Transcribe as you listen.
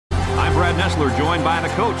Brad Nessler, joined by the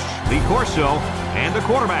coach, Lee Corso, and the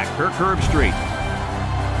quarterback, Kirk Herbstreit.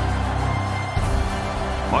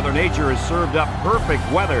 Mother Nature has served up perfect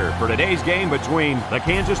weather for today's game between the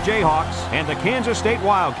Kansas Jayhawks and the Kansas State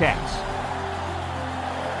Wildcats.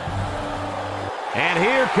 And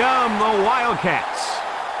here come the Wildcats.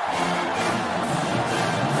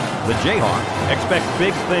 The Jayhawks expect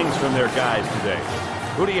big things from their guys today.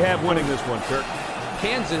 Who do you have winning this one, Kirk?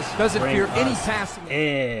 Kansas doesn't fear any passing.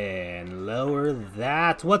 And lower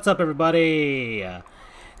that. What's up, everybody?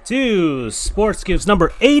 To Sports Gives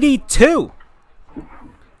number 82.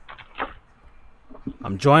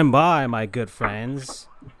 I'm joined by my good friends,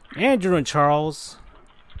 Andrew and Charles.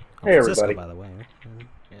 Hey, everybody. By the way.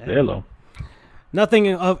 Yeah. Hello.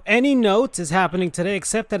 Nothing of any note is happening today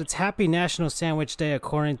except that it's Happy National Sandwich Day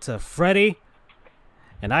according to Freddie.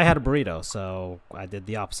 And I had a burrito, so I did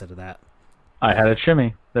the opposite of that. I had a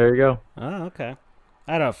chimney. There you go. Oh, okay.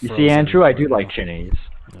 I had a you see, Andrew, I do like chimneys.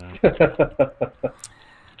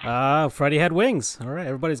 Freddie had wings. All right,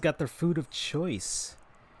 everybody's got their food of choice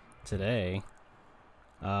today.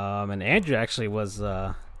 And Andrew actually was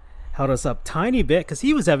held us up tiny bit because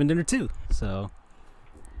he was having dinner too. So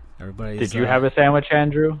everybody's. Did you have a sandwich,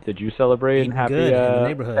 Andrew? Did you celebrate and happy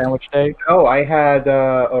Sandwich Day? Oh, I had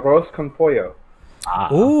arroz con pollo.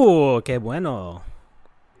 Ooh, qué bueno.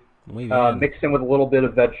 Muy bien. Mixed in with a little bit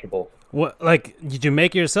of vegetables. What, like, did you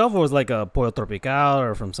make it yourself, or was it like a pollo tropical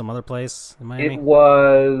or from some other place in Miami? It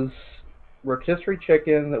was rotisserie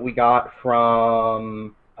chicken that we got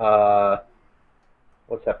from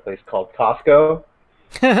what's that place called? Costco.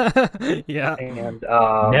 Yeah. And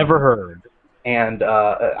never heard. And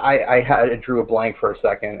I drew a blank for a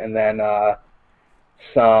second, and then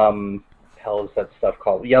some hell is that stuff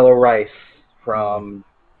called yellow rice from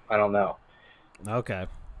I don't know. Okay.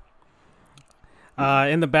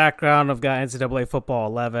 In the background, I've got NCAA Football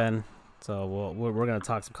 11, so we're going to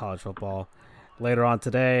talk some college football later on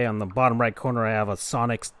today. On the bottom right corner, I have a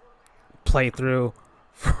Sonics playthrough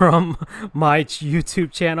from my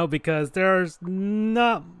YouTube channel because there's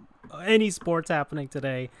not any sports happening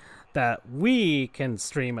today that we can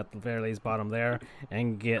stream at the very least bottom there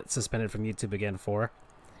and get suspended from YouTube again for.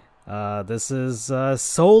 This is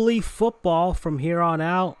solely football from here on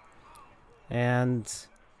out, and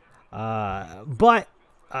but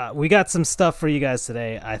we got some stuff for you guys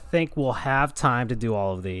today. I think we'll have time to do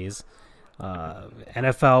all of these.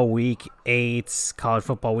 NFL Week 8, College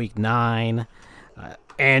Football Week 9.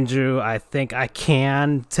 Andrew, I think I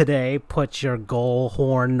can today put your goal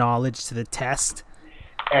horn knowledge to the test.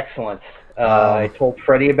 Excellent. I told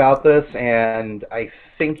Freddie about this, and I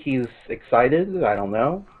think he's excited. I don't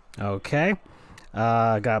know. Okay.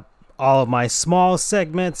 Got all of my small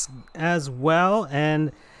segments as well,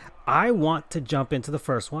 and I want to jump into the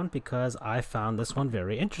first one because I found this one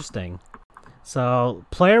very interesting. So,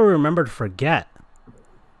 player we remember to forget,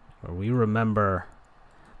 or we remember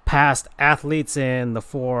past athletes in the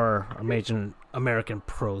 4 major American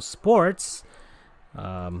pro sports.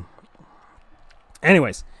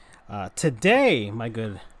 Anyways, today, my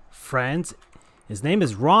good friends, his name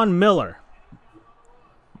is Ron Miller.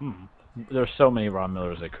 There's so many Ron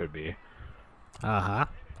Millers that could be. Uh-huh.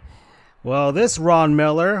 Well, this Ron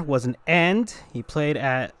Miller was an end. He played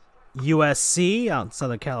at USC out in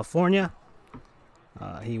Southern California.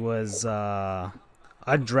 He was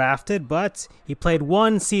undrafted, but he played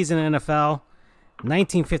one season in NFL,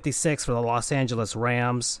 1956 for the Los Angeles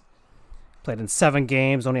Rams. Played in 7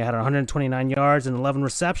 games, only had 129 yards and 11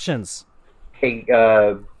 receptions. Hey,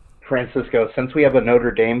 Francisco, since we have a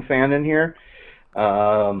Notre Dame fan in here,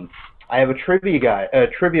 I have a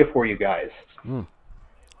trivia for you guys.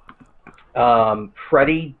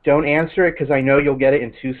 Freddie, don't answer it because I know you'll get it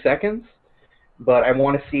in 2 seconds. But I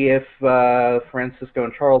want to see if Francisco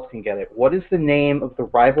and Charles can get it. What is the name of the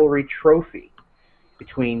rivalry trophy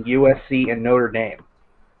between USC and Notre Dame?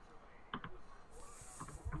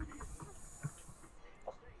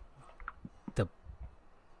 The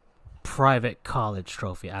private college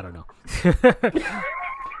trophy. I don't know.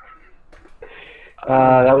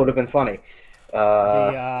 That would have been funny.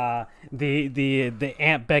 The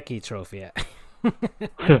Aunt Becky trophy.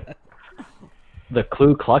 The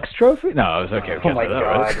Ku Klux Trophy? No, it was okay. Oh my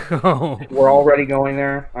God! Right? We're already going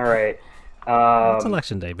there. All right. It's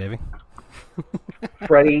election day, baby.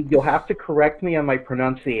 Freddie, you'll have to correct me on my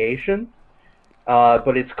pronunciation,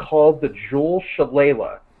 but it's called the Jewel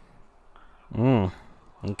Shillelagh.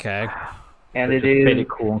 Okay. And it's it is pretty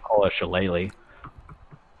cool and call it shillelagh.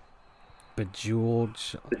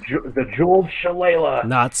 Bejeweled. The Jewel Shillelagh.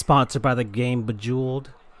 Not sponsored by the game Bejeweled.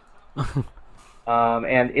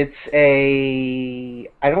 And it's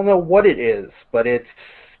I don't know what it is, but it's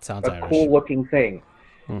Sounds Irish. cool-looking thing.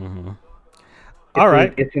 Mm-hmm.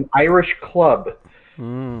 It's an Irish club.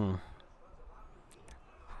 Mm.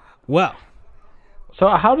 Well, so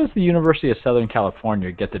how does the University of Southern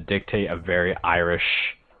California get to dictate a very Irish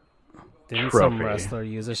didn't trophy? some wrestler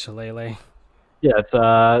use a shillelagh? Yeah,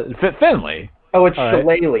 it's Finley. Oh, it's All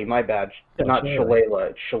shillelagh. Right. My bad. Yeah, Not shillelagh.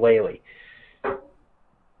 It's shillelagh.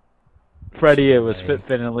 Freddie, it was Fit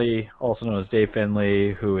Finley, also known as Dave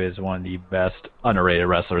Finley, who is one of the best underrated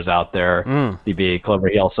wrestlers out there. DBA Clover.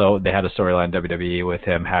 They had a storyline in WWE with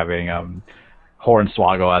him having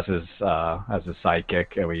Hornswoggle as his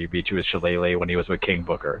sidekick, and we beat you with Shillelagh when he was with King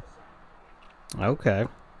Booker. Okay.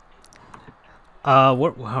 Where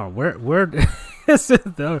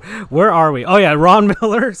are we? Oh yeah, Ron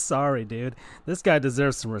Miller. Sorry, dude. This guy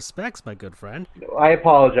deserves some respects, my good friend. I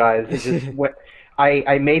apologize. It just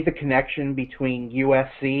I made the connection between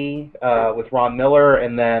USC with Ron Miller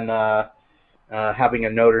and then having a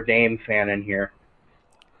Notre Dame fan in here.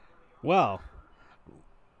 Well,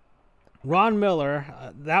 Ron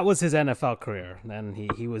Miller, that was his NFL career. Then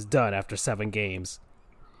he was done after 7 games.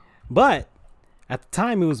 But at the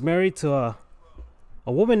time, he was married to a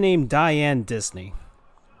woman named Diane Disney,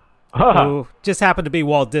 who just happened to be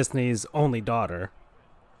Walt Disney's only daughter.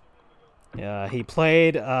 He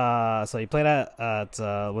played. He played at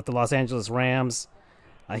with the Los Angeles Rams.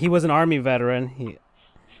 He was an Army veteran.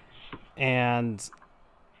 I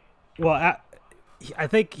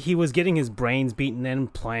think he was getting his brains beaten in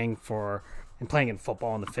playing in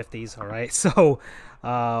football in the 50s. All right, so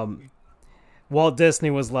Walt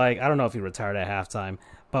Disney was like, I don't know if he retired at halftime,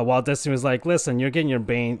 but Walt Disney was like, listen, you're getting your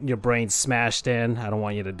brain smashed in. I don't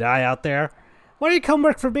want you to die out there. Why don't you come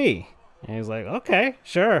work for me? And he was like, okay,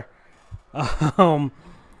 sure. So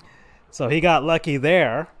he got lucky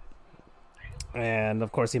there, and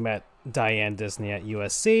of course he met Diane Disney at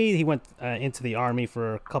USC. He went into the Army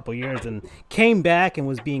for a couple years and came back and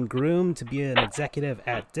was being groomed to be an executive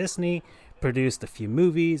at Disney. Produced a few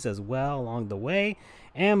movies as well along the way,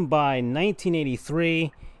 and by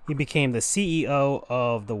 1983 he became the CEO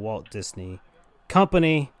of the Walt Disney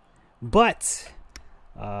Company. But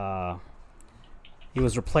he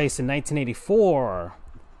was replaced in 1984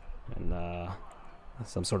 in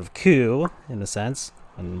some sort of coup, in a sense,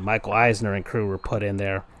 and Michael Eisner and crew were put in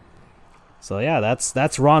there. So yeah,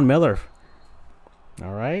 that's Ron Miller.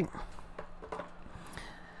 All right.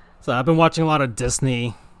 So I've been watching a lot of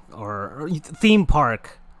Disney or theme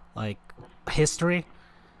park like history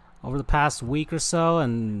over the past week or so,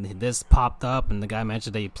 and this popped up, and the guy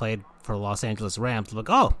mentioned that he played for Los Angeles Rams. Look,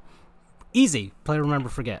 oh, easy, play, remember,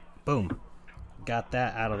 forget. Boom, got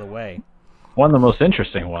that out of the way. One of the most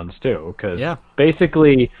interesting ones too, because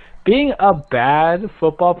basically being a bad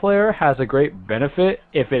football player has a great benefit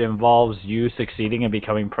if it involves you succeeding and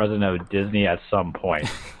becoming president of Disney at some point.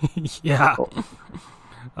 Yeah.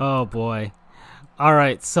 Oh boy. All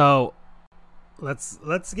right, so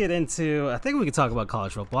let's get into. I think we can talk about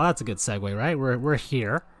college football. That's a good segue, right? We're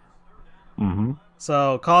here. Mm-hmm.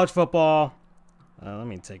 So college football. Let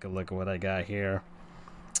me take a look at what I got here.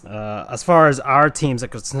 As far as our teams are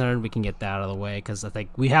concerned, we can get that out of the way because I think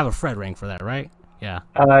we have a Fred rank for that, right? Yeah.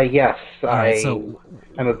 Yes. Right,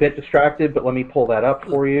 I'm a bit distracted, but let me pull that up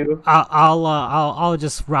for you. I'll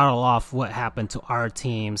just rattle off what happened to our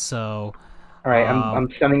team. So. All right, I'm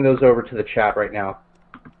sending those over to the chat right now.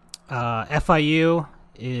 FIU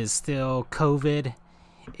is still COVID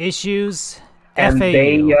issues. And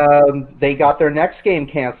FAU. they got their next game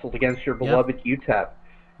canceled against your beloved UTEP.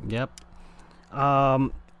 Yep.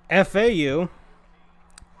 FAU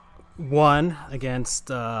won against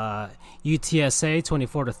UTSA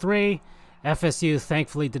 24-3. FSU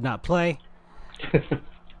thankfully did not play.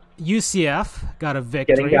 UCF got a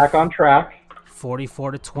victory. Getting back on track.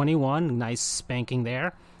 44-21, nice spanking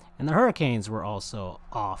there. And the Hurricanes were also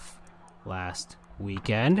off last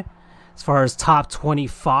weekend. As far as top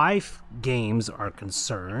 25 games are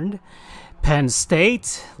concerned, Penn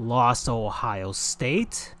State lost to Ohio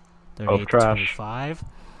State, 38-25.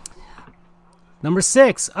 Number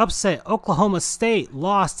 6, upset. Oklahoma State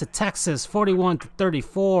lost to Texas,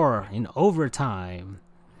 41-34 in overtime.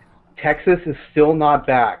 Texas is still not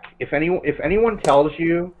back. If anyone tells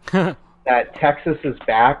you that Texas is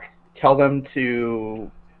back, tell them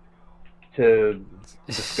to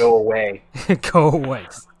just go away. Go away.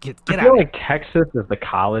 Get out. I feel like Texas is the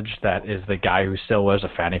college that is the guy who still wears a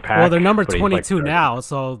fanny pack. Well, they're number 22 now,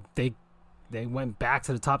 so they went back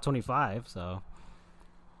to the top 25. So.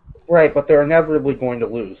 Right, but they're inevitably going to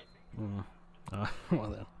lose. Well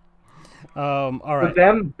then. All right. For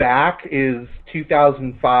them, back is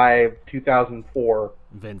 2005, 2004.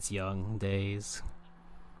 Vince Young days.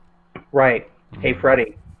 Right. Hey,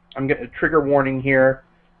 Freddie. I'm getting a trigger warning here.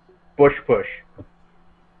 Bush push.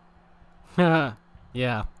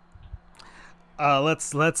 Yeah.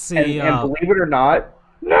 Let's see. And believe it or not,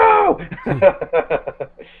 no.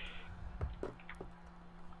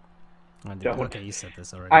 Okay, you said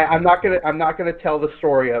this already. I'm not gonna tell the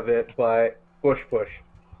story of it, but Bush push.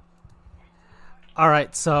 All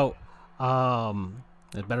right, so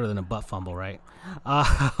it's better than a butt fumble, right?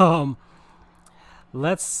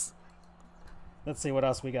 Let's see what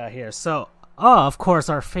else we got here. So, of course,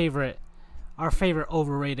 our favorite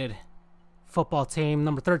overrated football team,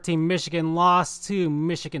 number 13, Michigan, lost to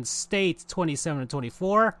Michigan State,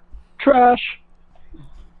 27-24. Trash.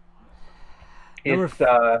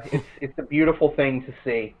 It's a beautiful thing to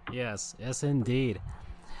see. Yes, indeed.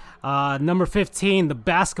 Number 15, the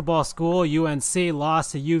basketball school, UNC,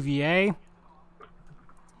 lost to UVA.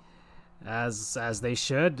 As they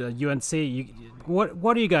should. UNC,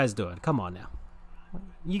 what are you guys doing? Come on now.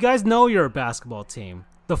 You guys know you're a basketball team.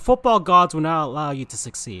 The football gods will not allow you to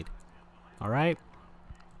succeed. All right?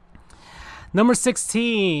 Number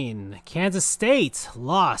 16, Kansas State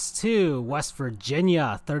lost to West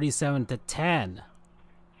Virginia, 37-10.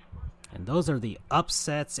 And those are the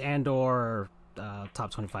upsets and or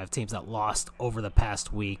top 25 teams that lost over the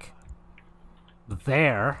past week. Let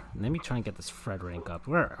me try and get this Fred rank up.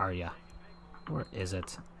 Where are you? Where is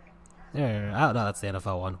it? There. Oh, no, that's the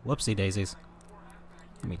NFL one. Whoopsie daisies.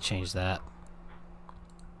 Let me change that.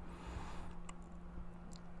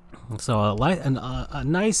 So a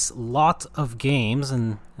nice lot of games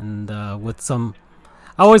and with some.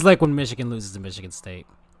 I always like when Michigan loses to Michigan State.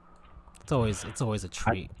 It's always a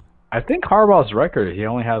treat. I think Harbaugh's record, he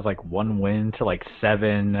only has like 1 win to like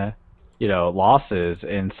 7, losses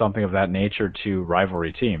in something of that nature to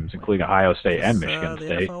rivalry teams, including Ohio State and Michigan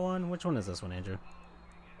State. NFL one? Which one is this one, Andrew?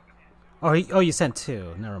 Oh, you sent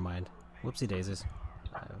 2. Never mind. Whoopsie daisies.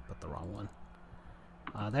 I put the wrong one.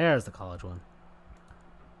 There's the college one.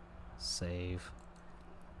 Save.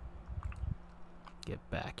 Get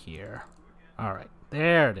back here. All right,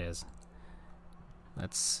 there it is.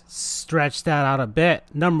 Let's stretch that out a bit.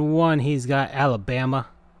 Number 1, he's got Alabama,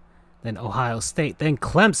 then Ohio State, then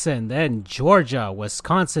Clemson, then Georgia,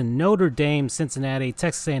 Wisconsin, Notre Dame, Cincinnati,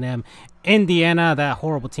 Texas A&M, Indiana, that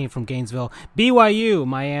horrible team from Gainesville, BYU,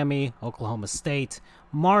 Miami, Oklahoma State,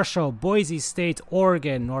 Marshall, Boise State,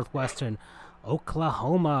 Oregon, Northwestern,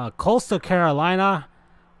 Oklahoma, Coastal Carolina,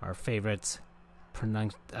 our favorite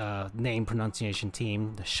name pronunciation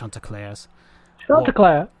team, the Chanticleers.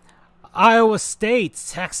 Chanticleer. Iowa State,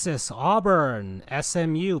 Texas, Auburn,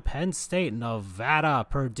 SMU, Penn State, Nevada,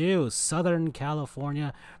 Purdue, Southern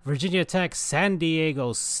California, Virginia Tech, San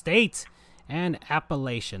Diego State, and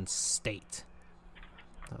Appalachian State.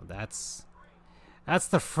 So that's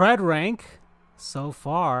the Fred rank so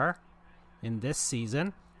far in this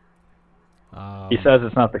season. He says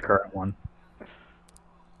it's not the current one.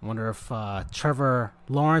 Wonder if Trevor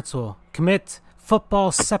Lawrence will commit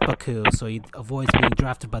football seppuku so he avoids being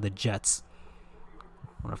drafted by the Jets.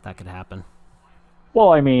 Wonder if that could happen.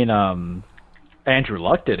 Well, I mean, Andrew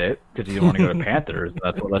Luck did it because he didn't want to go to Panthers.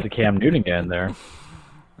 That's what led to Cam Newton get in there.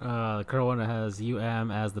 The current one has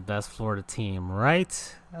as the best Florida team,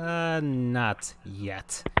 right? Not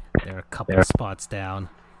yet. They're a couple of spots down.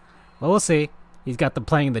 Well, we'll see. He's got them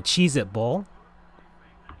playing the Cheez-It Bowl.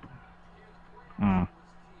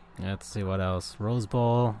 Let's see what else. Rose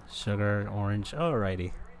Bowl, Sugar, Orange.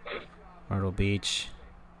 Alrighty. Myrtle Beach.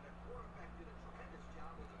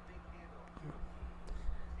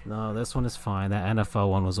 No, this one is fine. That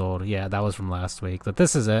NFL one was old. Yeah, that was from last week. But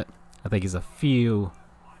this is it. I think he's a few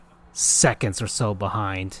seconds or so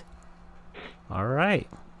behind. Alright.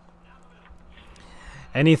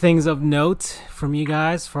 Anything of note from you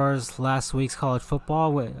guys as far as last week's college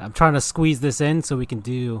football? I'm trying to squeeze this in so we can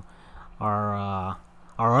do our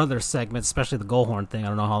other segments, especially the goal horn thing. I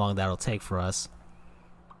don't know how long that'll take for us.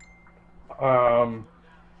 It's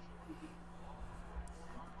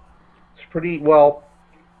pretty well.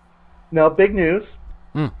 Now, big news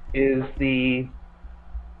is the.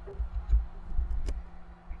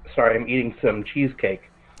 Sorry, I'm eating some cheesecake.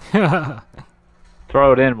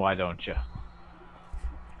 Throw it in, why don't you?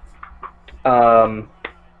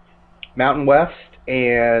 Mountain West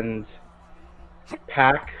and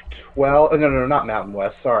Pac-12. No, not Mountain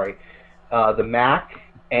West. Sorry, the MAC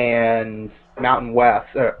and Mountain West.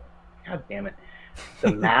 God damn it,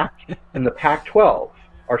 the MAC and the Pac-12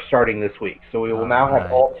 are starting this week. So we will now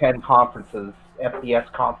have all 10 conferences,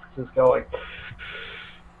 FBS conferences going.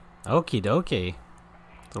 Okie dokie.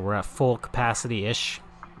 So we're at full capacity-ish,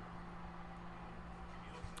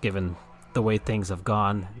 given the way things have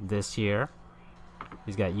gone this year.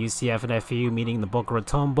 He's got UCF and FU meeting in the Boca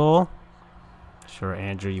Raton Bowl. Sure,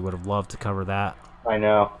 Andrew, you would have loved to cover that. I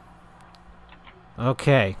know.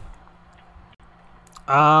 Okay.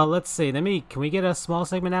 Let's see. Can we get a small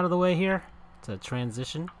segment out of the way here to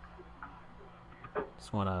transition?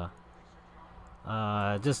 Just want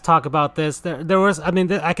to just talk about this.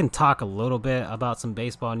 I can talk a little bit about some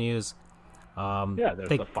baseball news. There's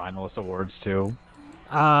the finalist awards too.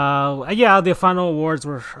 The final awards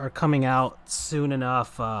are coming out soon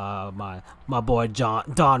enough. My boy Don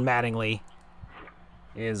Mattingly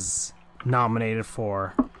is nominated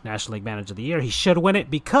for National League Manager of the Year. He should win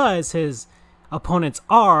it because his opponents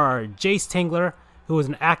are Jace Tingler,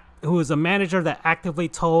 who is a manager that actively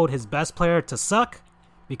told his best player to suck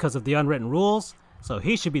because of the unwritten rules, so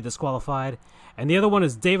he should be disqualified. And the other one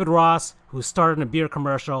is David Ross, who started in a beer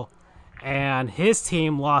commercial, and his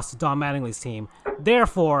team lost to Don Mattingly's team.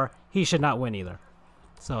 Therefore, he should not win either.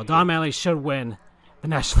 So Don Mattingly should win the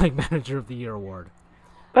National League Manager of the Year award.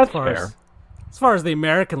 That's fair. As far as the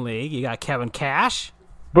American League, you got Kevin Cash.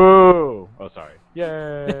 Boo! Oh, sorry.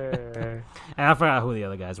 Yay! And I forgot who the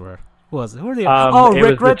other guys were. Who was it? Who were the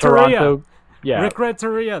Rick Renteria. Yeah. Rick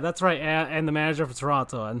Renteria, that's right, and the manager for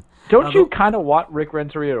Toronto. And don't you kind of want Rick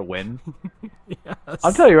Renteria to win? Yes.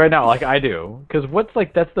 I'll tell you right now, like I do, because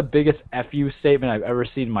that's the biggest FU statement I've ever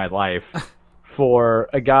seen in my life for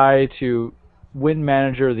a guy to win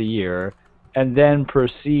Manager of the Year and then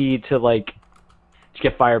proceed to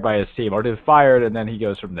get fired by his team, or to get fired and then he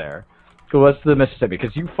goes from there. So what's the Mississippi?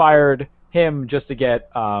 Because you fired him just to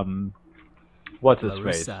get what's his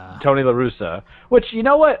face, Tony La Russa, which, you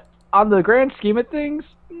know what? On the grand scheme of things,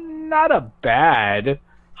 not a bad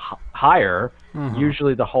hire. Mm-hmm.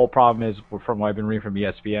 Usually the whole problem is, from what I've been reading from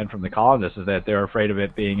ESPN, from the columnists, is that they're afraid of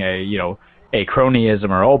it being a cronyism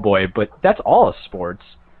or oh boy, but that's all of sports.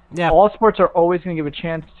 Yeah. All sports are always going to give a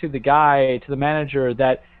chance to the manager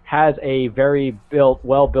that has a very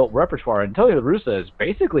well-built repertoire. And Tony La Russa is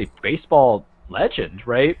basically baseball legend,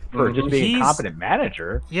 right? For just being a competent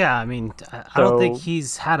manager. Yeah, I mean, I don't think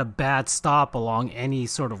he's had a bad stop along any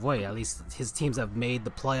sort of way. At least his teams have made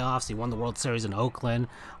the playoffs. He won the World Series in Oakland,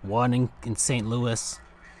 won in St. Louis.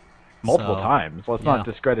 Multiple times. Let's not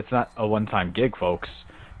discredit. It's not a one-time gig, folks.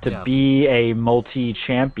 To be a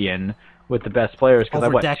multi-champion with the best players, because I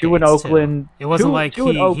went 2 in Oakland. Too. It wasn't two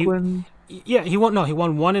in Oakland. He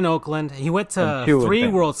won 1 in Oakland. He went to 3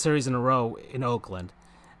 World Series in a row in Oakland.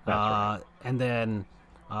 That's right. And then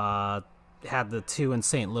had the 2 in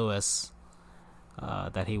St. Louis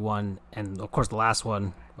that he won, and of course the last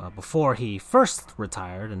one before he first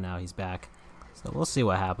retired, and now he's back. So we'll see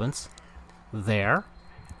what happens there.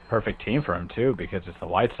 Perfect team for him too, because it's the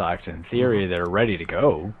White Sox. In theory, they're ready to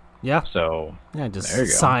go. Yeah. So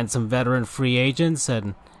just sign some veteran free agents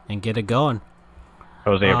and get it going.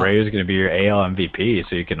 Jose Abreu is going to be your AL MVP,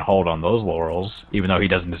 so you can hold on those laurels, even though he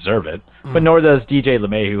doesn't deserve it. But nor does DJ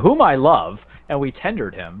LeMahieu, whom I love, and we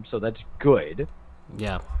tendered him, so that's good.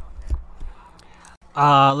 Yeah.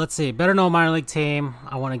 Let's see. Better know minor league team.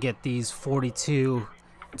 I want to get these 42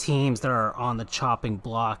 teams that are on the chopping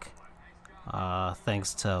block.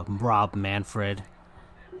 Thanks to Rob Manfred,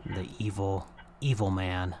 the evil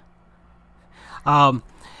man.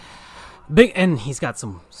 And he's got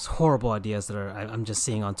some horrible ideas that I'm just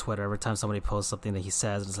seeing on Twitter. Every time somebody posts something that he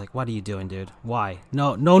says, it's like, what are you doing, dude? Why?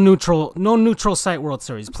 No neutral site World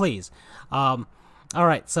Series, please. All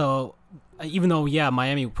right, so even though,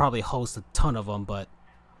 Miami will probably host a ton of them, but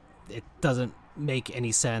it doesn't make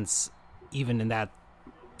any sense even in that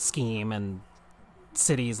scheme, and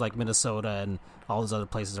cities like Minnesota and all those other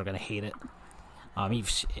places are going to hate it.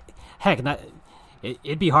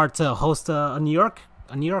 It'd be hard to host a New York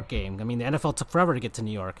game. I mean, the NFL took forever to get to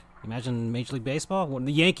New York. Imagine Major League Baseball when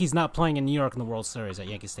the Yankees not playing in New York in the World Series at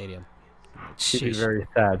Yankee Stadium. It'd be very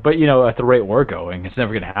sad. But at the rate we're going, it's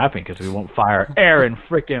never going to happen because we won't fire Aaron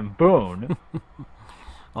frickin' Boone.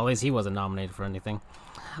 Well, at least he wasn't nominated for anything.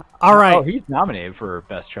 All right. Oh, he's nominated for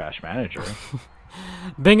Best Trash Manager.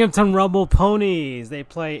 Binghamton Rumble Ponies. They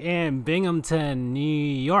play in Binghamton, New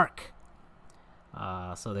York.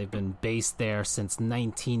 So they've been based there since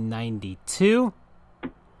 1992.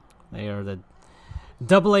 They are the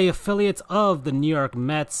AA affiliates of the New York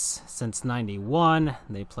Mets since 91.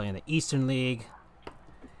 They play in the Eastern League,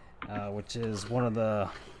 which is one of the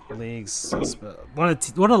leagues that's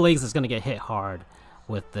going to get hit hard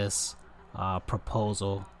with this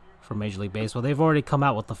proposal for Major League Baseball. They've already come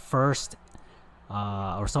out with the first,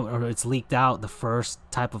 or it's leaked out the first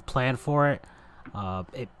type of plan for it.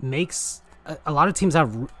 It makes a lot of teams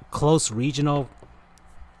have close regional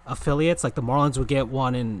affiliates. Like the Marlins would get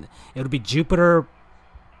one, and it would be Jupiter,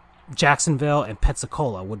 Jacksonville and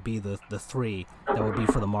Pensacola would be the three that would be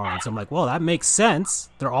for the Marlins. I'm like, well, that makes sense.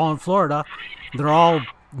 They're all in Florida. They're all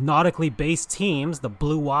nautically based teams, the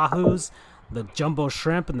Blue Wahoos, the Jumbo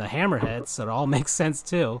Shrimp, and the Hammerheads, so it all makes sense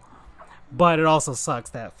too. But it also sucks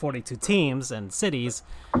that 42 teams and cities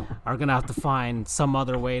are going to have to find some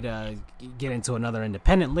other way to get into another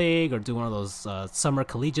independent league or do one of those summer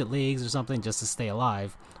collegiate leagues or something just to stay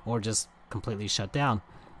alive, or just completely shut down.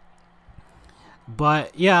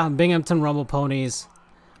 But yeah, Binghamton Rumble Ponies,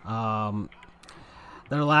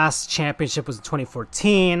 their last championship was in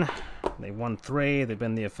 2014. They won 3. They've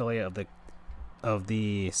been the affiliate of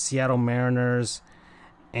the Seattle Mariners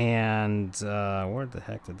and where the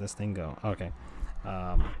heck did this thing go? Okay.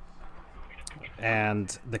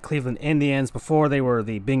 And the Cleveland Indians. Before, they were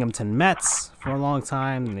the Binghamton Mets for a long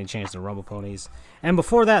time, and they changed to Rumble Ponies. And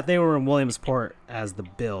before that, they were in Williamsport as the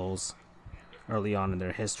Bills early on in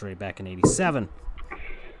their history back in 87.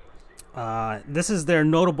 This is their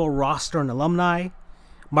notable roster and alumni.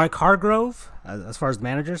 Mark Hargrove, as far as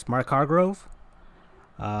managers, Mark Hargrove,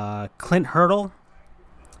 Clint Hurdle,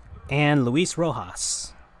 and Luis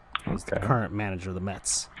Rojas, who's the current manager of the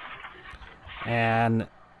Mets. And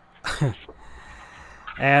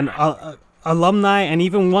alumni, and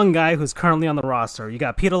even one guy who's currently on the roster. You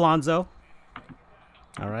got Pete Alonso,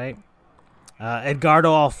 all right,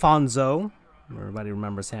 Edgardo Alfonso, everybody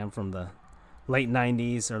remembers him from the late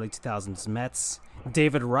 90s, early 2000s Mets.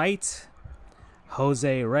 David Wright,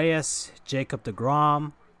 Jose Reyes, Jacob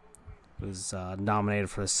deGrom, who's nominated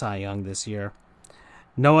for the Cy Young this year,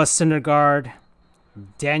 Noah Syndergaard,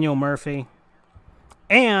 Daniel Murphy,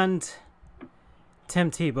 and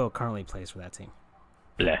Tim Tebow currently plays for that team.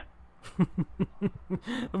 Bleh.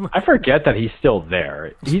 I forget that he's still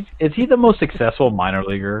there. Is he the most successful minor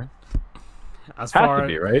leaguer? Has to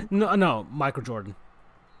be, right? No, Michael Jordan.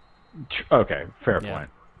 Okay, fair point.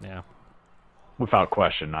 Yeah. Without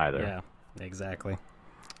question, either. Yeah, exactly.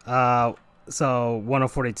 So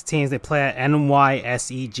 142 teams. They play at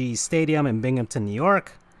NYSEG Stadium in Binghamton, New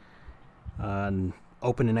York.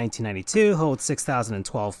 Opened in 1992, holds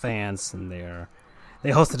 6,012 fans, and they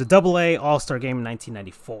hosted a Double-A All-Star game in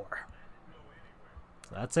 1994.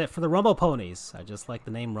 So that's it for the Rumble Ponies. I just like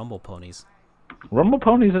the name Rumble Ponies. Rumble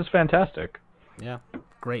Ponies is fantastic. Yeah,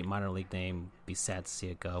 great minor league name. Be sad to see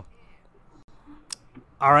it go.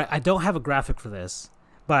 All right, I don't have a graphic for this,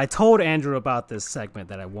 but I told Andrew about this segment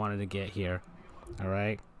that I wanted to get here. All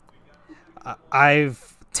right.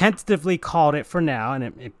 I've tentatively called it for now, and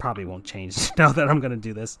it probably won't change now that I'm going to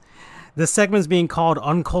do this. This segment's being called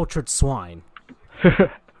Uncultured Swine.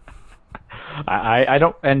 I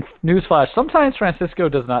don't, and newsflash, sometimes Francisco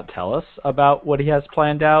does not tell us about what he has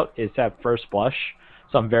planned out. It's at first blush,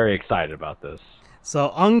 so I'm very excited about this.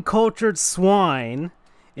 So Uncultured Swine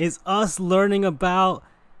is us learning about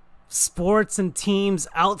sports and teams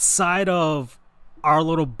outside of our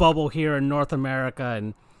little bubble here in North America,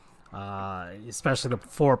 and especially the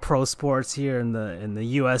 4 pro sports here in the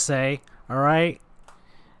USA. All right,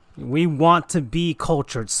 we want to be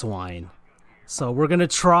cultured swine, so we're gonna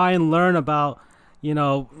try and learn about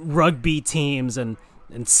rugby teams and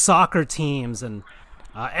soccer teams and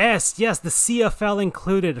yes, the CFL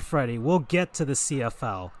included. Freddie, we'll get to the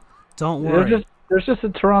CFL. Don't worry. There's just the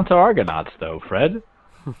Toronto Argonauts, though, Fred.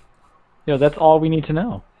 That's all we need to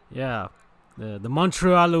know. Yeah, the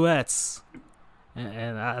Montreal Alouettes.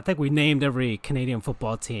 And I think we named every Canadian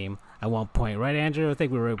football team at one point, right, Andrew? I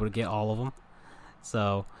think we were able to get all of them.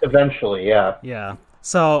 So eventually, yeah. Yeah.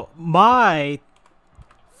 So my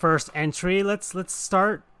first entry, let's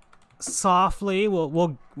start softly.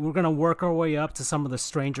 We're gonna work our way up to some of the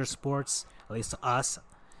stranger sports, at least to us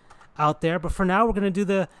out there. But for now, we're gonna do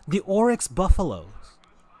the Oryx Buffaloes.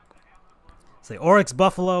 So the Oryx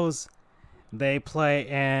Buffaloes, they play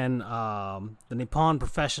in the Nippon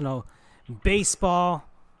Professional Baseball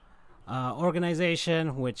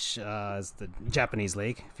organization, which is the Japanese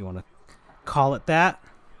league, if you want to call it that.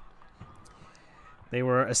 They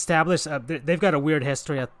were established. They've got a weird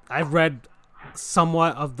history. I've read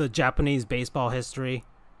somewhat of the Japanese baseball history,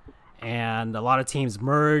 and a lot of teams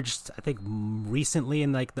merged, I think, recently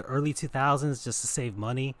in like the early 2000s just to save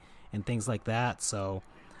money and things like that. So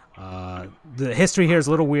the history here is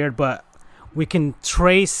a little weird, but we can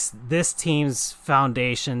trace this team's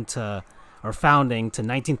founding to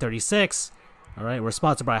 1936. All right, we're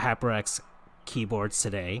sponsored by HyperX keyboards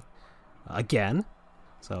today, again.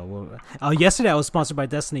 So yesterday I was sponsored by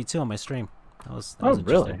Destiny 2 on my stream. That was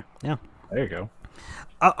really? Yeah. There you go.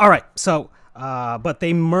 All right, so but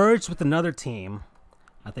they merged with another team,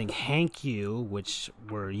 I think Hankyu, which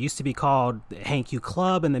used to be called the Hankyu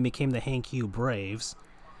Club, and then became the Hankyu Braves.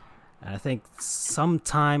 And I think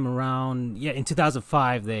sometime around in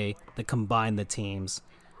 2005 they combined the teams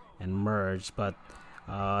and merged. But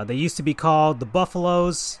they used to be called the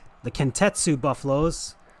Buffaloes, the Kentetsu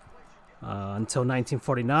Buffaloes, until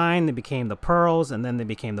 1949. They became the Pearls, and then they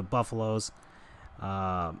became the Buffaloes.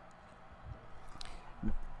 Or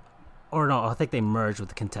no, I think they merged with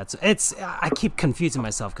the Kentetsu. I keep confusing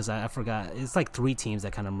myself because I forgot. It's like 3 teams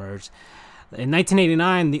that kind of merged. In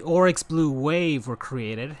 1989, the Oryx Blue Wave were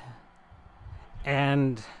created.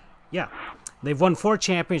 And, yeah, they've won 4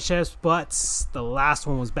 championships, but the last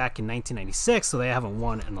one was back in 1996, so they haven't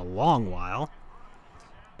won in a long while.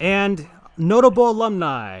 And notable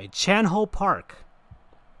alumni, Chan-Ho Park.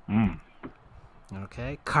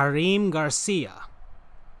 Okay, Kareem Garcia.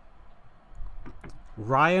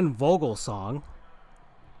 Ryan Vogelsong.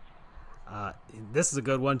 This is a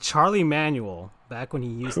good one. Charlie Manuel, back when he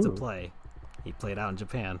used to play. He played out in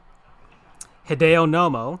Japan. Hideo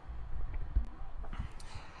Nomo.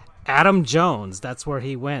 Adam Jones, that's where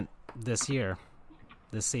he went this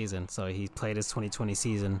season. So he played his 2020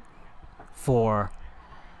 season for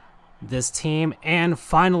this team. And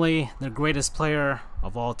finally, the greatest player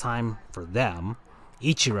of all time for them,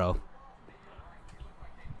 Ichiro.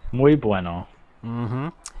 Muy bueno. Mm-hmm.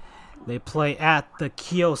 They play at the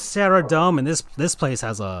Kyocera Dome, and this place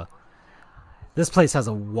has a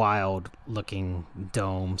wild looking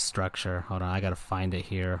dome structure. Hold on, I gotta find it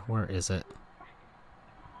here. Where is it?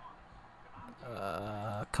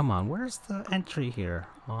 Come on, where's the entry here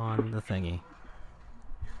on the thingy?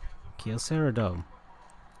 Kyocera Dome.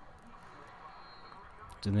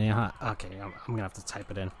 Okay, I'm gonna have to type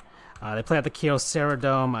it in. They play at the Kyocera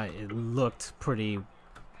Dome. It looked pretty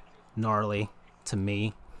gnarly to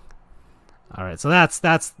me. All right, so that's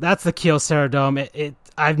the Kyocera Dome.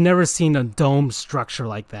 I've never seen a dome structure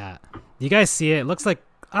like that. You guys see it? It looks like,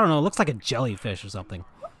 I don't know, it looks like a jellyfish or something.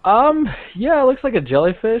 Yeah, it looks like a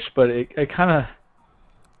jellyfish, but it kind of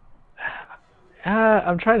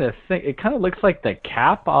I'm trying to think. It kind of looks like the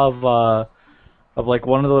cap of like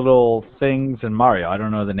one of the little things in Mario. I don't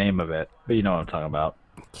know the name of it, but you know what I'm talking about.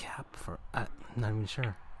 Cap for I'm not even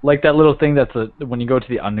sure. Like that little thing that's when you go to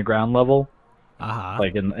the underground level.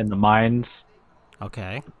 Like in the mines.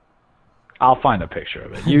 Okay. I'll find a picture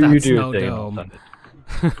of it. You do no a thing. dome.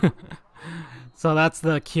 So that's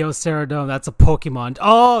the Kyocera Dome. That's a Pokemon.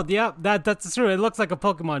 Oh, yeah, that's true. It looks like a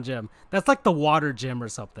Pokemon gym. That's like the water gym or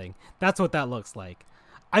something. That's what that looks like.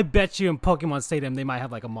 I bet you in Pokemon Stadium they might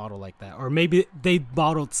have like a model like that. Or maybe they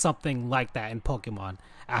modeled something like that in Pokemon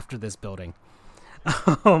after this building.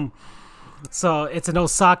 So it's in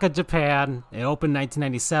Osaka, Japan. It opened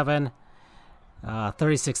 1997.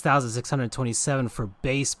 36,627 for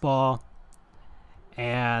baseball.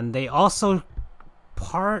 And they also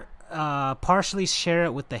partially share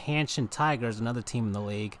it with the Hanshin Tigers, another team in the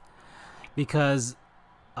league, because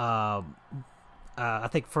I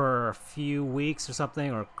think for a few weeks or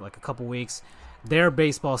something, or like a couple weeks, their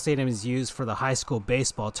baseball stadium is used for the high school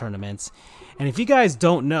baseball tournaments. And if you guys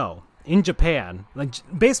don't know, in Japan, like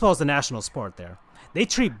baseball is the national sport there. They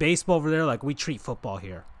treat baseball over there like we treat football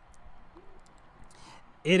here.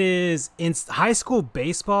 It is in high school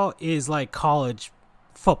baseball is like college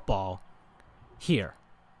football here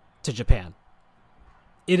to Japan.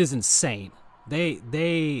 It is insane.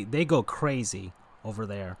 They go crazy over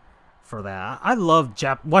there for that. I love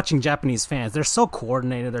watching Japanese fans. They're so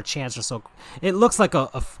coordinated. Their chants are so. It looks like a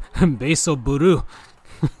Beso Buru,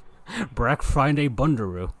 Black Friday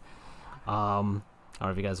Bundaru. I don't know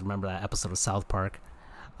if you guys remember that episode of South Park,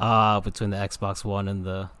 between the Xbox One and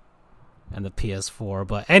the PS4.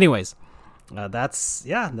 But anyways, that's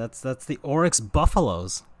the Oryx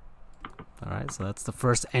Buffaloes. All right, so that's the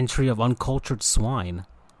first entry of Uncultured Swine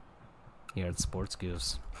here at Sports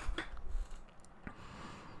Goofs.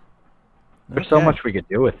 There's so much we could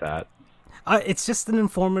do with that. It's just an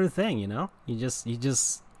informative thing, you know. You just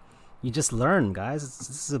learn, guys. This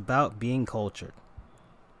is about being cultured.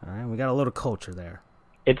 All right, we got a little culture there.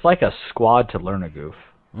 It's like a squad to learn a goof.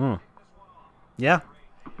 Yeah.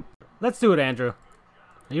 Let's do it, Andrew.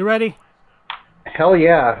 Are you ready? Hell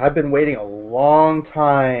yeah. I've been waiting a long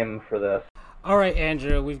time for this. All right,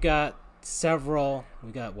 Andrew. We've got 31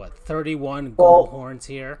 goal horns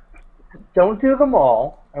here. Don't do them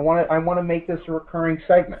all. I want to make this a recurring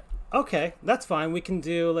segment. Okay, that's fine. We can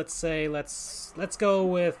do, let's go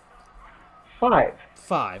with 5.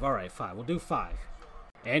 5. All right, 5. We'll do 5.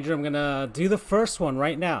 Andrew, I'm going to do the first one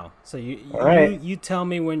right now. So you tell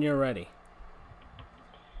me when you're ready.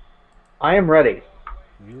 I am ready.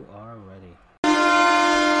 You are ready.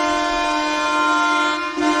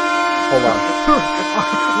 Hold on.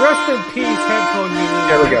 Rest in peace, headphone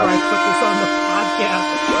users. There we go. I put this on the podcast.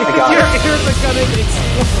 I got Your it. ears are gonna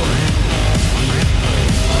explode.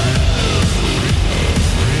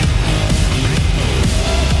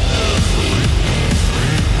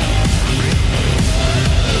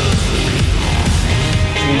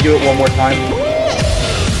 Can you do it one more time?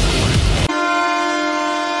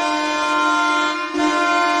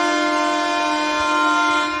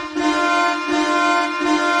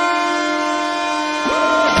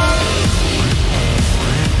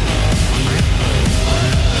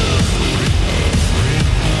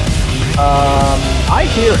 I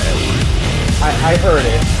hear it. I heard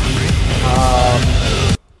it.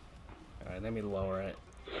 All right, let me lower it.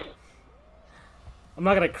 I'm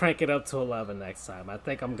not gonna crank it up to 11 next time. I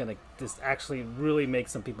think I'm gonna just actually really make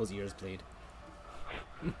some people's ears bleed.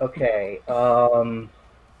 Okay. Do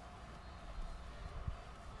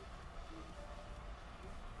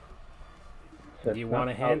you want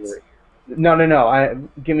a hint? No.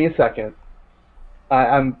 Give me a second.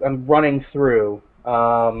 I'm running through.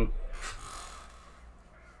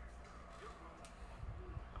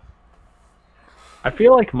 I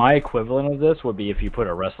feel like my equivalent of this would be if you put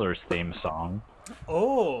a wrestler's theme song.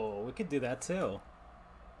 Oh, we could do that too.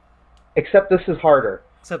 Except this is harder.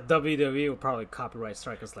 Except WWE would probably copyright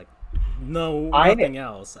strike us like nothing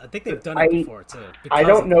else. I think they've done it before too. I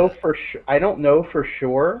don't know for sure. I don't know for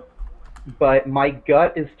sure, but my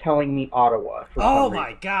gut is telling me Ottawa. Oh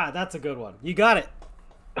my God, that's a good one. You got it.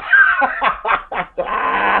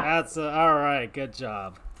 That's all right. Good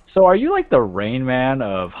job. So are you like the Rain Man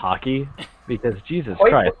of hockey? Because Jesus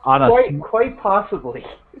Christ, quite possibly.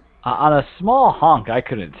 On a small honk, I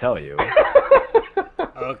couldn't tell you.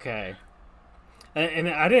 Okay. And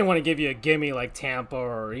I didn't want to give you a gimme like Tampa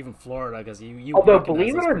or even Florida because you. Although recognize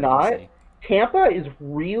believe this it or pretty not, easy. Tampa is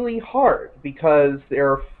really hard because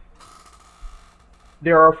there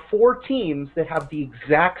are 4 teams that have the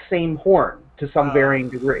exact same horn to some varying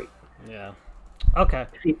degree. Yeah. Okay.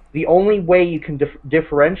 See, the only way you can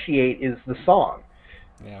differentiate is the song.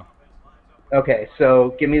 Yeah. Okay,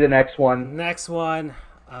 so give me the next one. Next one.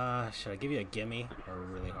 Should I give you a gimme or a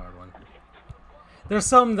really hard one? There's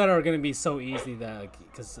some that are going to be so easy that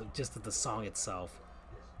because of just the song itself.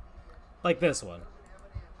 Like this one.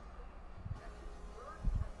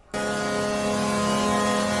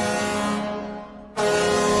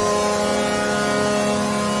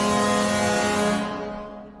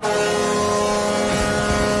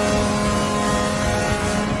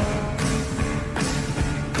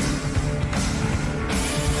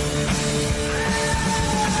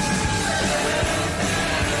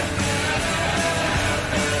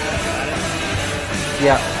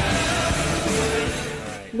 Yeah.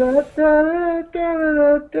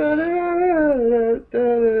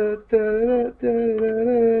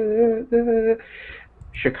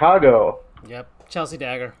 Chicago. Yep. Chelsea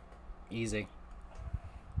Dagger. Easy.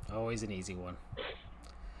 Always an easy one.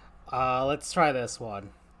 Let's try this one.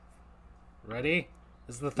 Ready?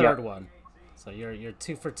 This is the third one. So you're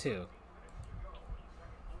 2 for 2.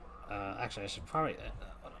 Actually, I should probably... hold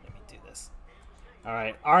on, let me do this. All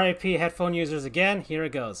right. RIP headphone users again. Here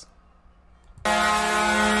it goes. That's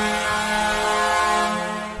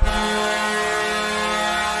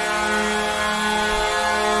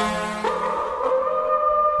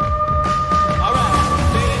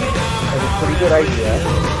a pretty good idea.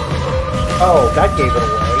 Oh, that gave it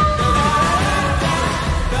away.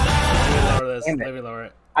 Let me lower this. Damn it. Let me lower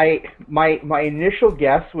it. My initial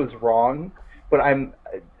guess was wrong, but I'm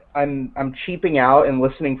cheaping out and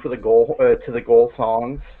listening for the goal to the goal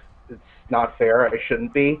songs. It's not fair. I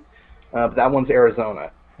shouldn't be. But that one's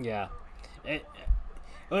Arizona. Yeah.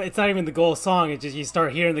 It's not even the goal song. It's just you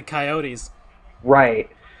start hearing the Coyotes. Right.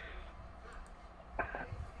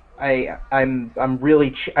 I'm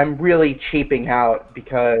really cheaping out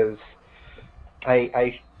because the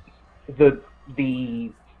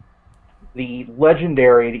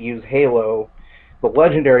legendary, to use Halo, the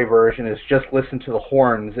legendary version is just listen to the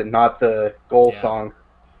horns and not the goal song.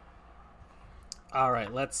 All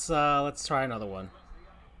right, let's try another one.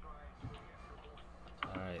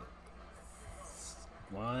 All right.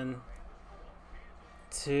 1,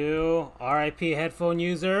 2, RIP headphone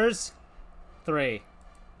users. 3.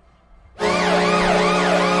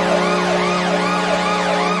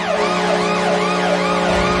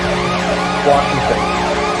 Washington.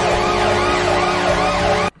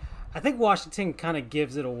 I think Washington kind of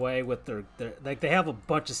gives it away with their like they have a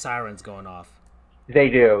bunch of sirens going off. They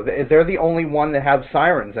do. They're the only one that have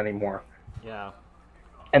sirens anymore. Yeah.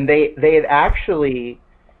 And they had actually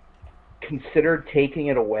considered taking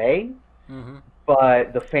it away,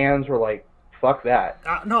 but the fans were like, fuck that.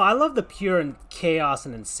 No, I love the pure chaos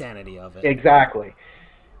and insanity of it. Exactly.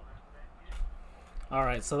 All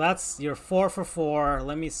right, so that's your 4 for 4.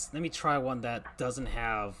 Let me try one that doesn't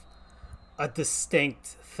have a distinct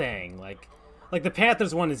thing. Like the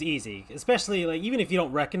Panthers one is easy, especially like even if you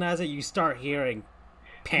don't recognize it, you start hearing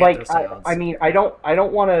Panther sounds. I mean, I don't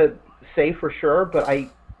want to say for sure, but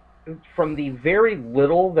from the very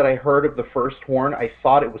little that I heard of the first horn, I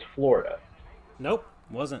thought it was Florida. Nope,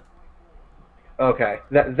 wasn't. Okay,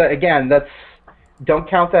 that again, don't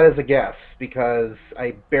count that as a guess because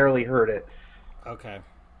I barely heard it. Okay.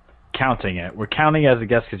 Counting it. We're counting it as a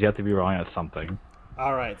guess because you have to be wrong at something.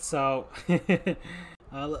 All right, so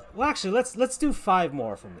well, actually, let's do 5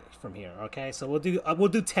 more from here. Okay, so we'll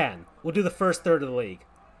do 10. We'll do the first third of the league.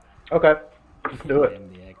 Okay, let's do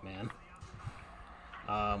it. The Eggman.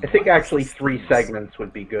 I think actually 3 segments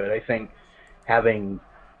would be good. I think having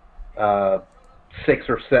 6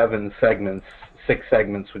 or 7 segments, 6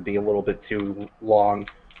 segments would be a little bit too long.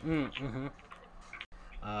 Mm-hmm.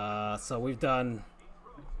 So we've done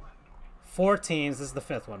 4 teams. This is the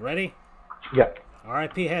 5th one. Ready? Yep.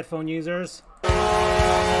 RIP headphone users.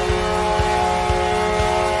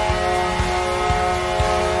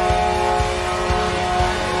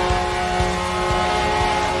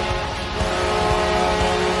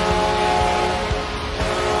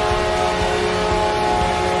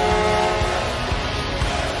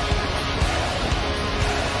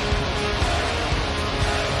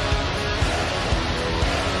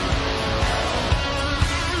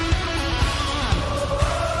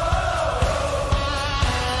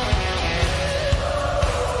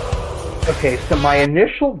 Okay, so my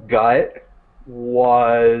initial gut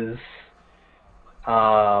was,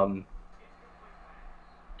 I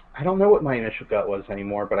don't know what my initial gut was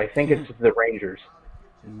anymore, but I think it's the Rangers.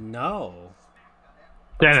 No.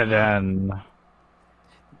 Dun-dun-dun.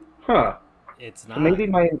 Huh. It's So not. maybe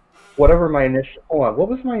hold on, what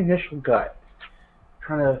was my initial gut?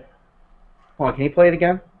 Hold on, can you play it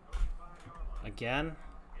again? Again?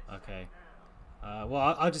 Okay.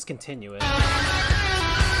 Well, I'll just continue it.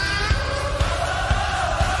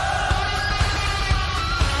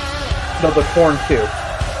 No, the horn too.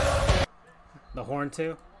 The horn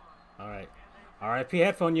too? Alright. RIP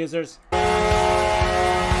headphone users. I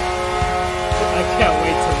can't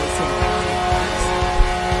wait to listen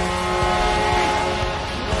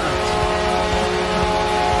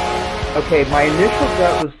to Okay, my initial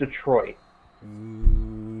gut was Detroit.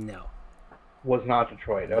 No. Was not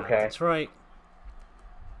Detroit, Not okay. Detroit.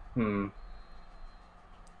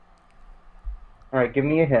 Alright, give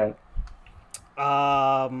me a hint.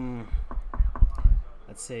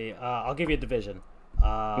 Let's see. I'll give you a division.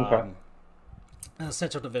 Okay.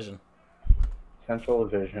 Central Division. Central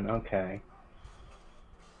Division, okay.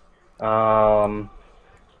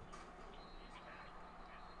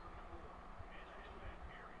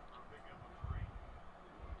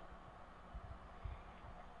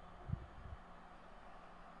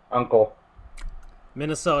 Uncle.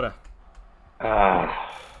 Minnesota.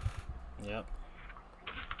 Ah. Yep.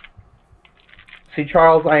 See,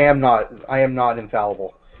 Charles, I am not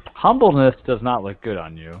infallible. Humbleness does not look good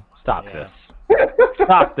on you. Stop Yeah. this.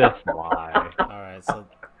 Stop this lie. All right.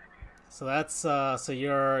 So that's so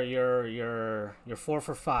you're 4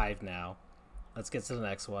 for 5 now. Let's get to the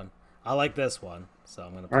next one. I like this one, so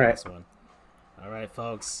I'm gonna play All right. this one. All right,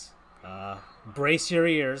 folks. Brace your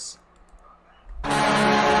ears.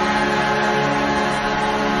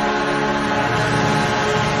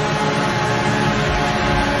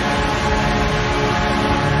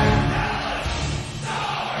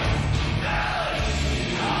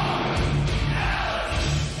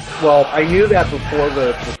 Well, I knew that before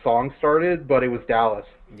the song started, but it was Dallas.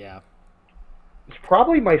 Yeah. It's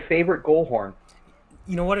probably my favorite goal horn.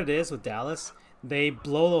 You know what it is with Dallas? They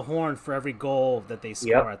blow the horn for every goal that they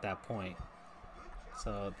score Yep. at that point.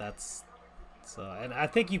 So and I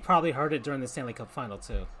think you probably heard it during the Stanley Cup final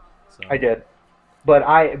too. So I did. But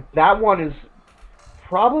that one is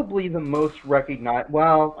probably the most recognized.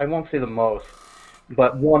 Well, I won't say the most,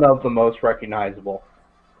 but one of the most recognizable.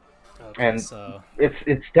 Okay, And so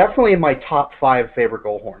it's definitely in my top 5 favorite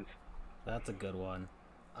goal horns. that's a good one.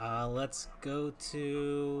 Let's go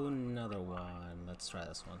to another one. Let's try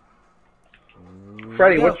this one.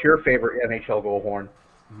 Freddie, Go. what's your favorite NHL goal horn?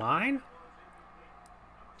 Mine?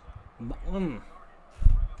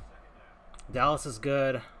 Dallas is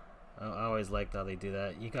good. I always liked how they do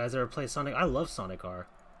that. You guys ever play Sonic? I love Sonic R. Are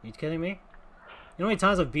you kidding me? You know how many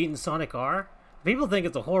times I've beaten Sonic R? People think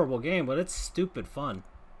it's a horrible game, but it's stupid fun.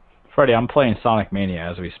 Freddie, I'm playing Sonic Mania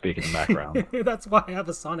as we speak in the background. That's why I have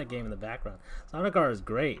a Sonic game in the background. Sonic R is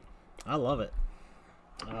great. I love it.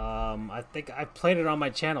 I think I played it on my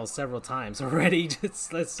channel several times already.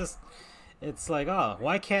 It's like, oh,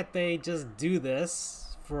 why can't they just do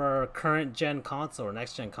this for a current gen console or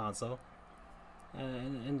next gen console,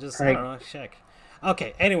 and just I don't know, check.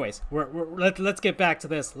 Okay. Anyways, let's get back to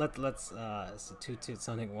this. Let's Toot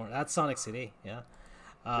Sonic Warren. That's Sonic CD. Yeah.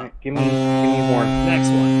 Give me Warren. Next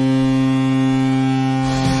one.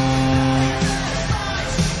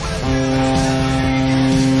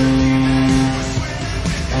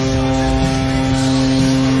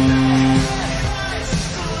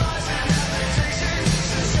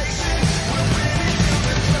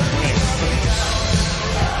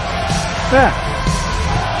 Yeah.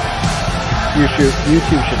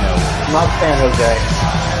 YouTube should know. Not San Jose.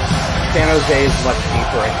 San Jose is much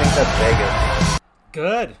deeper. I think that's Vegas.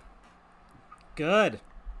 Good.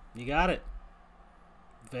 You got it.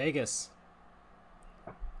 Vegas.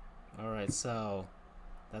 All right, so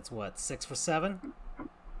that's what, 6 for 7?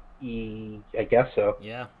 I guess so.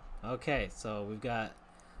 Yeah. Okay, so we've got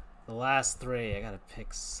the last 3. I gotta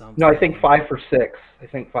pick something. No, I think 5 for 6.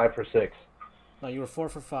 No, you were 4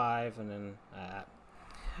 for 5, and then.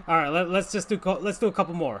 All right, let's do a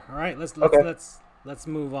couple more. All right, let's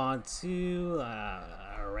move on to a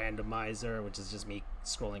randomizer, which is just me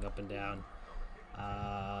scrolling up and down.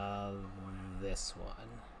 This one.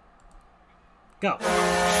 Go.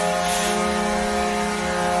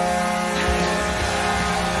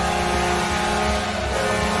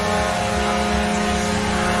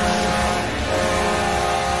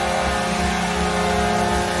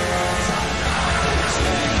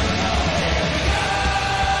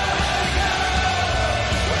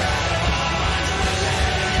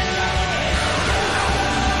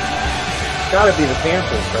 Gotta be the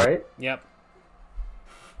Panthers, right? Yep.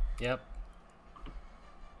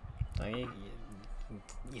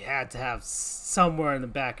 You had to have somewhere in the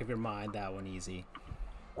back of your mind that one easy.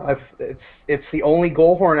 It's the only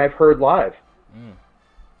goal horn I've heard live.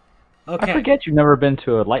 Okay. I forget you've never been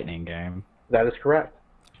to a Lightning game. That is correct.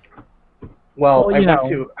 Well, I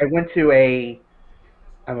went to a.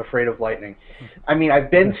 I'm afraid of lightning. I mean,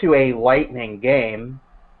 I've been to a Lightning game.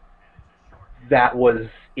 That was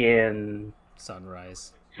in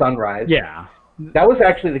Sunrise. Yeah. That was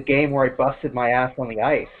actually the game where I busted my ass on the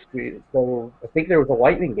ice. I think there was a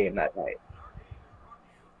Lightning game that night.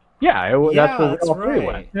 Yeah, that's where all three right.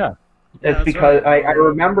 went. Yeah. It's because right. I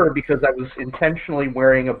remember because I was intentionally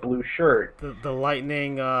wearing a blue shirt. The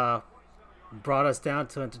Lightning brought us down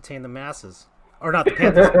to entertain the masses. Or not the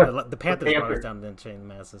Panthers. the Panthers brought us down to entertain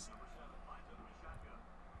the masses.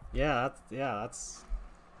 Yeah, that's...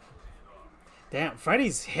 Damn,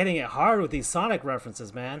 Freddy's hitting it hard with these Sonic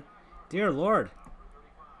references, man. Dear Lord.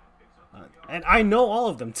 And I know all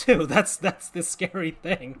of them, too. That's the scary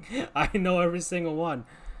thing. I know every single one.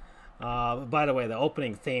 By the way, the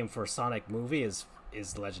opening theme for Sonic movie is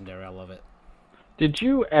legendary. I love it. Did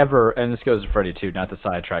you ever, and this goes to Freddy too, not to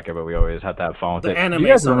sidetrack it, but we always have to have fun with the it.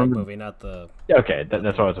 anime Sonic movie, not the... Okay, that's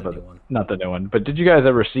what I was about to... Not the new one. But did you guys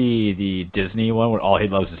ever see the Disney one where all he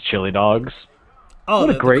loves is chili dogs? Oh,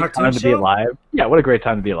 what a great time to be alive. Yeah, what a great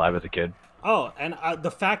time to be alive as a kid. Oh, and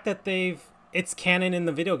the fact that it's canon in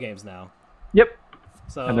the video games now. Yep.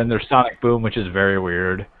 So, and then there's Sonic Boom, which is very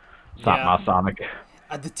weird. Not Sonic.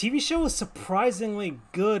 The TV show was surprisingly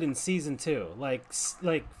good in season 2. Like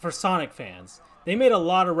for Sonic fans, they made a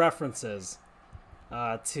lot of references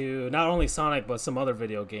to not only Sonic but some other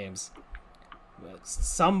video games.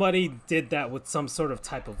 Somebody did that with some sort of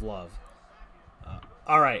type of love.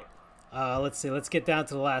 All right, let's see. Let's get down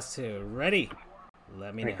to the last 2. Ready?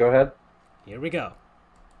 Let me know. Go ahead. Here we go.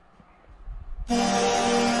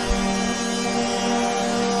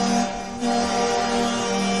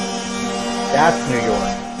 That's New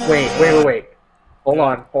York. Wait. Hold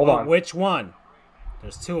on. Which one?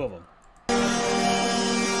 There's 2 of them.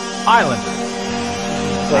 Islanders.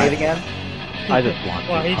 Play it again. I just want.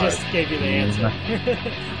 Well, he just gave you the answer.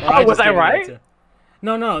 Was I right?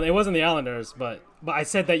 No, it wasn't the Islanders, but I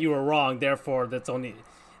said that you were wrong. Therefore, the only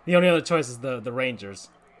other choice is the Rangers.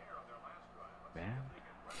 Man,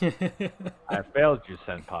 I failed you,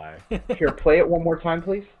 Senpai. Here, play it one more time,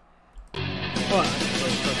 please. What?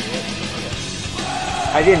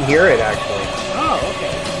 I didn't hear it actually. Oh,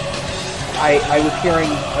 okay. I was hearing.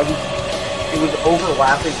 It was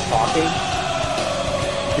overlapping talking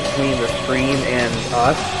between the stream and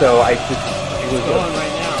us, so it was going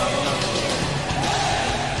right now.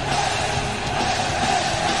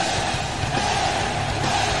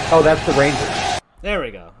 Oh, that's the Rangers. There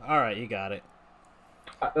we go. All right, you got it.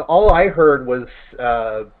 All I heard was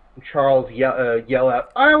Charles yell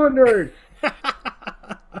out, "Islanders!"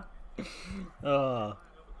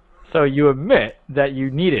 So you admit that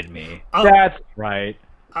you needed me. Oh. That's right.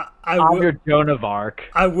 I'm will, your Joan of Arc.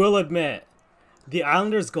 I will admit, the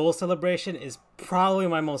Islanders' goal celebration is probably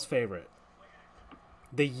my most favorite.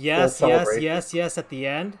 The yes at the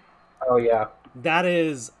end. Oh yeah. That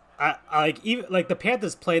is, I like even like the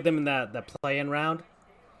Panthers played them in that play-in round,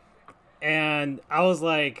 and I was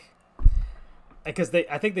like, because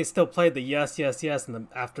I think they still played the yes, and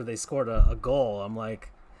after they scored a goal, I'm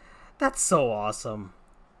like, that's so awesome.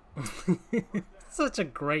 Such a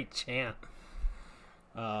great chant.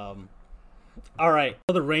 All right,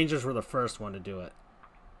 the Rangers were the first one to do it,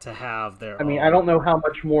 to have their. I mean, I don't know how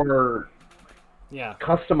much more. Yeah.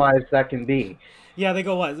 Customized that can be. Yeah, they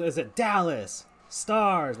go, what is it? Dallas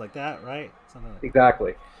Stars, like that, right? Something like that.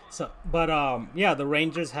 Exactly. So, but yeah, the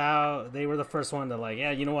Rangers they were the first one to like,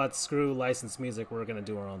 yeah, you know what? Screw licensed music. We're gonna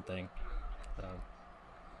do our own thing.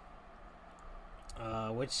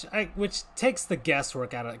 So, which takes the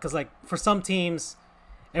guesswork out of it, because like for some teams,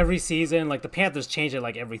 every season, like the Panthers change it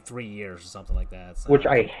like every 3 years or something like that. So, which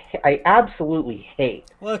I absolutely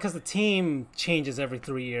hate. Well, because the team changes every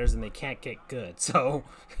 3 years and they can't get good, so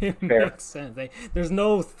it Fair. makes sense. There's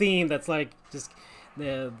no theme that's like just.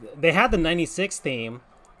 They had the '96 theme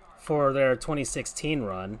for their 2016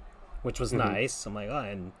 run, which was nice. I'm like, oh,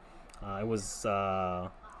 and it was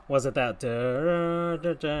it that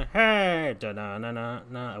hey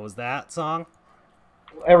no, it was that song.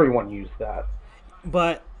 Everyone used that,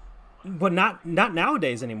 but not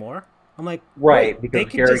nowadays anymore. I'm like, right, wait,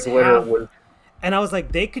 because Gary Glitter was. And I was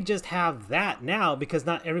like, they could just have that now because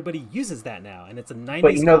not everybody uses that now, and it's a '90s.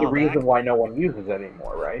 But you know the callback. reason why no one uses it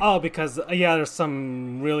anymore, right? Oh, because there's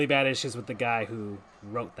some really bad issues with the guy who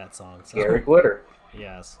wrote that song. So. Gary Glitter.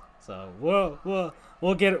 Yes. So we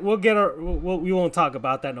won't talk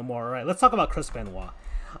about that no more. All right, let's talk about Chris Benoit.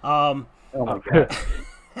 Oh my god.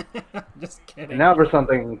 Just kidding. And now for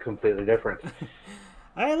something completely different.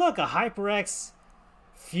 Hey, look, a HyperX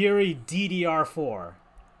Fury DDR4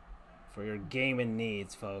 for your gaming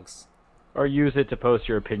needs, folks. Or use it to post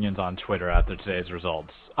your opinions on Twitter after today's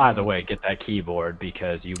results. Either way, get that keyboard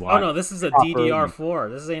because you want. Oh no, this is a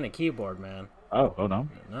DDR4. This ain't a keyboard, man. Oh no.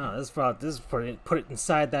 No, this is put it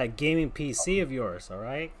inside that gaming PC of yours. All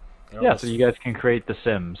right. Yeah, so you guys can create The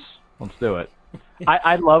Sims. Let's do it.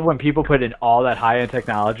 I love when people put in all that high-end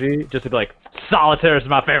technology just to be like, Solitaire is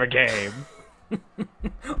my favorite game.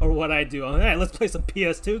 Or what I do. Hey, let's play some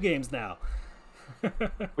PS2 games now.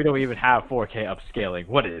 We don't even have 4K upscaling.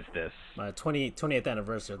 What is this? 20th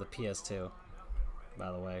anniversary of the PS2,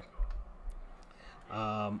 by the way.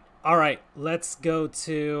 All right, let's go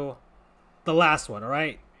to the last one, all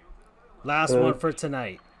right? Last one for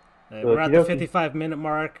tonight. We're at the 55-minute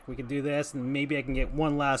mark. We can do this, and maybe I can get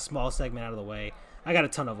one last small segment out of the way. I got a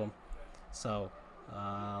ton of them. So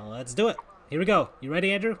let's do it. Here we go. You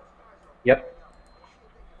ready, Andrew? Yep.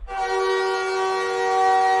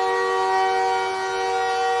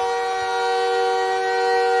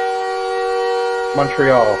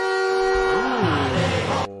 Montreal.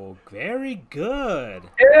 Oh, very good.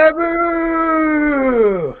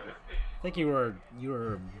 Ebu! I think you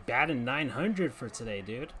were batting 900 for today,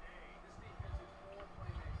 dude.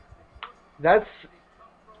 That's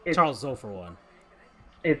Charles Zoe for one.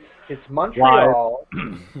 It's Montreal.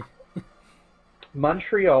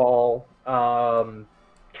 Montreal,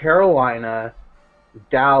 Carolina,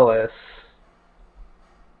 Dallas,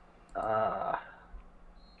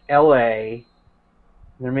 LA.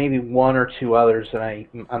 There may be one or two others that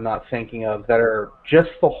I'm not thinking of that are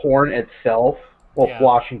just the horn itself. Well, Yeah.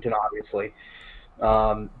 Washington, obviously.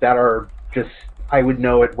 That are just, I would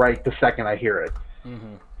know it right the second I hear it.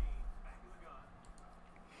 Mm-hmm.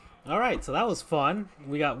 All right, so that was fun.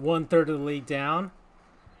 We got 1/3 of the league down.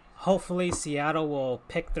 Hopefully, Seattle will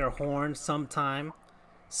pick their horn sometime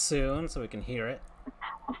soon so we can hear it.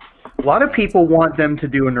 A lot of people want them to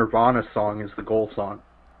do a Nirvana song as the goal song.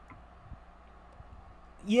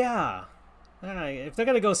 Yeah. If they're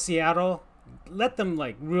going to go Seattle, let them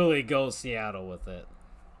really go Seattle with it.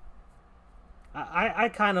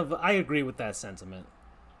 I agree with that sentiment.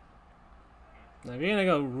 Now, if you're going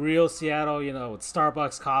to go real Seattle, with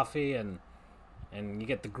Starbucks coffee and you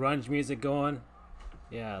get the grunge music going,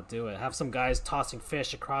 yeah, do it. Have some guys tossing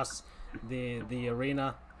fish across the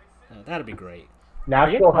arena. That'd be great.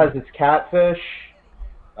 Nashville has its catfish.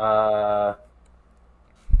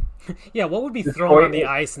 Yeah, what would be thrown on the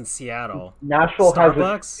ice in Seattle? Nashville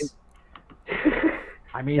Starbucks?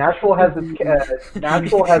 has its.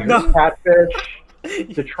 Nashville has its catfish.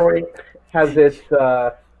 Detroit has its.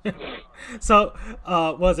 So,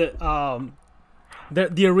 was it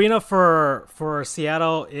the arena for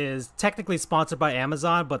Seattle is technically sponsored by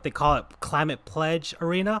Amazon, but they call it Climate Pledge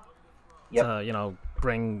Arena. Yep. to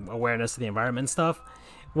bring awareness to the environment and stuff.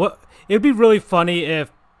 It'd be really funny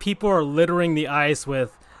if people are littering the ice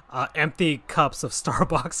with empty cups of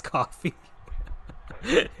Starbucks coffee.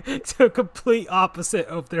 To a complete opposite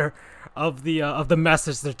of the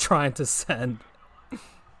message they're trying to send.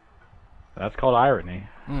 That's called irony.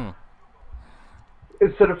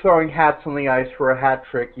 Instead of throwing hats on the ice for a hat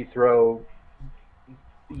trick, you throw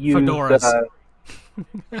fedoras.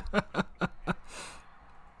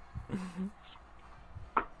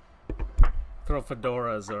 Throw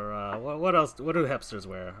fedoras or what else? What do hipsters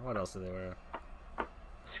wear? What else do they wear?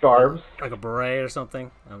 Scarves. Like a beret or something?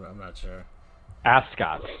 I'm not sure.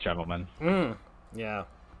 Ascots, gentlemen. Yeah.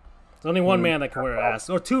 There's only one man that can wear ascots,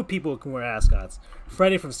 or two people who can wear ascots.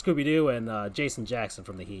 Freddie from Scooby-Doo and Jason Jackson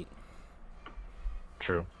from The Heat.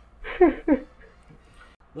 True.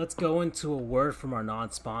 Let's go into a word from our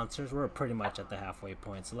non-sponsors. We're pretty much at the halfway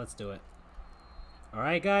point, so let's do it. All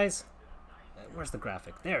right, guys? Where's the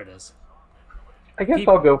graphic? There it is. I guess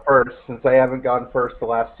I'll go first, since I haven't gone first the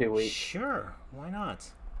last 2 weeks. Sure. Why not?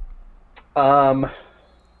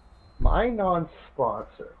 My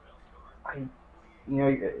non-sponsor.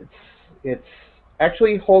 It's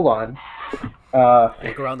actually, hold on.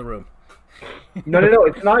 Look around the room. No,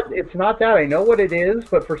 it's not that. I know what it is,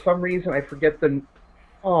 but for some reason I forget the.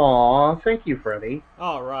 Aw, thank you, Freddie.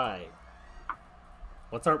 All right.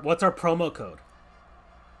 What's our promo code?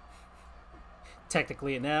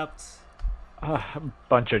 Technically inept. A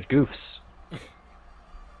bunch of goofs.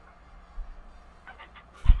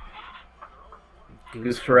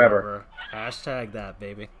 Goose forever. Hashtag that,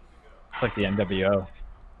 baby. It's like the NWO.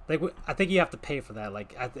 I think you have to pay for that.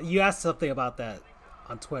 Like you asked something about that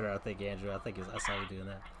on Twitter. I think Andrew. I saw you doing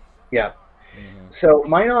that. Yeah. So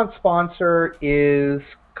my non-sponsor is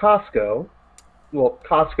Costco. Well,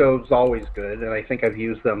 Costco's always good, and I think I've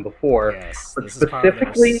used them before. Yes, but this is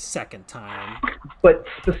probably our second time. But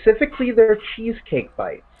specifically their cheesecake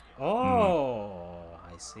bites. Oh,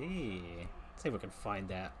 I see. Let's see if we can find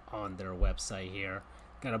that on their website here.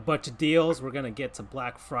 Got a bunch of deals. We're going to get to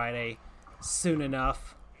Black Friday soon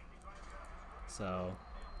enough. So,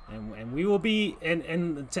 and we will be,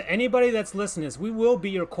 and to anybody that's listening, we will be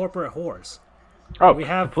your corporate whores. Oh, we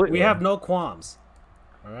have completely. We have no qualms.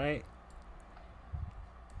 All right.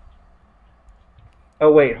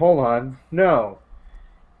 Oh wait, hold on. No,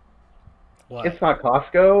 What? it's not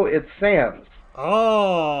Costco. It's Sam's.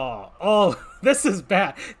 Oh, this is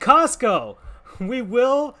bad. Costco, we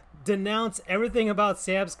will denounce everything about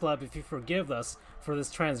Sam's Club if you forgive us for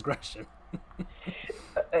this transgression.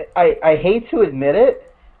 I hate to admit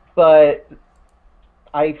it, but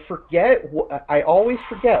I always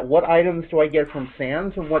forget what items do I get from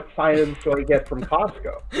Sam's and what items do I get from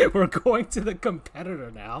Costco. We're going to the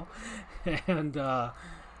competitor now, and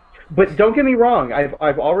but don't get me wrong.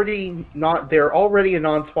 I've already not. They're already a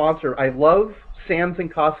non-sponsor. I love Sam's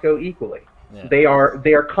and Costco equally. Yeah. They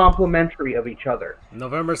are complementary of each other.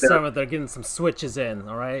 November 7th, they're getting some switches in.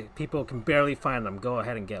 All right, people can barely find them. Go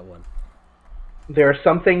ahead and get one. There are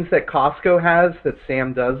some things that Costco has that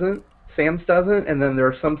Sam's doesn't, and then there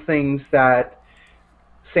are some things that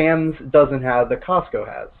Sam's doesn't have that Costco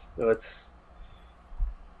has.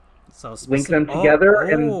 So it's link them together,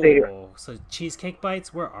 and they. So cheesecake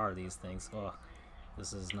bites. Where are these things? Oh,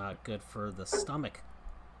 this is not good for the stomach.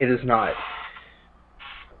 It is not.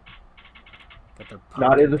 Got their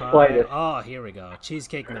not in the slightest. Oh, here we go.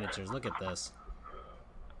 Cheesecake miniatures. Look at this.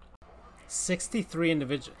 63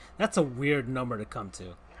 individual. That's a weird number to come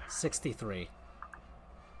to. 63.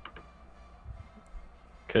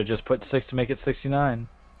 Could have just put 6 to make it 69.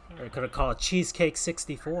 Or could have called it Cheesecake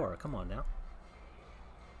 64. Come on now.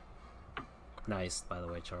 Nice, by the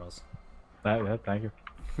way, Charles. Yeah, thank you.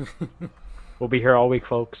 We'll be here all week,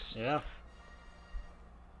 folks. Yeah.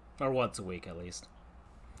 Or once a week, at least.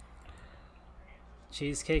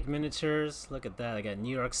 Cheesecake miniatures. Look at that. I got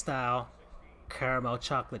New York style, caramel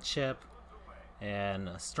chocolate chip, and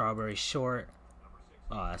a strawberry short.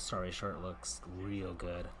 Oh, that strawberry short looks real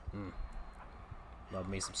good. Love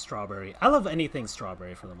me some strawberry. I love anything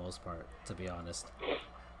strawberry for the most part, to be honest.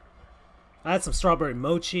 I had some strawberry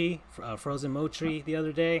mochi, frozen mochi the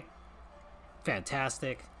other day.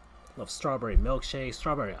 Fantastic. Love strawberry milkshake,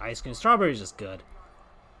 strawberry ice cream. Strawberry is just good.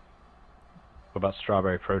 What about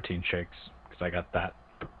strawberry protein shakes? Because I got that.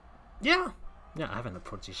 Yeah, I haven't had a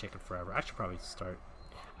protein shake in forever. I should probably start.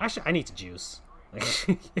 Actually, I need to juice at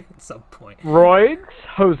some point. Roids?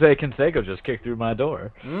 Jose Canseco just kicked through my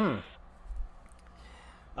door.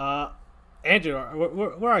 Andrew,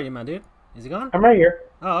 where are you, my dude? Is he gone? I'm right here.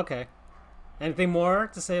 Oh, okay. Anything more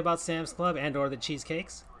to say about Sam's Club and or the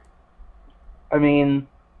cheesecakes? I mean,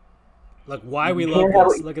 Like why we You love can't have-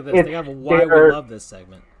 this. Look at this. They have a why we they're- love this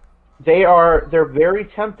segment. They're very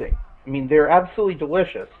tempting. I mean, they're absolutely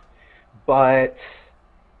delicious, but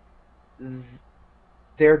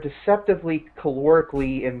they're deceptively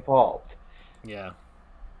calorically involved. Yeah.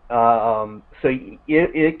 So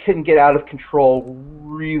it can get out of control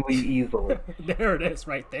really easily. There it is,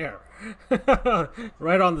 right there,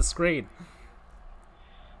 right on the screen.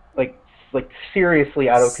 like seriously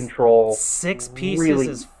out of control. 6 pieces really,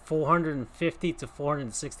 is 450 to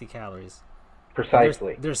 460 calories.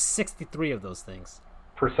 precisely. There's 63 of those things.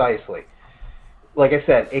 Precisely. Like I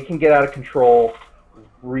said, it can get out of control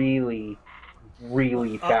really,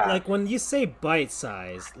 really fast. Like when you say bite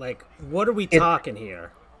size, like what are we talking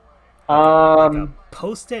here? Like a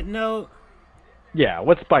Post-it note? Yeah,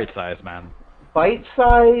 what's bite size, man? Bite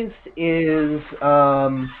size is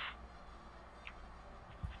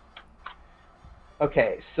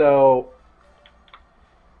okay. So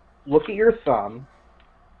look at your thumb.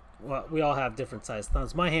 Well, we all have different sized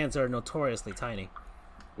thumbs. My hands are notoriously tiny.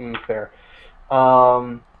 Fair.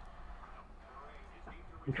 I'm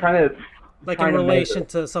trying to Like trying in to relation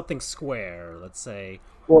measure. to something square, let's say,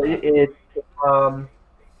 Well,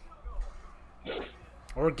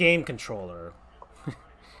 or a game controller,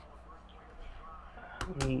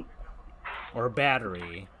 or a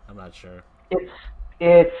battery. I'm not sure.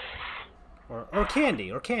 it's Or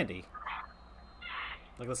candy, like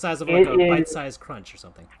the size of like a bite-sized crunch or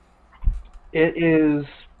something. it is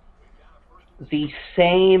the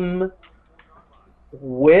same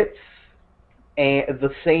width and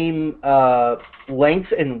the same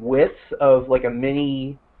length and width of like a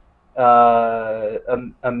mini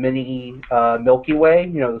Milky Way.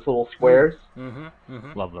 You know, those little squares.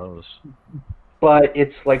 Love those. But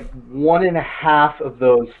it's like 1.5 of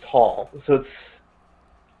those tall. So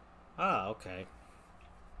Okay.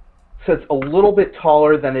 it's a little bit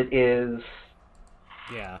taller than it is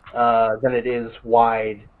Yeah,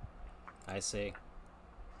 wide. I see.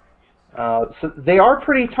 So they are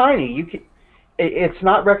pretty tiny. It's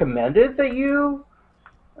not recommended that you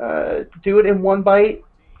do it in one bite,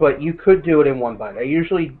 but you could do it in one bite. I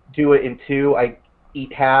usually do it in two. I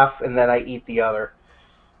eat half and then I eat the other.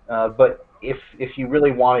 But if you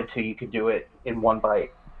really wanted to, you could do it in one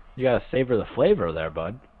bite. You gotta savor the flavor there,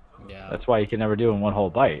 bud. Yeah. That's why you can never do it in one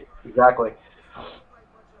whole bite. Exactly.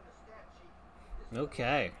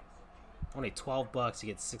 Okay. Only $12, you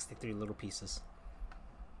get 63 little pieces.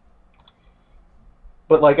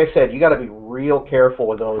 But like I said, you got to be real careful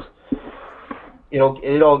with those.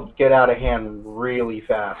 It'll get out of hand really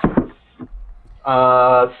fast.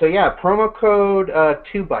 So yeah, promo code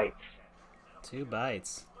 2 bites. 2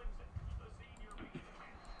 bites.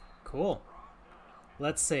 Cool.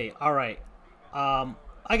 Let's see. All right.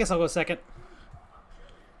 I guess I'll go second.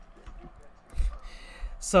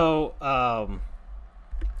 So,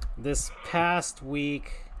 this past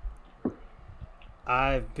week,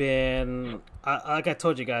 I've been, like I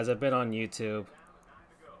told you guys, I've been on YouTube.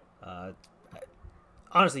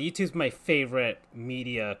 Honestly, YouTube's my favorite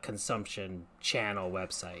media consumption channel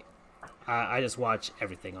website. I just watch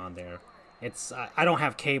everything on there. I don't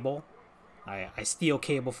have cable. I steal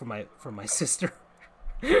cable from my sister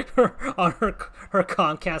on her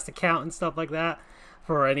Comcast account and stuff like that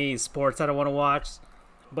for any sports I don't want to watch.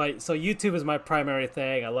 But so YouTube is my primary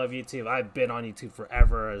thing. I love YouTube. I've been on YouTube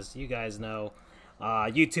forever, as you guys know.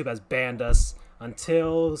 YouTube has banned us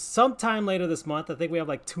until sometime later this month. I think we have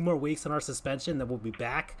like 2 more weeks on our suspension, then we'll be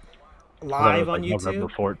back live on YouTube. November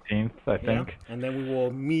 14th, I think. Yeah. And then we will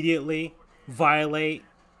immediately violate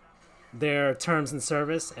their terms and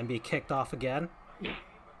service and be kicked off again.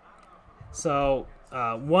 So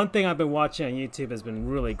one thing I've been watching on YouTube has been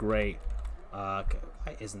really great. Why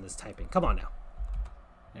isn't this typing? Come on now.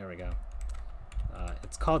 There we go.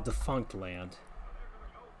 It's called Defunct Land.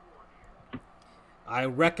 I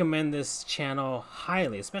recommend this channel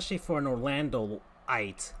highly, especially for an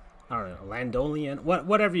Orlandoite, or an Orlandolian,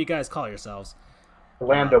 whatever you guys call yourselves.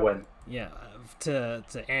 Orlandoan. Yeah, to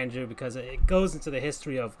Andrew, because it goes into the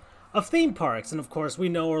history of theme parks, and of course we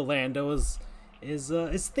know Orlando is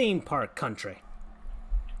theme park country.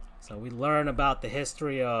 So we learn about the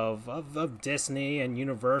history of Disney and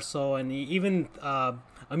Universal and even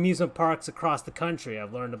amusement parks across the country.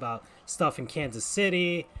 I've learned about stuff in Kansas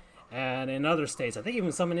City and in other states. I think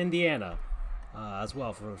even some in Indiana as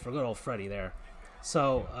well for good old Freddie there.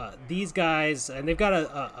 So these guys, and they've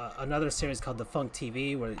got another series called Defunct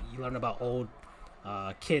TV where you learn about old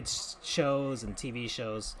kids shows and TV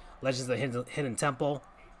shows. Legends of the Hidden Temple.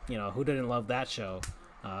 You know, who didn't love that show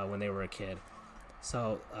when they were a kid?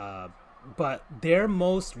 So, but their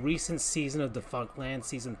most recent season of Defunct Land,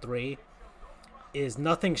 season 3, is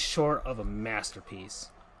nothing short of a masterpiece.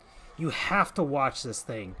 You have to watch this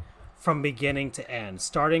thing from beginning to end,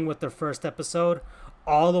 starting with their first episode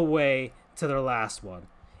all the way to their last one.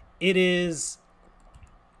 It is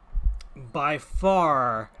by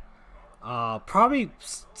far probably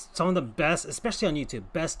some of the best, especially on YouTube,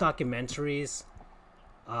 best documentaries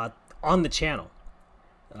on the channel.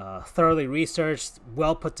 Thoroughly researched,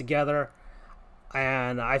 well put together,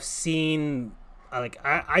 and I've seen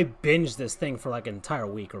I binged this thing for like an entire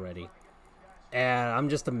week already, and I'm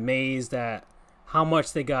just amazed at how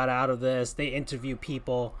much they got out of this. They interview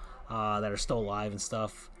people that are still alive and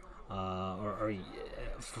stuff,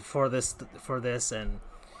 for this,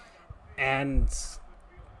 and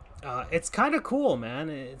it's kind of cool, man.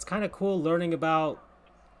 It's kind of cool learning about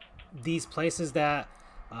these places that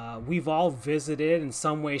we've all visited in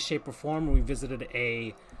some way, shape, or form. We visited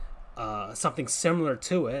something similar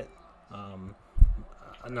to it.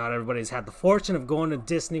 Not everybody's had the fortune of going to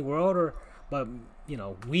Disney World, but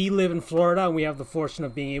we live in Florida and we have the fortune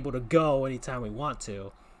of being able to go anytime we want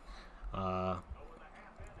to. And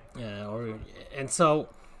so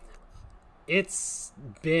it's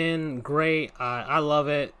been great. I love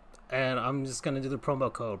it, and I'm just gonna do the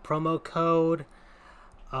promo code.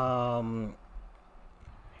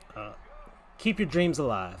 Keep your dreams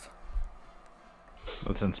alive.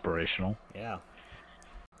 That's inspirational. Yeah.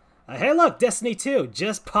 Hey, look, Destiny 2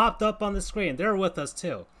 just popped up on the screen. They're with us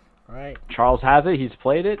too. All right. Charles has it. He's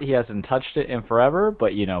played it. He hasn't touched it in forever,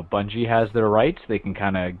 but Bungie has their rights. They can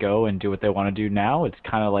kind of go and do what they want to do now. It's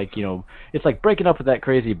kind of like, it's like breaking up with that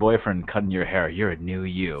crazy boyfriend, cutting your hair. You're a new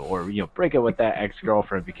you. Or, break up with that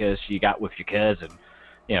ex-girlfriend because she got with your cousin.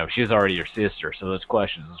 She was already your sister. So those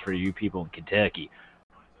questions is for you people in Kentucky.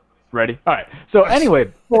 Ready? All right. So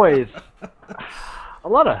anyway, boys, a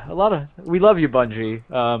lot of we love you,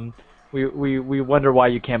 Bungie. We wonder why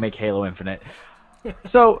you can't make Halo Infinite.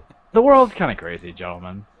 So the world's kind of crazy,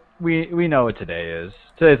 gentlemen. We know what today is.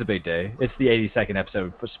 Today's a big day. It's the 82nd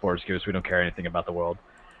episode of Sports Goose. We don't care anything about the world,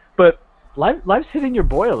 but life's hitting your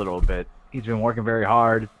boy a little bit. He's been working very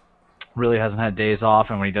hard. Really hasn't had days off,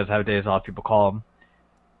 and when he does have days off, people call him.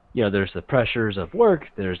 There's the pressures of work,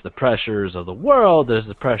 there's the pressures of the world, there's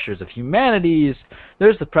the pressures of humanities,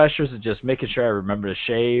 there's the pressures of just making sure I remember to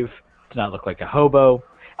shave, to not look like a hobo.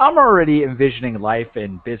 I'm already envisioning life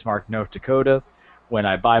in Bismarck, North Dakota, when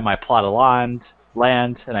I buy my plot of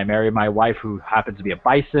land, and I marry my wife who happens to be a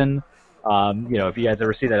bison. If you guys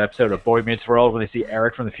ever see that episode of Boy Meets World when they see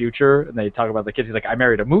Eric from the future, and they talk about the kids, he's like, I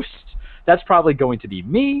married a moose. That's probably going to be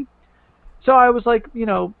me. So I was like,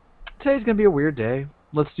 today's going to be a weird day.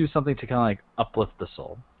 Let's do something to kind of like uplift the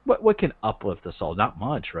soul. What can uplift the soul? Not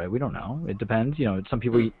much, right? We don't know. It depends. Some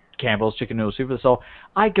people eat Campbell's chicken noodle soup for the soul.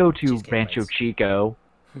 I go to Rancho Chico.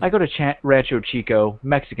 I go to Rancho Chico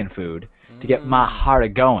Mexican food to get my heart a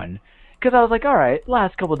going. Because I was like, all right,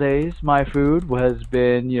 last couple of days, my food has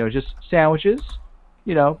been, just sandwiches.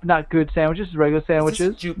 Not good sandwiches, regular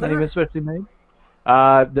sandwiches. Not even specially made.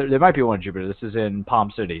 There might be one in Jupiter. This is in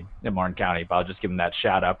Palm City in Martin County, but I'll just give them that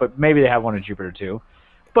shout out. But maybe they have one in Jupiter too.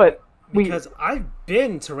 But because I've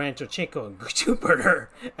been to Rancho Chico in Jupiter,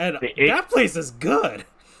 and that place is good.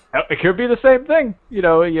 It could be the same thing.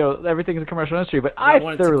 Everything's a commercial industry, but I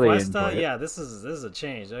thoroughly enjoy it. Yeah, this is a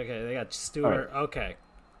change. Okay, they got Stewart. Right. Okay.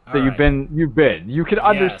 So you've been. You can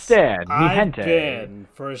understand. I've been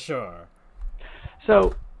for sure.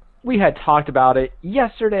 So we had talked about it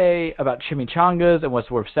yesterday about chimichangas and what's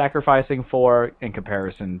worth sacrificing for in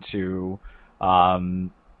comparison to,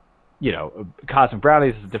 cosmic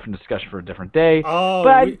brownies is a different discussion for a different day. Oh,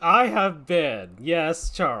 but I have been. Yes,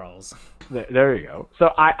 Charles. There you go.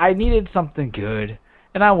 So I needed something good,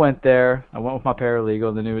 and I went there. I went with my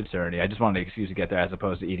paralegal, the new attorney. I just wanted an excuse to get there as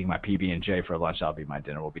opposed to eating my PB&J for lunch. That'll be my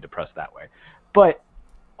dinner. We'll be depressed that way. But,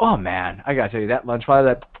 oh, man, I got to tell you, that lunch,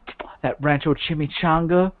 that Rancho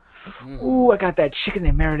Chimichanga, ooh, I got that chicken.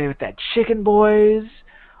 They marinated with that chicken, boys.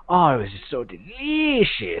 Oh, it was just so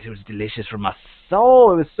delicious. It was delicious for my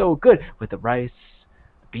soul. It was so good. With the rice,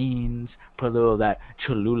 the beans, put a little of that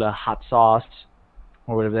Cholula hot sauce,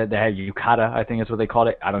 or whatever they had, yukata, I think is what they called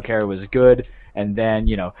it. I don't care. It was good. And then,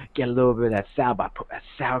 get a little bit of that put that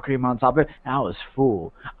sour cream on top of it. And I was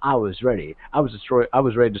full. I was ready. I was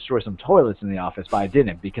ready to destroy some toilets in the office, but I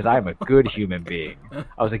didn't because I am a good human being.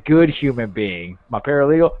 I was a good human being. My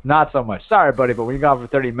paralegal, not so much. Sorry, buddy, but when you're gone for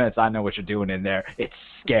 30 minutes, I know what you're doing in there. It's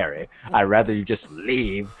scary. I'd rather you just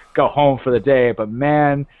leave, go home for the day. But,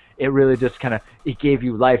 man, it really just it gave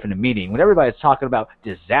you life and a meaning. When everybody's talking about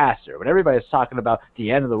disaster, when everybody's talking about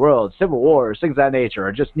the end of the world, civil wars, things of that nature,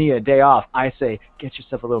 or just need a day off, I say, get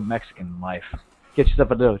yourself a little Mexican life. Get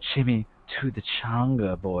yourself a little chimi to the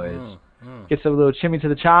changa, boys. Get some little chimney to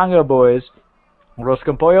the changa, boys. Roast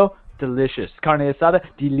con pollo, delicious. Carne asada,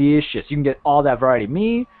 delicious. You can get all that variety.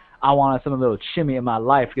 Me, I wanted some little chimney in my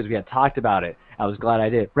life because we had talked about it. I was glad I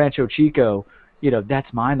did. Rancho Chico,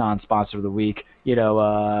 that's my non-sponsor of the week.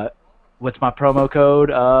 What's my promo code?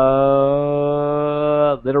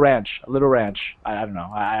 Little Ranch. I don't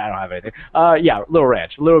know. I don't have anything. Little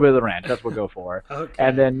Ranch. A little bit of the ranch. That's what we'll go for. Okay.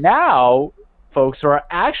 And then now, folks are our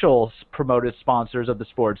actual promoted sponsors of the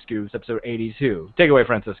Sports Goofs, episode 82. Take it away,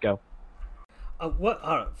 Francisco.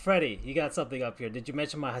 Freddie, you got something up here. Did you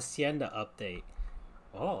mention my Hacienda update?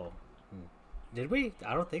 Oh, did we?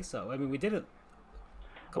 I don't think so. I mean, we did it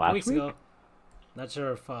a couple weeks ago. Not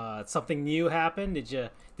sure if something new happened.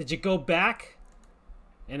 Did you go back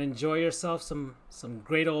and enjoy yourself some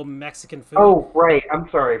great old Mexican food? Oh, right. I'm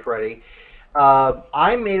sorry, Freddie.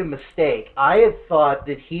 I made a mistake. I had thought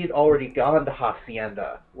that he had already gone to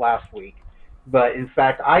Hacienda last week, but in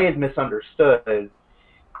fact, I had misunderstood,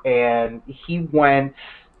 and he went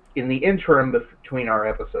in the interim between our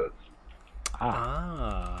episodes.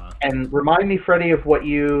 And remind me, Freddie, of what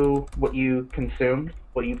you consumed,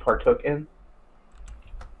 what you partook in.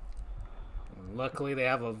 Luckily, they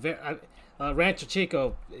have a Rancho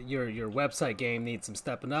Chico. Your website game needs some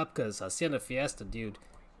stepping up because Hacienda Fiesta, dude,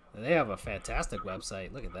 they have a fantastic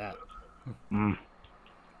website. Look at that.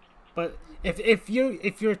 But if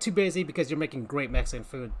you're too busy because you're making great Mexican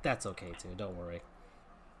food, that's okay too. Don't worry.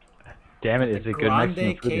 Damn it! It's a good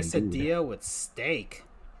Mexican food quesadilla with steak.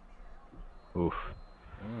 Oof.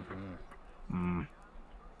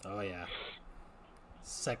 Oh yeah.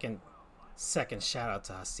 Second shout out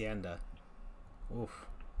to Hacienda. Oof.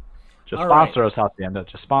 Just sponsor us, Hacienda.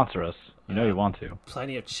 Just sponsor us. You want to.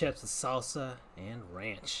 Plenty of chips with salsa and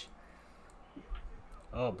ranch.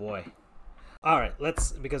 Oh boy. All right,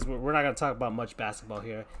 because we're not going to talk about much basketball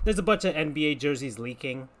here. There's a bunch of NBA jerseys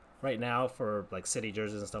leaking right now for like city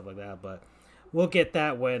jerseys and stuff like that, but we'll get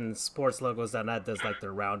that when sportslogos.net does like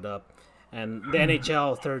their roundup. And the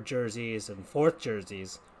NHL third jerseys and fourth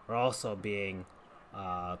jerseys are also being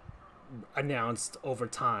announced over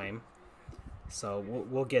time. So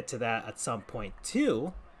we'll get to that at some point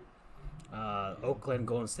too. Oakland,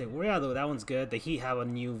 Golden State. Well, yeah, that one's good. The Heat have a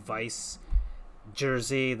new Vice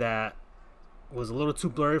jersey that was a little too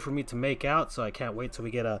blurry for me to make out, so I can't wait till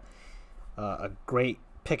we get a great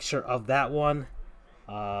picture of that one.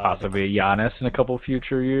 Possibly Giannis in a couple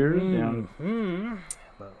future years.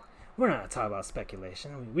 But we're not talking about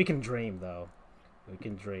speculation. We can dream, though. We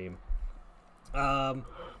can dream.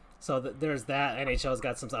 So there's that. NHL's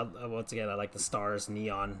got some. Once again, I like the Stars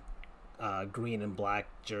neon green and black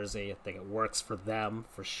jersey. I think it works for them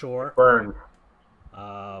for sure. Burn.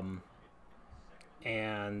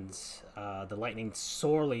 And the Lightning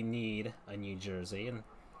sorely need a new jersey, and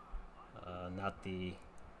not the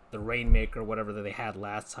Rainmaker, whatever that they had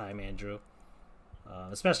last time, Andrew.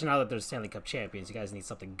 Especially now that they're Stanley Cup champions, you guys need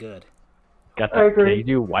something good. Got that? Can you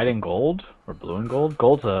do white and gold or blue and gold?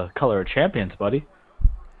 Gold's a color of champions, buddy.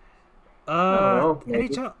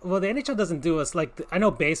 NHL. Well, the NHL doesn't do us like I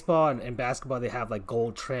know baseball and basketball. They have like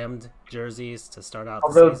gold trimmed jerseys to start out.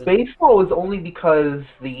 Although the season. baseball is only because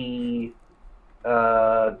the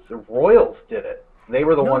Royals did it. They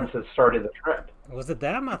were the ones that started the trend. Was it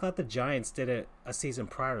them? I thought the Giants did it a season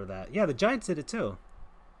prior to that. Yeah, the Giants did it too.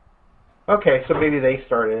 Okay, so maybe they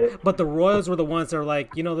started it. But the Royals were the ones that were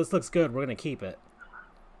like, this looks good. We're gonna keep it.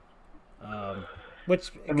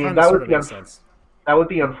 Which kind of sort of makes sense. That would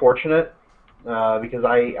be unfortunate because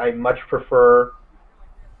I much prefer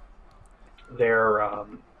their.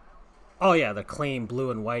 Oh yeah, the clean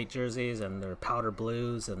blue and white jerseys and their powder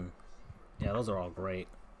blues and yeah, those are all great.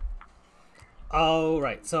 All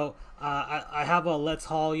right, so I have a Let's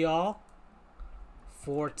Haul y'all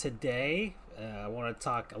for today. I want to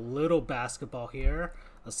talk a little basketball here,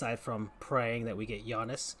 aside from praying that we get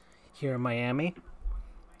Giannis here in Miami.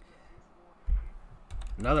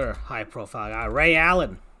 Another high-profile guy, Ray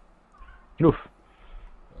Allen. Oof.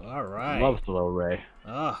 All right. Loves the little Ray.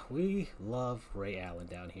 We love Ray Allen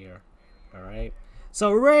down here. All right.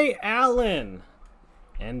 So Ray Allen,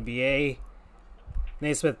 NBA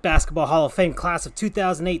Naismith Basketball Hall of Fame class of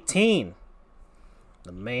 2018.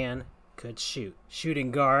 The man could shoot.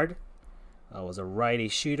 Shooting guard. Was a righty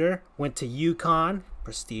shooter. Went to UConn,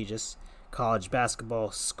 prestigious college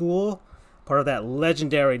basketball school. Part of that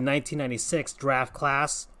legendary 1996 draft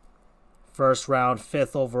class. First round,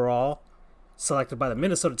 5th overall. Selected by the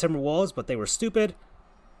Minnesota Timberwolves, but they were stupid.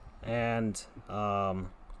 And sent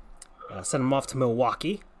him off to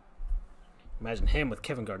Milwaukee. Imagine him with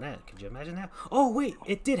Kevin Garnett. Could you imagine that? Oh, wait.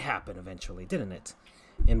 It did happen eventually, didn't it?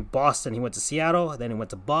 In Boston, he went to Seattle. Then he went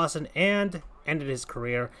to Boston and ended his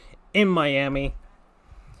career in Miami.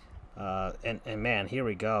 And man, here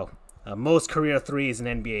we go. Most career threes in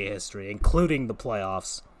NBA history, including the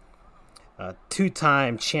playoffs.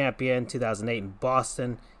 Two-time champion, 2008 in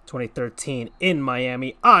Boston, 2013 in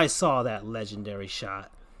Miami. I saw that legendary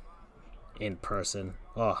shot in person.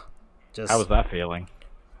 Oh, just how was that feeling?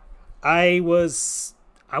 I was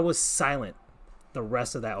silent the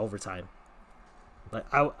rest of that overtime. Like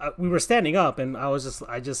we were standing up, and I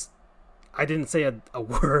didn't say a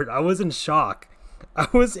word. I was in shock. I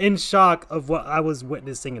was in shock of what I was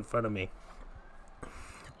witnessing in front of me.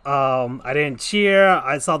 I didn't cheer.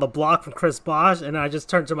 I saw the block from Chris Bosh, and I just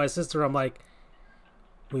turned to my sister. I'm like,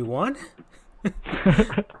 "We won!"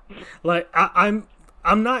 Like I'm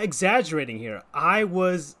not exaggerating here. I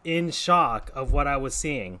was in shock of what I was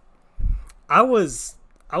seeing. I was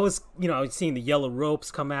seeing the yellow ropes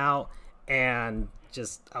come out, and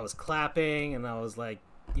I was clapping, and I was like,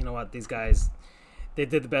 you know what, these guys, they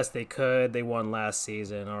did the best they could. They won last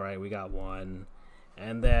season. All right, we got one,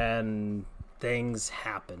 and then things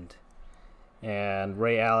happened, and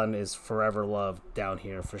Ray Allen is forever loved down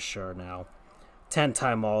here for sure now.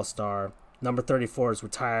 10-time All-Star. Number 34 is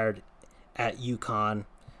retired at UConn.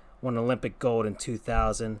 Won Olympic gold in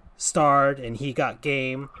 2000. Starred and He Got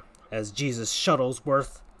Game as Jesus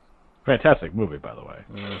Shuttlesworth. Fantastic movie, by the way.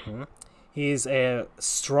 Mm-hmm. He's a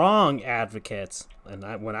strong advocate, and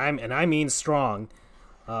I mean strong,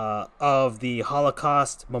 of the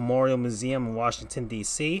Holocaust Memorial Museum in Washington,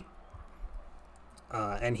 D.C.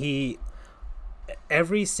 And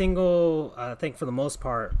every single, I think for the most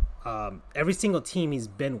part, every single team he's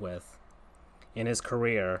been with in his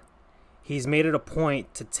career, he's made it a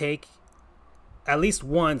point to take at least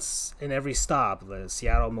once in every stop,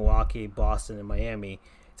 Seattle, Milwaukee, Boston, and Miami,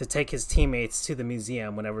 to take his teammates to the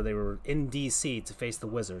museum whenever they were in D.C. to face the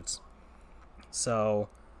Wizards. So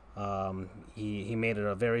he made it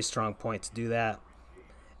a very strong point to do that.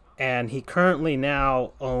 And he currently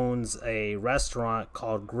now owns a restaurant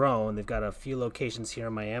called Grown. They've got a few locations here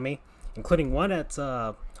in Miami, including one at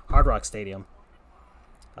Hard Rock Stadium.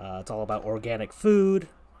 It's all about organic food.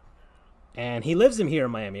 And he lives here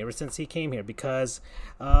in Miami ever since he came here because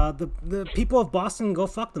the people of Boston go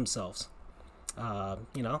fuck themselves.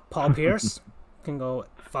 Paul Pierce can go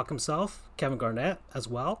fuck himself. Kevin Garnett as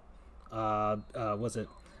well.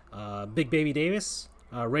 Big Baby Davis,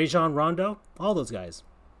 Rajon Rondo, all those guys.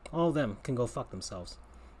 All of them can go fuck themselves.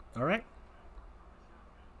 All right?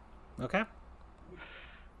 Okay?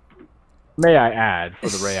 May I add, for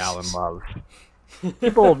the Ray Allen love,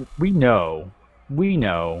 people, we know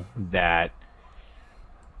that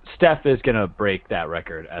Steph is going to break that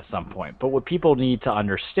record at some point. But what people need to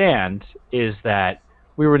understand is that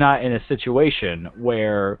we were not in a situation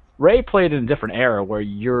where Ray played in a different era where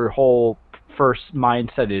your whole first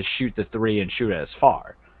mindset is shoot the three and shoot it as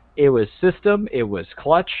far. It was system, it was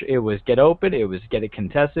clutch, it was get open, it was get it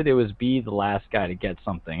contested, it was be the last guy to get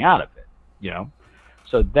something out of it,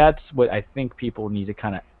 So that's what I think people need to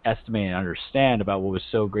kind of estimate and understand about what was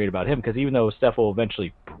so great about him, because even though Steph will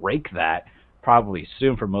eventually break that probably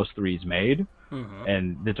soon for most threes made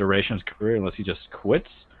and the duration of his career, unless he just quits.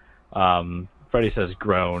 Freddie says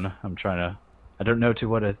grown. I don't know to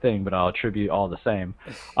what a thing, but I'll attribute all the same.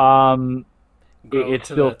 It's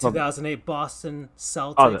to still the 2008 Boston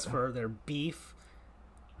Celtics for their beef.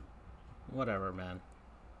 Whatever, man.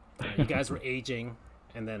 You guys were aging,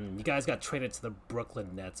 and then you guys got traded to the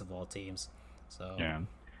Brooklyn Nets of all teams. So yeah,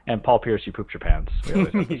 and Paul Pierce, you pooped your pants. We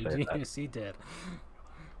always have to say that. Yes, he did.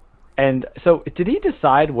 And so, did he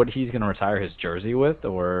decide what he's going to retire his jersey with,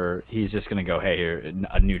 or he's just going to go, hey, here,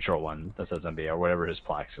 a neutral one that says NBA, or whatever his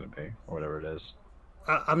plaque's going to be, or whatever it is?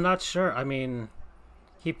 I'm not sure. I mean,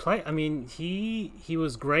 he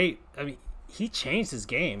was great. I mean, he changed his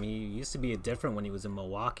game. He used to be different when he was in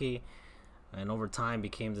Milwaukee, and over time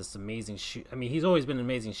became this amazing shoot. I mean, he's always been an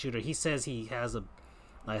amazing shooter. He says he has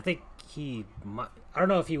I don't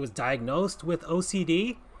know if he was diagnosed with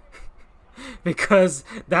OCD, because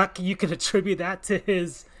that you can attribute that to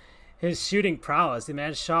his shooting prowess. The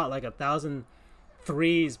man shot like 1,000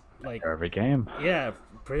 threes, like every game. Yeah,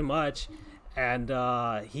 pretty much. And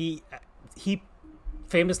he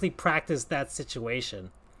famously practiced that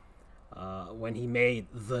situation when he made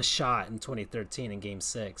the shot in 2013 in Game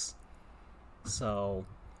 6. So,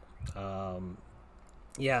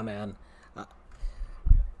 yeah, man.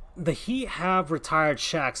 The Heat have retired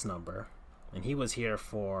Shaq's number, and he was here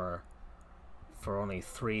for only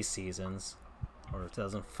 3 seasons, or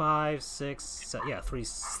 2005, 6, 7, yeah,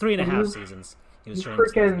 3.5 seasons. He was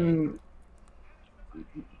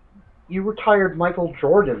you retired Michael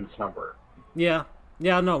Jordan's number. Yeah,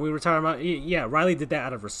 no, we retired. Yeah, Riley did that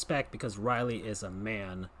out of respect because Riley is a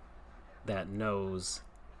man. that knows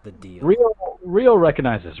the deal. Real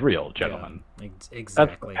recognizes real, gentlemen. Yeah,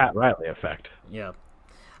 exactly. That's the Pat Riley effect. Yeah.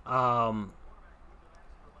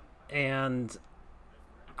 And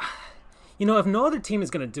if no other team is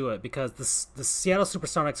going to do it, because the Seattle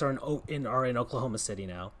Supersonics are in Oklahoma City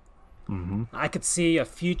now. Mm-hmm. I could see a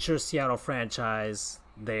future Seattle franchise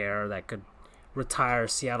there that could retire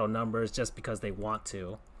Seattle numbers just because they want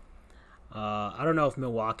to. I don't know if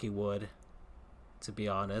Milwaukee would, to be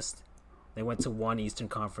honest. They went to one Eastern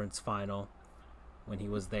Conference final when he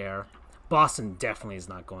was there. Boston definitely is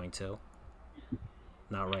not going to.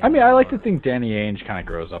 Not right now. I mean, I like to think Danny Ainge kind of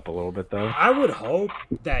grows up a little bit, though. I would hope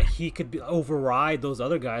that he could override those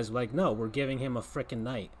other guys. Like, no, we're giving him a freaking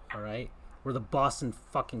night, all right? We're the Boston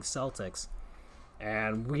fucking Celtics.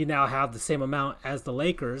 And we now have the same amount as the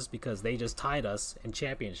Lakers because they just tied us in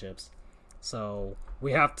championships. So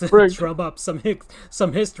we have to drum up some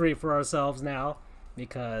history for ourselves now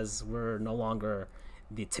because we're no longer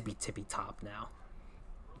the tippy top now.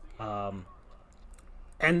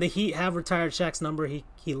 And the Heat have retired Shaq's number.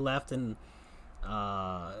 He left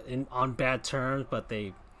on bad terms, but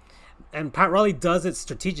and Pat Riley does it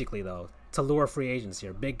strategically though to lure free agents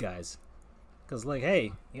here, big guys. Because, like,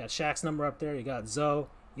 hey, you got Shaq's number up there. You got Zoe.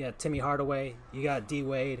 You got Timmy Hardaway. You got D.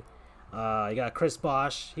 Wade. You got Chris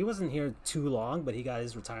Bosh. He wasn't here too long, but he got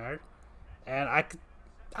his retired. And I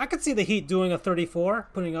could see the Heat doing a 34,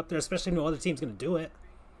 putting up there, especially if no other team's going to do it.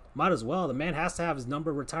 Might as well. The man has to have his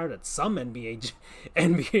number retired at some NBA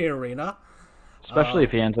arena. Especially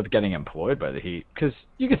if he ends up getting employed by the Heat, because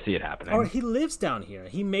you can see it happening. Or he lives down here.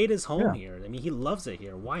 He made his home here. I mean, he loves it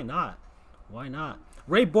here. Why not? Why not?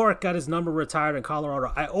 Ray Bork got his number retired in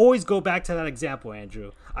Colorado. I always go back to that example,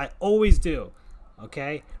 Andrew. I always do.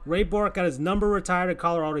 Okay? Ray Bork got his number retired in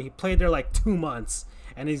Colorado. He played there like 2 months,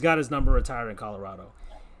 and he's got his number retired in Colorado.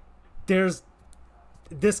 This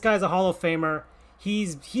guy's a Hall of Famer. He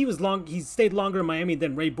stayed longer in Miami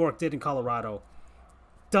than Ray Bork did in Colorado.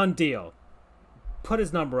 Done deal. Put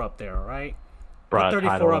his number up there, all right? Put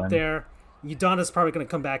 34 up there. Udonis probably going to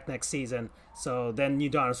come back next season, so then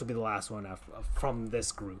Udonis will be the last one from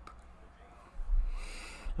this group.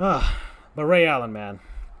 But Ray Allen, man,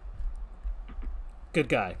 good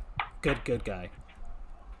guy, good guy,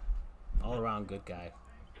 all around good guy.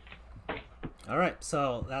 All right,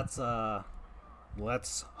 so that's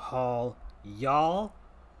let's haul y'all.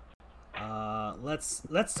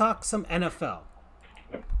 Let's talk some NFL.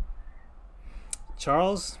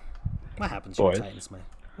 Charles, what happened to your Titans, man?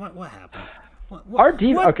 What happened? What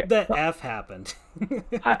the F happened?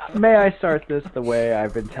 May I start this the way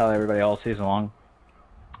I've been telling everybody all season long?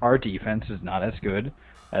 Our defense is not as good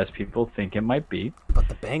as people think it might be. But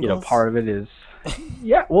the Bengals... part of it is...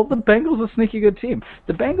 Yeah, well, the Bengals is a sneaky good team.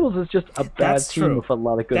 The Bengals is just a bad team with a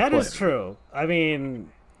lot of good players. That is true. I mean,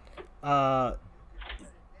 was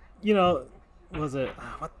it...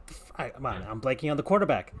 What the come on, I'm blanking on the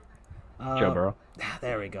quarterback. Joe Burrow.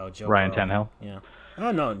 There we go, Ryan Tannehill. Yeah.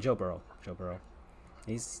 Oh, no, Joe Burrow.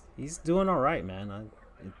 He's doing all right, man.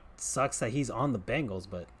 It sucks that he's on the Bengals,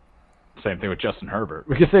 but... Same thing with Justin Herbert.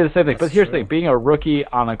 We could say the same thing. But here's the thing. Being a rookie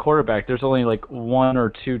on a quarterback, there's only like 1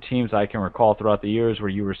 or 2 teams I can recall throughout the years where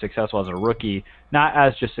you were successful as a rookie, not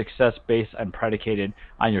as just success based and predicated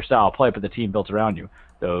on your style of play, but the team built around you.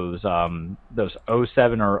 Those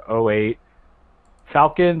 07 or 08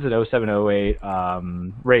 Falcons and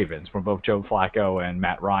 07-08 Ravens, where both Joe Flacco and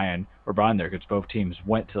Matt Ryan were brought in there because both teams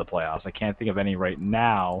went to the playoffs. I can't think of any right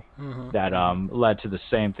now that led to the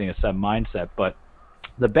same thing, a same mindset. But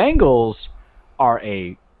the Bengals are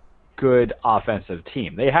a good offensive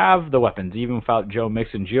team. They have the weapons, even without Joe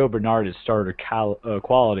Mixon. Gio Bernard is starter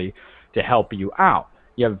quality to help you out.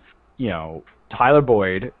 You have, Tyler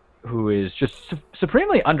Boyd, who is just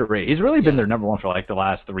supremely underrated. He's really been their number one for like the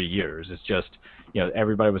last 3 years. It's just,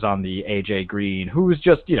 everybody was on the AJ Green, who's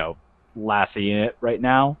just, Lassie in it right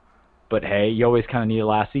now. But hey, you always kind of need a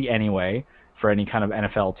Lassie anyway for any kind of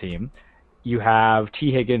NFL team. You have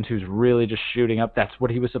T. Higgins, who's really just shooting up. That's what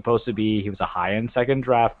he was supposed to be. He was a high-end second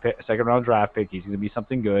round draft pick. He's going to be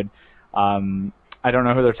something good. I don't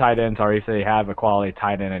know who their tight ends are, if they have a quality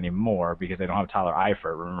tight end anymore, because they don't have Tyler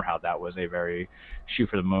Eifert. Remember how that was a very shoot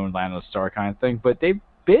for the moon, land on the star kind of thing. But they've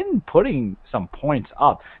been putting some points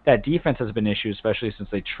up. That defense has been an issue, especially since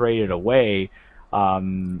they traded away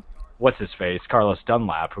what's-his-face, Carlos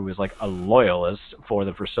Dunlap, who was like a loyalist for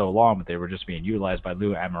them for so long, but they were just being utilized by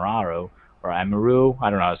Lou Amaro, or Amaru, I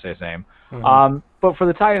don't know how to say his name. But for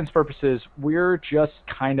the Titans' purposes, we're just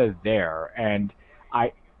kind of there. And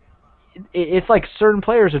it's like certain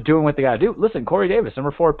players are doing what they got to do. Listen, Corey Davis, number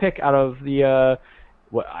 4 pick out of the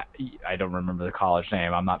I don't remember the college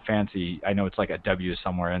name. I'm not fancy. I know it's like a W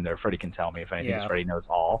somewhere in there. Freddie can tell me if anything. Yeah. Freddie knows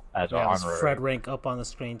all as our honorary. Fred Rink up on the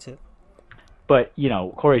screen too. But,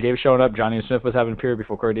 Corey Davis showing up, Johnny Smith was having a period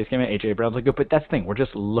before Corey Davis came in, A.J. Brown's like good, but that's the thing, we're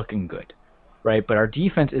just looking good, right? But our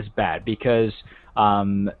defense is bad because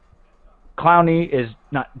Clowney is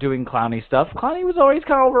not doing Clowney stuff. Clowney was always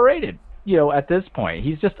kind of overrated, at this point.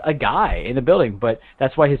 He's just a guy in the building, but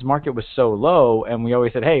that's why his market was so low, and we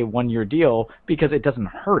always said, hey, 1-year deal, because it doesn't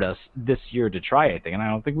hurt us this year to try anything, and I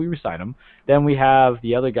don't think we re-sign him. Then we have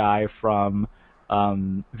the other guy from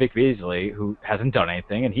Vic Beasley, who hasn't done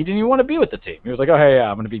anything, and he didn't even want to be with the team. He was like, oh, hey,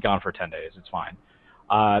 I'm going to be gone for 10 days. It's fine.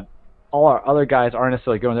 All our other guys aren't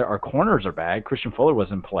necessarily going there. Our corners are bad. Christian Fuller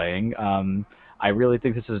wasn't playing. I really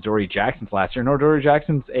think this is Dory Jackson's last year. No, Dory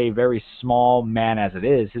Jackson's a very small man as it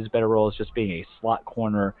is. His better role is just being a slot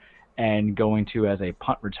corner and going to as a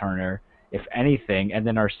punt returner, if anything. And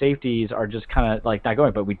then our safeties are just kind of like not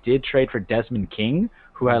going. But we did trade for Desmond King,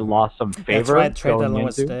 who had lost some favor. That's right, trade that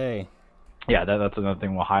Lewis Day. Yeah, that's another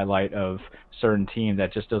thing we'll highlight of certain team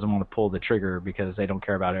that just doesn't want to pull the trigger because they don't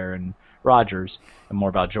care about Aaron Rodgers and more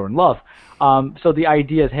about Jordan Love. So the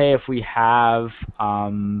idea is, hey, if we have,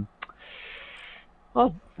 well,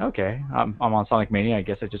 okay, I'm on Sonic Mania. I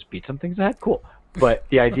guess I just beat some things ahead. Cool. But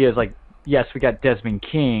the idea is like, yes, we got Desmond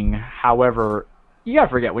King. However, you got to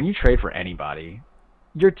forget, when you trade for anybody,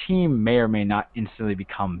 your team may or may not instantly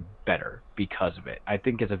become better because of it. I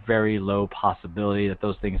think it's a very low possibility that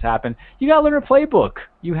those things happen. You got to learn a playbook.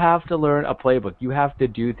 You have to learn a playbook. You have to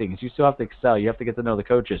do things. You still have to excel. You have to get to know the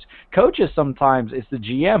coaches. Coaches, sometimes it's the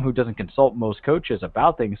GM who doesn't consult most coaches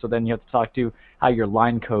about things, so then you have to talk to how your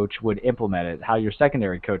line coach would implement it, how your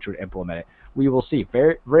secondary coach would implement it. We will see.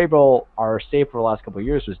 Vrabel, our save for the last couple of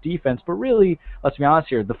years was defense, but really, let's be honest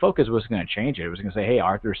here, the focus was going to change it. It was going to say, hey,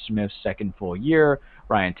 Arthur Smith's second full year,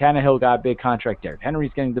 Ryan Tannehill got a big contract, Derrick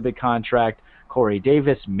Henry's getting the big contract, Corey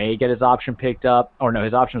Davis may get his option picked up, or no,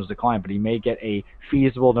 his option was declined, but he may get a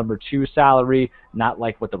feasible number 2 salary, not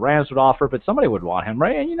like what the Rams would offer, but somebody would want him,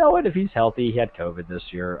 right? And you know what? If he's healthy, he had COVID this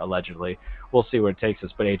year, allegedly. We'll see where it takes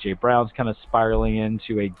us, but A.J. Brown's kind of spiraling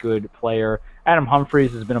into a good player. Adam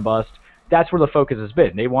Humphries has been a bust. That's where the focus has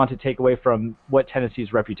been. They want to take away from what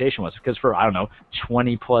Tennessee's reputation was, because for,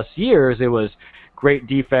 20-plus years, it was great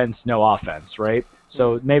defense, no offense, right?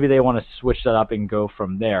 So maybe they want to switch that up and go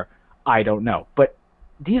from there. I don't know. But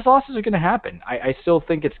these losses are going to happen. I still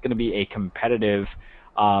think it's going to be a competitive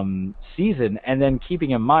season. And then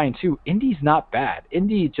keeping in mind, too, Indy's not bad.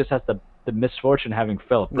 Indy just has the misfortune of having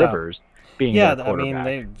Phillip Rivers being their quarterback.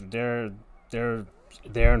 I mean,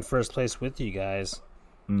 they're in first place with you guys.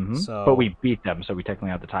 Mm-hmm. So, but we beat them, so we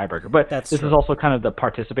technically have the tiebreaker. But this true. is also kind of the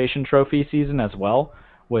participation trophy season as well,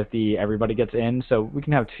 with the everybody gets in, so we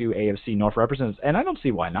can have 2 AFC North representatives, and I don't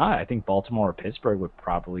see why not. I think Baltimore or Pittsburgh would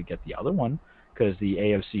probably get the other one, because the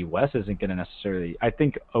AFC West isn't going to necessarily. I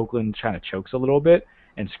think Oakland kind of chokes a little bit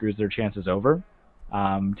and screws their chances over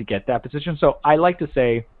to get that position. So I like to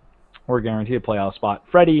say we're guaranteed a playoff spot.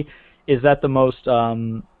 Freddie, is that the most?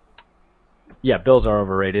 Yeah, Bills are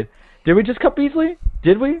overrated. Did we just cut Beasley?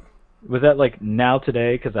 Did we? Was that like now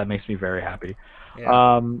today? Because that makes me very happy.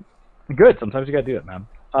 Yeah. Good. Sometimes you gotta do it, man.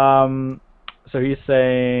 So he's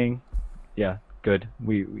saying, yeah, good.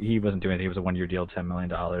 He wasn't doing it. He was a 1-year deal, $10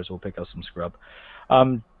 million. We'll pick up some scrub.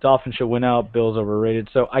 Dolphins should win out. Bills overrated.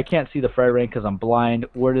 So I can't see the Fred rank because I'm blind.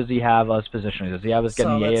 Where does he have us positioned? Does he have us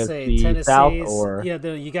getting the AFC South or? Yeah,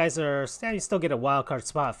 you guys are. You still get a wild card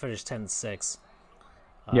spot. Finish 10-6.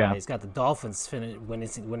 Yeah, he's got the Dolphins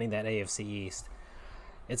winning that AFC East.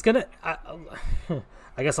 It's gonna. I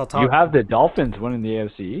guess I'll talk. You have the Dolphins winning the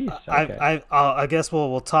AFC East. Okay. I guess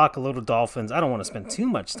we'll talk a little Dolphins. I don't want to spend too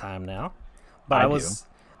much time now, but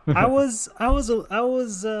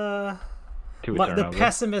the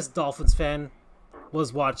pessimist Dolphins fan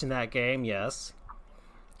was watching that game. Yes,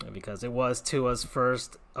 because it was Tua's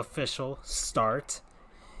first official start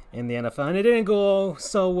in the NFL, and it didn't go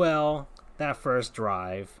so well. That first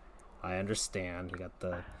drive, I understand. We got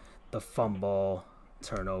the fumble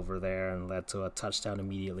turnover there and led to a touchdown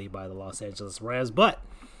immediately by the Los Angeles Rams. But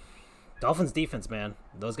Dolphins defense, man,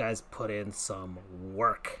 those guys put in some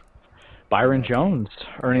work. Byron Jones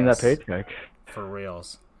earning that paycheck. For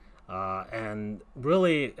reals. And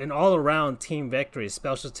really an all-around team victory.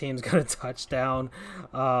 Special teams got a touchdown.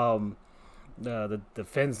 The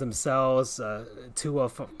defense themselves, Tua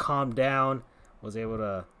calmed down, was able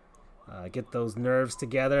to get those nerves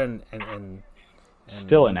together and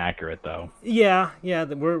still inaccurate though. Yeah,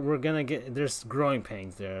 we're gonna get. There's growing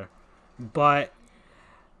pains there, but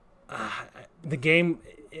the game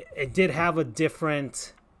it did have a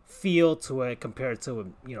different feel to it compared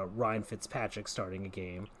to Ryan Fitzpatrick starting a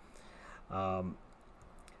game.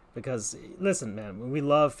 Because listen, man, we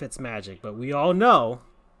love Fitzmagic, but we all know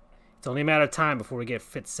it's only a matter of time before we get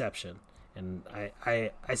Fitzception. And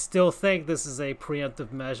I still think this is a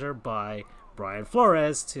preemptive measure by Brian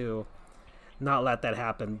Flores to not let that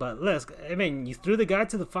happen. But listen, I mean, you threw the guy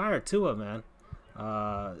to the fire, Tua, man.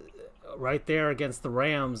 Right there against the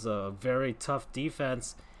Rams, a very tough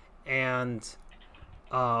defense, and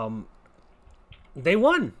they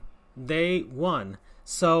won.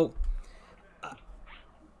 So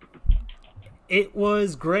it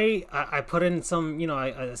was great. I put in some,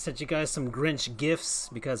 I sent you guys some Grinch gifts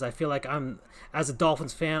because I feel like as a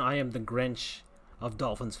Dolphins fan, I am the Grinch of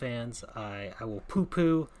Dolphins fans. I will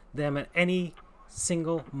poo-poo them at any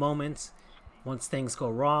single moment once things go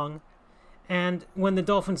wrong. And when the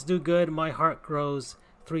Dolphins do good, my heart grows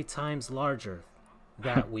 3 times larger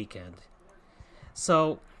that weekend.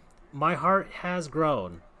 So my heart has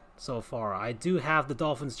grown so far. I do have the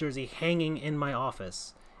Dolphins jersey hanging in my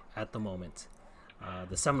office at the moment.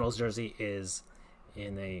 The Seminoles jersey is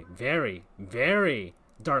in a very, very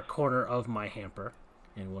dark corner of my hamper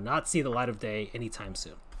and will not see the light of day anytime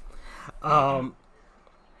soon.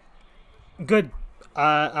 Good.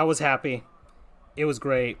 I was happy. It was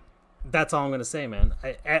great. That's all I'm going to say, man.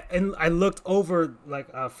 I looked over, like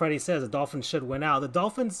Freddie says, the Dolphins should win out. The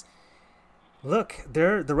Dolphins, look,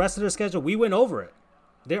 the rest of their schedule, we went over it.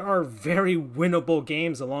 There are very winnable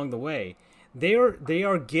games along the way. They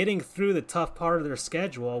are getting through the tough part of their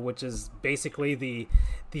schedule, which is basically the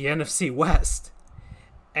NFC West.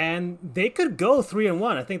 And they could go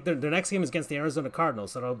 3-1. I think their next game is against the Arizona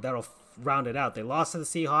Cardinals, so that'll round it out. They lost to the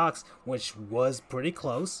Seahawks, which was pretty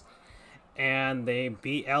close. And they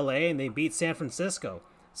beat LA and they beat San Francisco.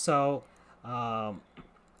 So now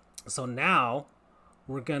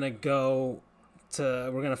we're gonna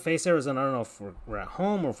face Arizona. I don't know if we're at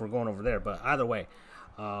home or if we're going over there, but either way,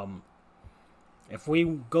 if we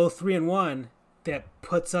go 3-1, that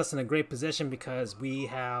puts us in a great position because we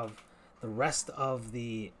have the rest of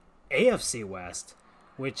the AFC West,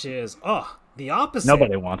 which is the opposite.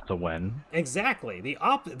 Nobody wants to win. Exactly,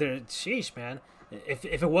 sheesh, man. If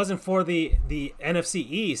it wasn't for the NFC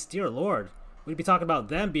East, dear Lord, we'd be talking about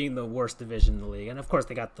them being the worst division in the league. And, of course,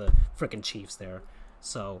 they got the freaking Chiefs there.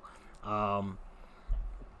 So, and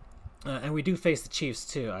we do face the Chiefs,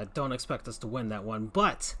 too. I don't expect us to win that one.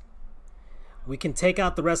 But we can take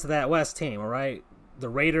out the rest of that West team, all right? The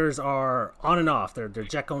Raiders are on and off. They're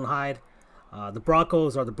Jekyll and Hyde. The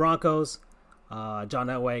Broncos are the Broncos. John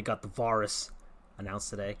Elway got the Varus announced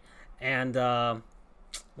today. And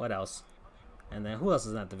what else? And then who else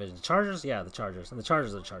is in that division? The Chargers? Yeah, the Chargers. And the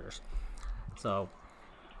Chargers are the Chargers. So,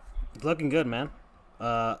 it's looking good, man.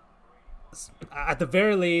 At the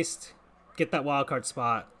very least, get that wild card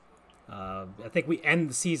spot. I think we end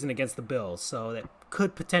the season against the Bills. So, that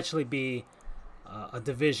could potentially be a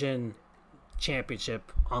division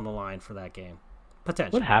championship on the line for that game.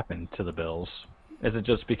 Potentially. What happened to the Bills? Is it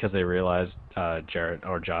just because they realized Jarrett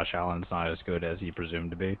or Josh Allen's not as good as he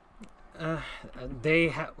presumed to be?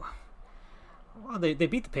 Well, they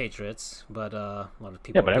beat the Patriots, but a lot of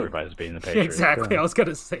people... Yeah, but everybody's beating the Patriots. Exactly, I was going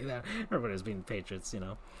to say that. Everybody's beating the Patriots,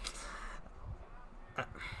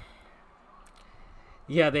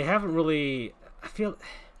 Yeah, they haven't really... I feel...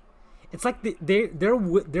 It's like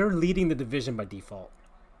they're leading the division by default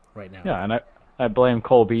right now. Yeah, and I blame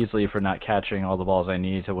Cole Beasley for not catching all the balls I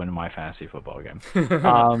need to win my fantasy football game.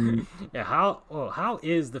 Yeah, how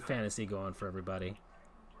is the fantasy going for everybody?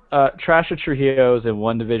 Trasher Trujillo's in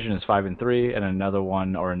one division is 5-3, and another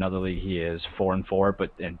one or another league he is 4-4,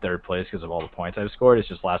 but in third place because of all the points I've scored. It's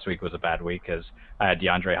just last week was a bad week because I had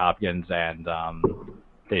DeAndre Hopkins and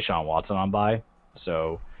Deshaun Watson on bye,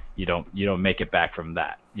 so you don't make it back from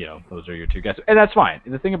that. Those are your two guys, and that's fine.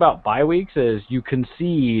 The thing about bye weeks is you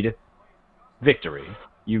concede victory.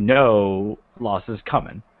 Loss is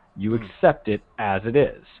coming. You accept it as it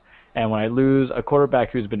is. And when I lose a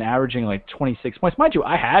quarterback who's been averaging like 26 points, mind you,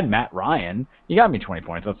 I had Matt Ryan. He got me 20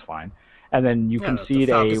 points. That's fine. And then you concede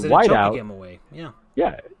a wideout.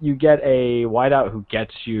 Yeah, you get a wideout who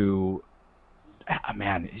gets you.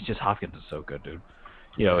 Man, he's just Hopkins is so good, dude.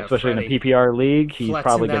 Especially Freddie, in a PPR league, he's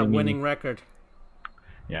probably going to be winning record.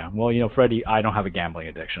 Yeah, well, Freddie, I don't have a gambling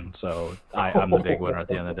addiction, so I'm the big winner at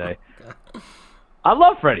the end of the day. I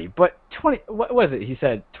love Freddie, but 20. What was it? He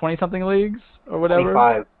said 20-something leagues or whatever.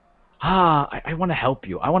 25. I want to help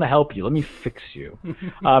you. Let me fix you.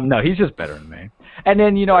 No, he's just better than me. And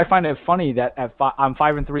then, I find it funny that I'm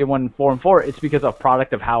 5-3 and 4-4. It's because of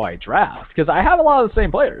product of how I draft. Because I have a lot of the same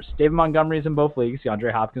players. David Montgomery's in both leagues.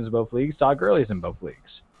 DeAndre Hopkins in both leagues. Todd Gurley's in both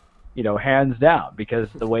leagues. hands down, because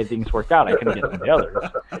the way things worked out, I couldn't get to the others.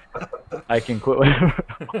 I can quit whatever.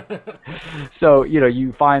 So,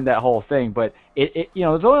 you find that whole thing, but there's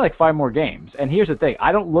only like 5 more games. And here's the thing.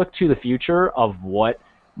 I don't look to the future of what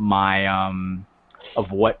my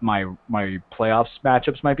playoffs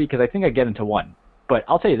matchups might be, because I think I get into one. But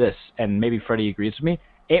I'll tell you this, and maybe Freddie agrees with me,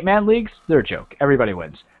 8-man leagues, they're a joke. Everybody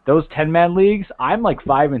wins. Those 10-man leagues, I'm like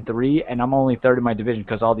 5-3, and I'm only third in my division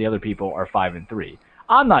because all the other people are 5-3.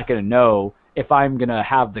 I'm not going to know if I'm going to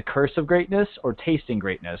have the curse of greatness or tasting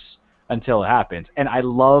greatness until it happens. And I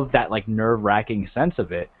love that like nerve-wracking sense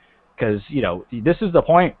of it, because, this is the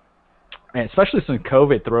point, and especially since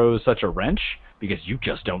COVID throws such a wrench, because you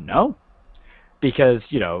just don't know. Because,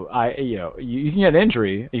 you can get an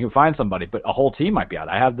injury, you can find somebody, but a whole team might be out.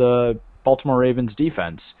 I have the Baltimore Ravens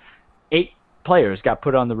defense. 8 players got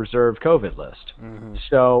put on the reserve COVID list. Mm-hmm.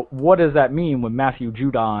 So what does that mean when Matthew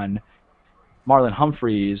Judon, Marlon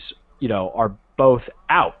Humphreys, are both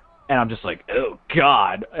out? And I'm just like, oh,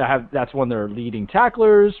 God. That's one of their leading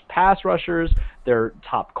tacklers, pass rushers, their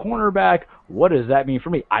top cornerback. What does that mean for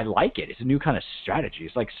me? I like it. It's a new kind of strategy.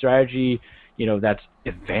 It's like strategy, that's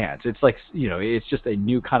advanced. It's like, it's just a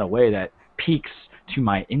new kind of way that piques to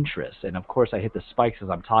my interest. And, of course, I hit the spikes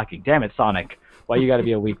as I'm talking. Damn it, Sonic. Why you got to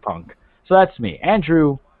be a weak punk? So that's me.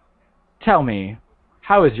 Andrew, tell me,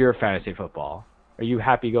 how is your fantasy football? Are you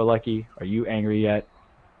happy-go-lucky? Are you angry yet?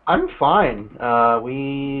 I'm fine.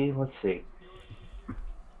 Let's see.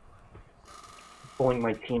 Pulling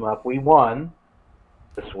my team up. We won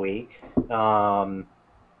this week. What's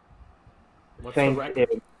the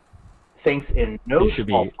record? Thanks in no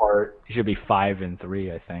small part. He should be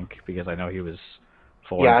 5-3, I think, because I know he was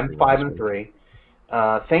 4. Yeah, I'm 5-3.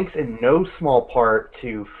 Thanks in no small part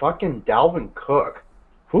to fucking Dalvin Cook.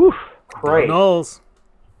 Whew. Christ. Knowles.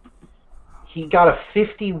 He got a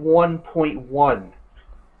 51.1.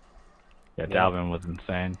 Yeah, Dalvin was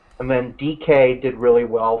insane. And then DK did really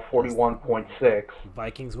well, 41.6.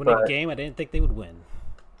 Vikings winning a game I didn't think they would win.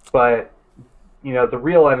 But, the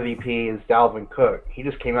real MVP is Dalvin Cook. He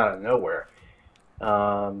just came out of nowhere.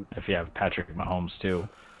 If you have Patrick Mahomes, too.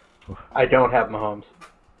 I don't have Mahomes.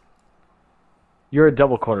 You're a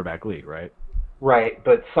double quarterback league, right? Right,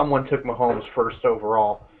 but someone took Mahomes first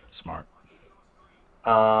overall. Smart.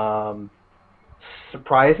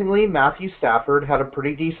 Surprisingly, Matthew Stafford had a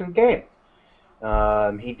pretty decent game.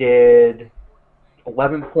 He did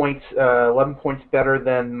 11 points better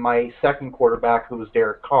than my second quarterback, who was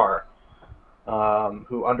Derek Carr,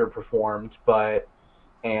 who underperformed,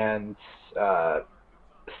 and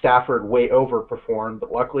Stafford way overperformed.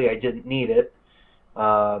 But luckily, I didn't need it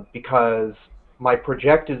because my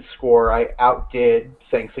projected score I outdid,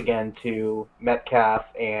 thanks again to Metcalf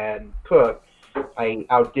and Cook. I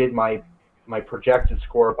outdid my projected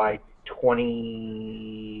score by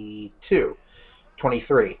 23.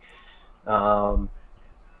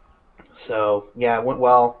 So yeah, it went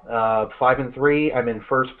well. 5-3. I'm in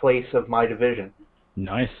first place of my division.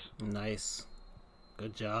 Nice.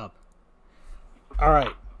 Good job. All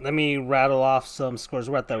right, let me rattle off some scores.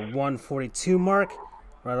 We're at the 142 mark.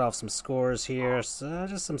 Rattle off some scores here. So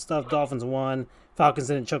just some stuff. Dolphins won. Falcons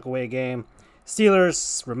didn't choke away a game.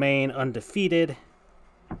 Steelers remain undefeated.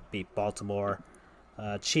 Beat Baltimore.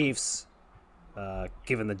 Chiefs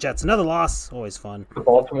giving the Jets another loss. Always fun. The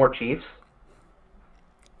Baltimore Chiefs?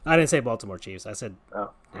 I didn't say Baltimore Chiefs. I said,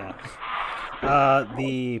 yeah.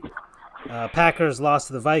 The Packers lost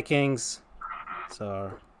to the Vikings.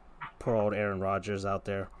 So poor old Aaron Rodgers out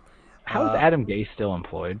there. How is Adam Gase still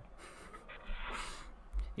employed?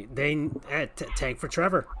 They tank for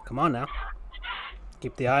Trevor. Come on now.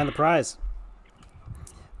 Keep the eye on the prize.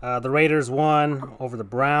 The Raiders won over the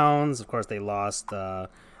Browns. Of course, they lost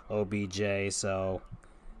OBJ, so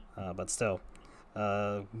but still.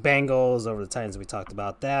 Bengals over the Titans, we talked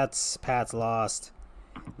about that. Pats lost.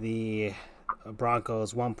 The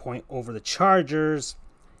Broncos 1 point over the Chargers.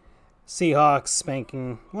 Seahawks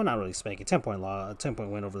spanking, well, not really spanking, 10-point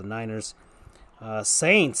win over the Niners.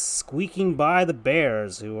 Saints squeaking by the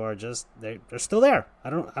Bears, who are just they're still there. I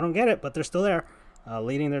don't get it, but they're still there,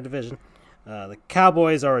 leading their division. The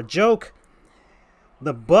Cowboys are a joke.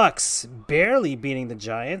 The Bucks barely beating the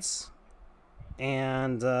Giants,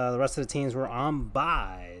 and the rest of the teams were on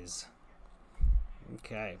byes.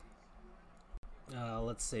 Okay.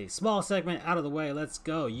 Let's see. Small segment out of the way. Let's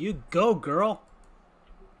go. You go, girl.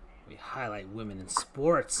 We highlight women in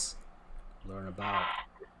sports. Learn about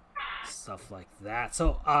stuff like that.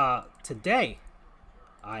 So today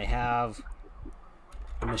I have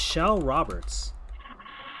Michelle Roberts.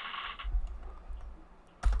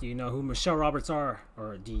 Do you know who Michelle Roberts are?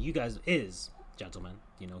 Or do you guys gentlemen?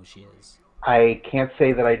 Do you know who she is? I can't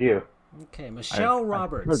say that I do. Okay, Michelle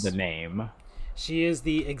Roberts. I've heard the name. She is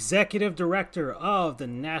the executive director of the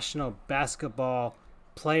National Basketball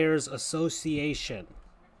Players Association.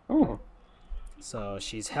 Oh. So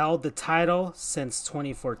she's held the title since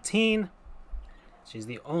 2014. She is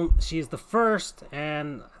the first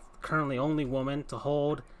and currently only woman to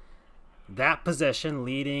hold that position,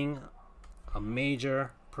 leading a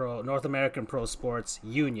major North American pro sports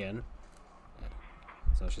union.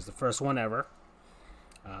 So she's the first one ever.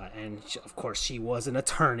 And of course, she was an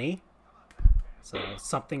attorney. So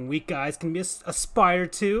something we guys can aspire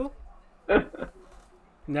to.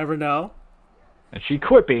 Never know. And she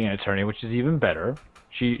quit being an attorney, which is even better.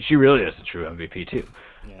 She really is a true MVP too.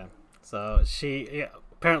 Yeah. So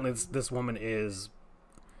apparently this woman is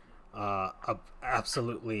a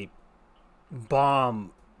absolutely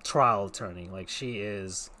bomb trial attorney. Like, she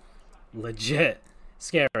is legit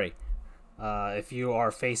scary if you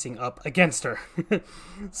are facing up against her.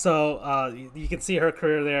 So you can see her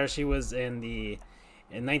career there. She was in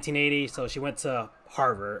 1980, so she went to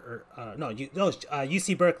Harvard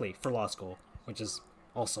UC Berkeley for law school, which is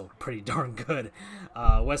also pretty darn good.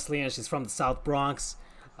 Wesleyan, she's from the South Bronx.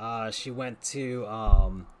 She went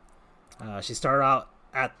to she started out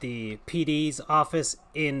at the PD's office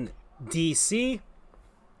in DC.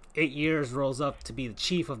 8 years, rose up to be the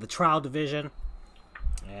chief of the trial division.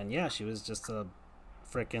 And yeah, she was just a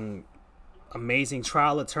freaking amazing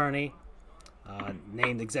trial attorney.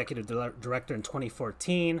 Named executive director in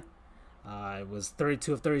 2014. It was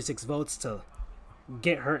 32 of 36 votes to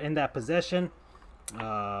get her in that position.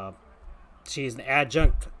 She's an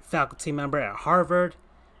adjunct faculty member at Harvard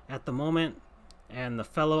at the moment, and the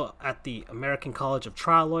fellow at the American College of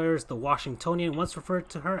Trial Lawyers. The Washingtonian once referred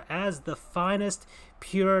to her as the finest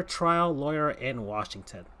pure trial lawyer in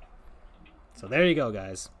Washington. So there you go,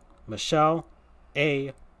 guys. Michelle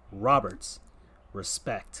A. Roberts.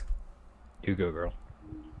 Respect. You go, girl.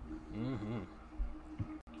 Mm-hmm.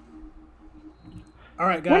 All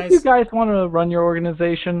right, guys. When do you guys want to run your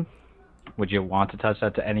organization? Would you want to touch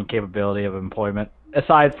that to any capability of employment?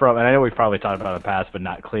 Aside from, and I know we've probably talked about it in the past, but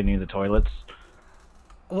not cleaning the toilets.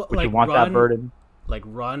 Well, Would you want that burden? Like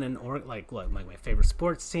run and like my favorite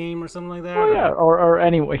sports team or something like that? Oh, yeah, or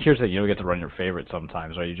any. Here's the thing: you don't get to run your favorite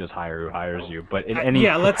sometimes, or you just hire who hires you. But in any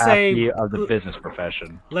capacity of the business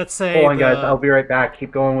profession. Let's say. Hold on, guys. I'll be right back.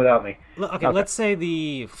 Keep going without me. Okay. Let's say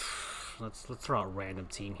let's throw out a random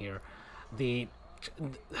team here. The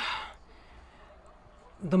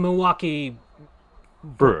Milwaukee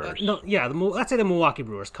Brewers. Let's say the Milwaukee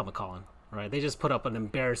Brewers come a calling. Right? They just put up an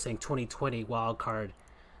embarrassing 2020 wild card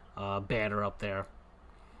banner up there.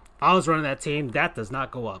 If I was running that team, that does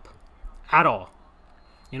not go up at all.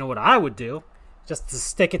 You know what I would do? Just to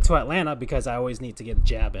stick it to Atlanta, because I always need to get a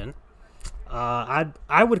jab in.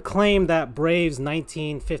 I would claim that Braves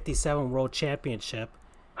 1957 World Championship,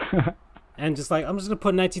 and I'm just gonna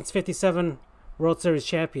put 1957 World Series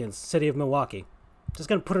champions, City of Milwaukee. Just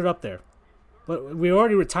gonna put it up there. But we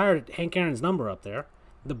already retired Hank Aaron's number up there.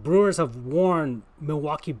 The Brewers have worn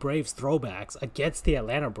Milwaukee Braves throwbacks against the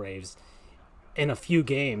Atlanta Braves in a few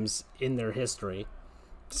games in their history.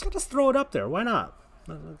 Just throw it up there. Why not?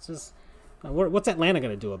 Let's just. What's Atlanta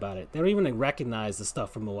going to do about it? They don't even recognize the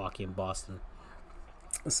stuff from Milwaukee and Boston.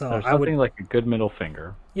 So there's something like a good middle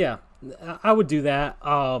finger. Yeah, I would do that.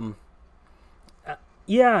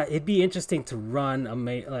 Yeah, it'd be interesting to run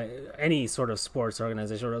any sort of sports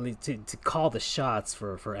organization, or at least to call the shots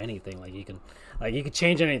for anything. You can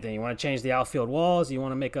change anything. You want to change the outfield walls. You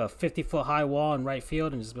want to make a 50-foot high wall in right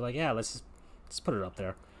field, and just be like, yeah, let's put it up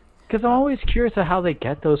there. Because I'm always curious of how they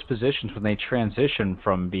get those positions when they transition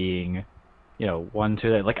from being, one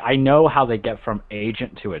to like. I know how they get from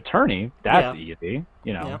agent to attorney. That's easy.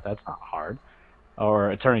 That's not hard.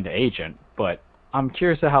 Or attorney to agent, but I'm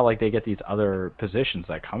curious of how they get these other positions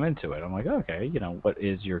that come into it. I'm like, okay, what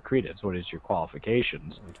is your credence? What is your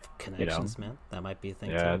qualifications? Connections, man. That might be a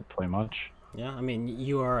thing. Yeah, too. pretty much. Yeah, I mean,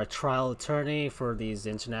 you are a trial attorney for these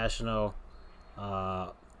international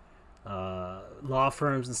law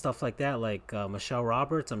firms and stuff like that, like Michelle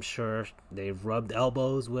Roberts. I'm sure they've rubbed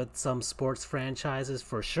elbows with some sports franchises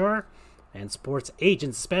for sure, and sports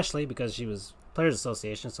agents especially, because she was Players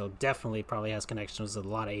Association, so definitely probably has connections with a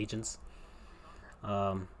lot of agents.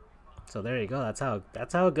 So there you go. That's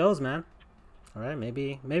how it goes, man. All right,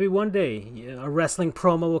 maybe one day a wrestling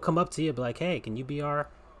promo will come up to you and be like, hey, can you be our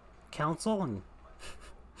counsel? And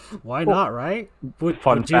why not, right? Would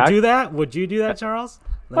you do that? Would you do that, Charles?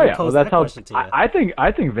 That's how. I think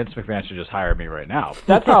Vince McMahon should just hire me right now.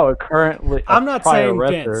 That's how it currently. I'm not saying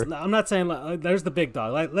Vince. I'm not saying there's the big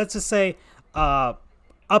dog. Let's just say up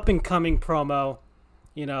and coming promo.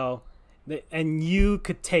 and you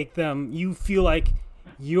could take them. You feel like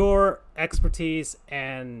your expertise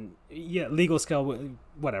and legal skill,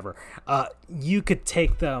 whatever, you could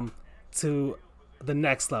take them to the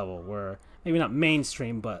next level where maybe not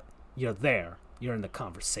mainstream, but you're there. You're in the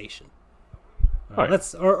conversation.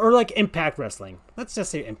 Let's or like Impact Wrestling. Let's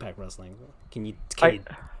just say Impact Wrestling.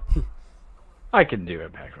 I can do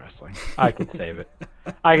Impact Wrestling. I can save it.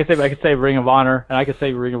 I can save Ring of Honor, and I can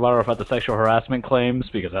save Ring of Honor about the sexual harassment claims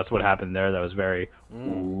because that's what happened there. That was very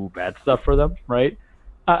bad stuff for them, right?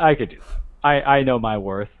 I could do that. I know my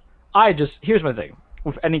worth. Here's my thing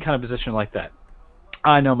with any kind of position like that.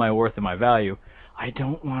 I know my worth and my value. I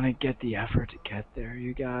don't want to get the effort to get there,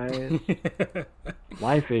 you guys.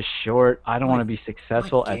 Life is short. I don't want to be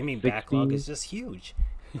successful at 60. Gaming backlog is just huge.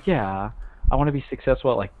 Yeah, I want to be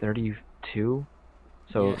successful at like 32.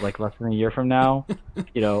 So like less than a year from now,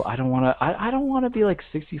 I don't want to be like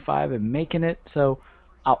 65 and making it. So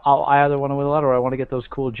I either want to win a lot or I want to get those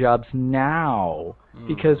cool jobs now.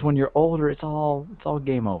 Because when you're older, it's all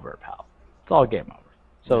game over, pal. It's all game over.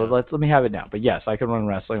 So let me have it now. But yes, I can run a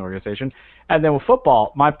wrestling organization. And then with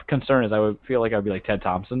football, my concern is I would feel like I'd be like Ted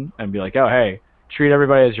Thompson and be like, oh, hey, treat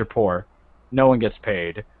everybody as you're poor. No one gets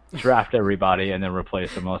paid. Draft everybody and then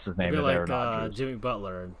replace them unless his name is Aaron Rodgers. Jimmy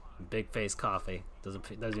Butler and Big Face Coffee. Doesn't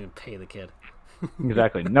even pay the kid.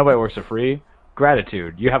 Exactly. Nobody works for free.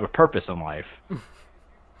 Gratitude. You have a purpose in life.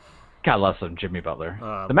 God love some Jimmy Butler.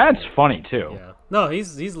 The man's funny too. Yeah. No,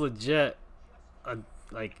 he's legit.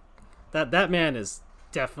 Like that man is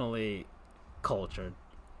definitely cultured.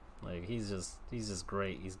 Like he's just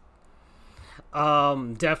great. He's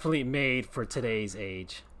definitely made for today's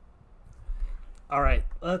age. All right,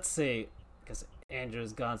 let's see. Because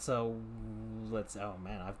Andrew's gone, so oh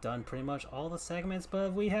man, I've done pretty much all the segments,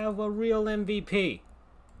 but we have a real MVP.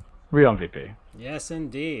 Real MVP. Yes,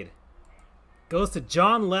 indeed. Goes to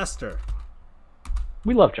John Lester.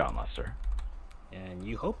 We love John Lester. And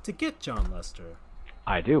you hope to get John Lester.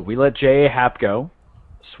 I do. We let J.A. Happ go.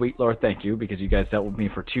 Sweet Lord, thank you, because you guys dealt with me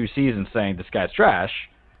for 2 seasons saying this guy's trash.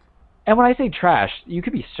 And when I say trash, you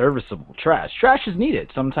could be serviceable trash. Trash is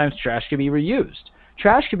needed. Sometimes trash can be reused.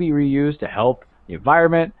 Trash can be reused to help the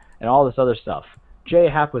environment and all this other stuff. J.A.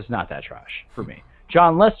 Happ was not that trash for me.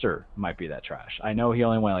 John Lester might be that trash. I know he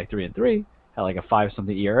only went like 3-3, had like a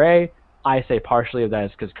 5-something ERA. I say partially of that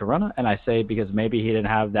is because Corona, and I say because maybe he didn't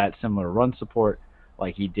have that similar run support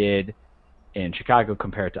like he did in Chicago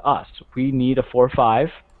compared to us. We need a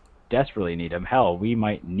 4-5. Desperately need him. Hell, we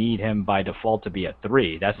might need him by default to be a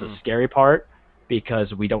 3. That's the scary part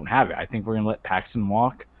because we don't have it. I think we're going to let Paxton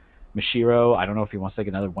walk. Mashiro, I don't know if he wants to take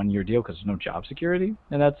another 1-year deal because there's no job security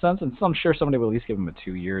in that sense. And so I'm sure somebody will at least give him a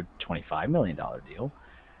 2-year, $25 million deal.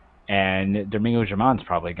 And Domingo Germán's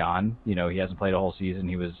probably gone. He hasn't played a whole season.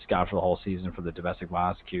 He was gone for the whole season for the domestic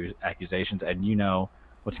violence accusations. And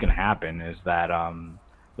what's going to happen is that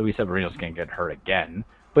Luis Severino's going to get hurt again.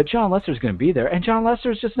 But John Lester's going to be there. And John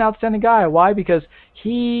Lester is just an outstanding guy. Why? Because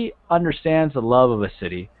he understands the love of a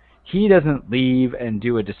city. He doesn't leave and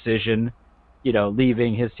do a decision,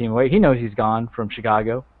 leaving his team away. He knows he's gone from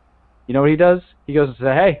Chicago. You know what he does? He goes and says,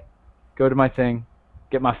 hey, go to my thing,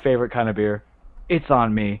 get my favorite kind of beer. It's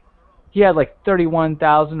on me. He had like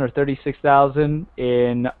 31,000 or 36,000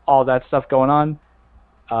 in all that stuff going on.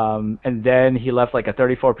 And then he left like a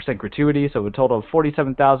 34% gratuity. So a total of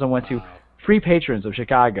 47,000 went to free patrons of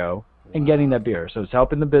Chicago and getting that beer. So it's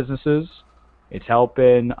helping the businesses. It's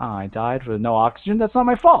helping. I died for no oxygen. That's not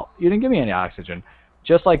my fault. You didn't give me any oxygen.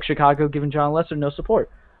 Just like Chicago giving John Lester no support.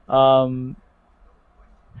 So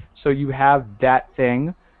you have that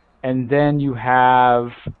thing. And then you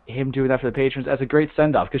have him doing that for the patrons as a great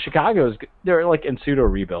send-off. Because they're like in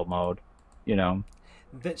pseudo-rebuild mode,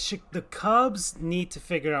 The Cubs need to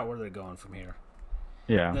figure out where they're going from here.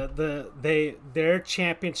 Yeah. Their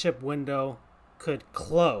championship window could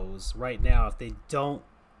close right now if they don't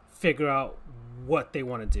figure out what they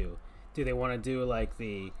want to do. Do they want to do like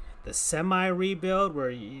the semi-rebuild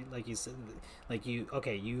where you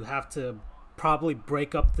have to probably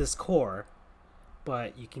break up this core,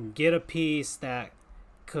 but you can get a piece that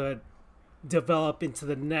could develop into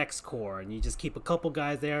the next core, and you just keep a couple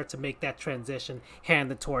guys there to make that transition,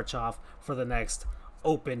 hand the torch off for the next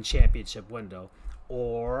open championship window.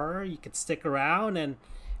 Or you could stick around and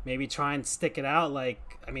maybe try and stick it out like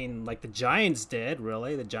the Giants did,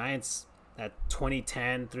 really. The Giants at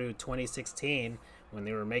 2010 through 2016 when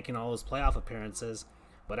they were making all those playoff appearances.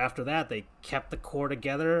 But after that, they kept the core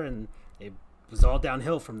together, and it was all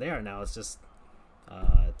downhill from there. Now it's just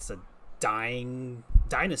it's a dying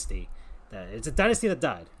dynasty. It's a dynasty that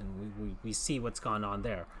died, and we see what's gone on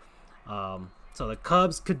there. So the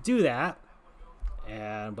Cubs could do that,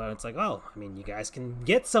 But it's like, oh, I mean, you guys can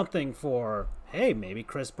get something for, hey, maybe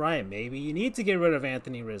Chris Bryant. Maybe you need to get rid of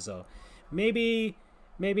Anthony Rizzo. Maybe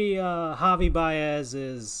Javi Baez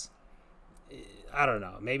is, I don't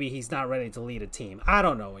know. Maybe he's not ready to lead a team. I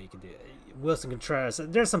don't know what you can do. Wilson Contreras.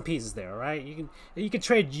 There's some pieces there, right? You can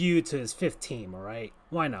trade you to his fifth team, all right?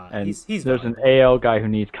 Why not? And he's there's valuable. An AL guy who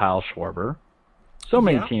needs Kyle Schwarber. So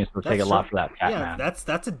many teams will take a lot for that fat man.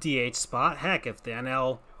 That's a DH spot. Heck, if the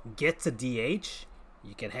NL gets a DH,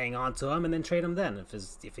 you can hang on to him and then trade him then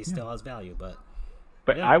if he still has value. But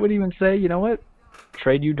I would even say, you know what?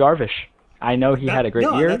 Trade you Darvish. I know he had a great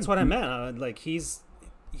year. That's what I meant. He's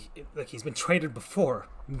been traded before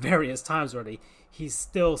various times already. He's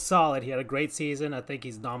still solid. He had a great season. I think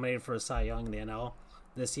he's nominated for a Cy Young in the NL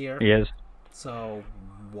this year. He is. So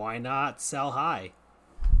why not sell high?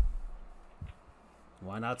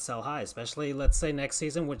 Why not sell high? Especially, let's say, next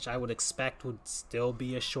season, which I would expect would still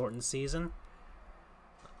be a shortened season.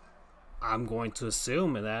 I'm going to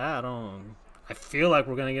assume that. I feel like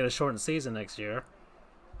we're going to get a shortened season next year.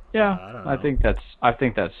 Yeah, I think that's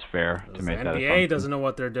fair to make that assumption. NBA doesn't know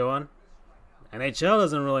what they're doing. NHL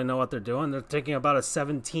doesn't really know what they're doing. They're thinking about a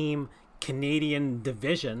 7-team Canadian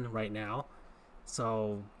division right now.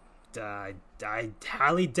 So I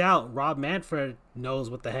highly doubt Rob Manfred knows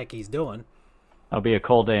what the heck he's doing. It'll be a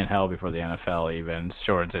cold day in hell before the NFL even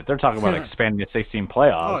shortens it. They're talking about expanding the 16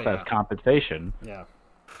 playoffs as compensation. Yeah.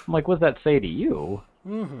 I'm like, what does that say to you?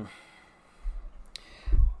 Mm-hmm.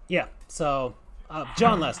 Yeah, so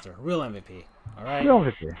John Lester, real MVP. All right? Real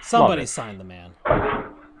MVP. Somebody signed the man.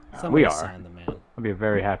 We are. Signed the man. I'll be a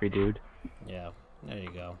very happy dude. Yeah, there you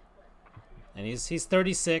go. And he's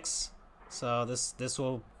 36, so this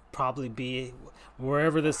will probably be,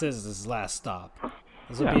 wherever this is his last stop.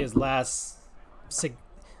 This will be his last,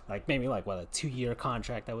 maybe a 2-year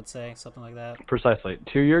contract, I would say, something like that. Precisely.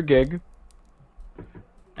 2-year gig.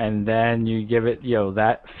 And then you give it,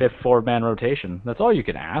 that fifth four-man rotation. That's all you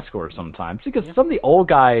can ask for sometimes. Because some of the old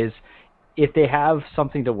guys, if they have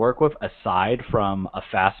something to work with aside from a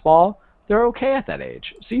fastball, they're okay at that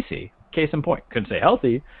age. CC, case in point. Couldn't say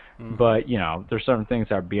healthy, but, there's certain things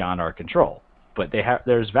that are beyond our control. But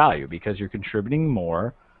there's value because you're contributing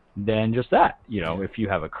more than just that. If you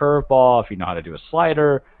have a curveball, if you know how to do a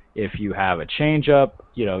slider, if you have a changeup,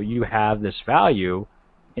 you have this value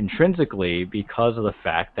intrinsically because of the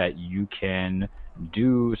fact that you can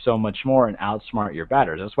do so much more and outsmart your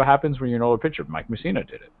batters. That's what happens when you're an older pitcher. Mike Mussina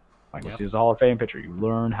did it. Mike Mussina's a Hall of Fame pitcher. You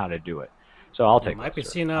learn how to do it. So I'll take Mike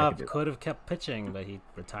Mussina could have kept pitching, but he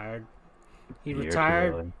retired. He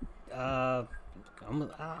retired. I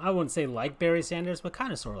wouldn't say like Barry Sanders, but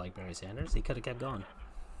kind of sort of like Barry Sanders. He could have kept going.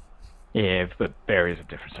 Yeah, but Barry's a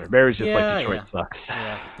different story. Barry's just like Detroit sucks.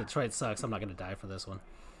 Yeah, Detroit sucks. I'm not going to die for this one.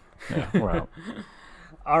 Yeah, we're out.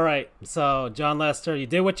 All right, so John Lester, you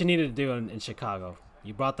did what you needed to do in Chicago.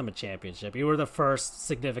 You brought them a championship. You were the first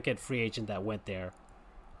significant free agent that went there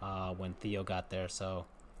when Theo got there. So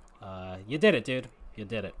you did it, dude. You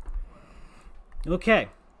did it. Okay.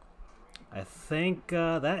 I think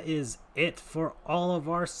that is it for all of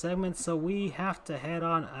our segments. So we have to head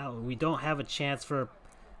on out. We don't have a chance for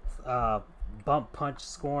bump, punch,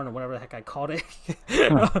 scoring, or whatever the heck I called it.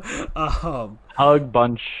 Hug,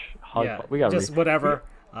 bunch. We got just whatever.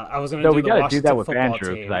 I was going to do the Washington do that with football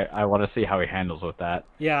Andrew team. because I want to see how he handles with that.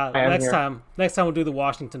 Yeah, next time we'll do the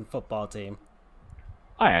Washington football team.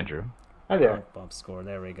 Hi, Andrew. Hi there. Bump score.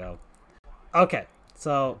 There we go. Okay,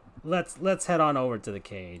 so let's head on over to the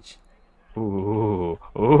cage. Ooh.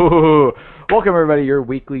 Welcome, everybody, your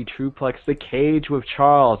weekly Truplex, The Cage with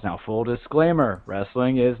Charles. Now, full disclaimer,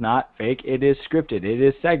 wrestling is not fake. It is scripted. It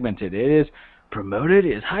is segmented. It is promoted.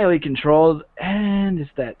 It is highly controlled. And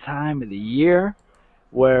it's that time of the year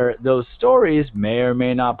where those stories may or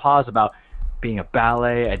may not pause about being a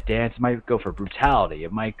ballet, a dance. It might go for brutality.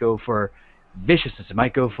 It might go for viciousness. It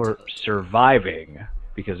might go for surviving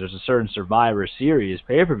because there's a certain Survivor Series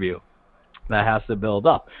pay-per-view that has to build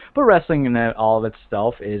up. But wrestling in all of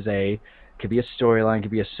itself could be a storyline,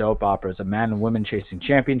 could be a soap opera. It's a man and woman chasing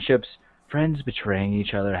championships, friends betraying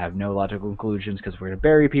each other, have no logical conclusions because we're going to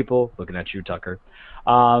bury people. Looking at you, Tucker.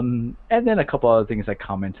 And then a couple other things that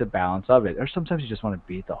come into balance of it. Or sometimes you just want to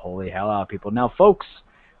beat the holy hell out of people. Now, folks,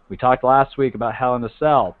 we talked last week about Hell in a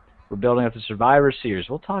Cell. We're building up the Survivor Series.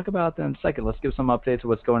 We'll talk about that in a second. Let's give some updates of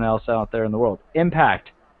what's going else out there in the world. Impact.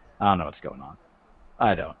 I don't know what's going on.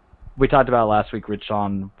 I don't. We talked about last week, Rich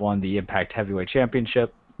Shawn won the Impact Heavyweight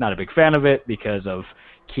Championship. Not a big fan of it because of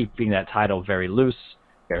keeping that title very loose,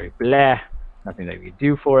 very bleh, nothing that we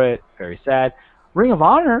do for it, very sad. Ring of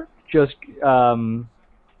Honor just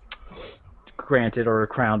granted or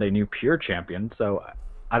crowned a new pure champion, so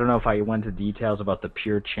I don't know if I went into details about the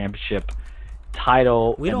pure championship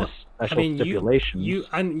title We and don't. the special stipulations.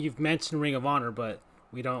 You've mentioned Ring of Honor, but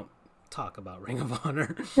we don't talk about Ring of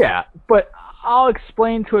Honor. Yeah, but I'll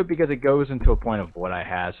explain to it because it goes into a point of what I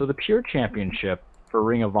had. So the pure championship for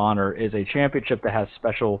Ring of Honor is a championship that has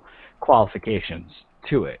special qualifications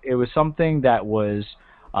to it. It was something that was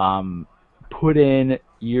put in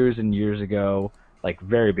years and years ago, like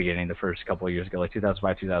very beginning, the first couple of years ago, like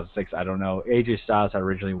 2005, 2006. I don't know. AJ Styles had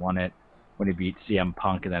originally won it when he beat CM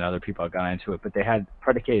Punk, and then other people had gone into it. But they had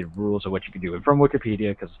predicated rules of what you could do. And from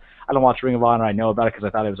Wikipedia, because I don't watch Ring of Honor, I know about it because I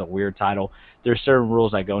thought it was a weird title. There's certain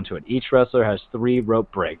rules that go into it. Each wrestler has 3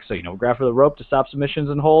 rope breaks. So, grab for the rope to stop submissions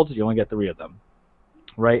and holds, you only get 3 of them.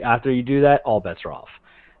 Right after you do that, all bets are off.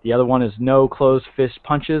 The other one is no closed fist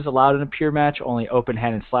punches allowed in a pure match. Only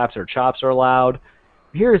open-handed slaps or chops are allowed.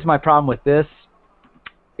 Here's my problem with this.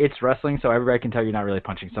 It's wrestling, so everybody can tell you're not really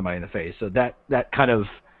punching somebody in the face. So that kind of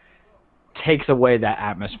takes away that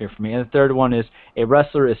atmosphere for me. And the third one is a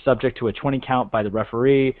wrestler is subject to a 20 count by the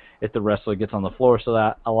referee if the wrestler gets on the floor, so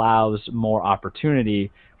that allows more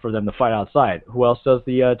opportunity for them to fight outside. Who else does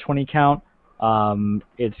the 20 count?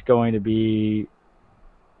 It's going to be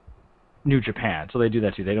New Japan, so they do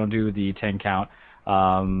that too. They don't do the 10 count.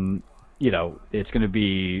 It's going to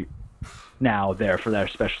be now there for that,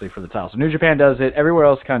 especially for the title. So New Japan does it. Everywhere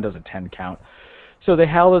else kind of does a 10 count. So they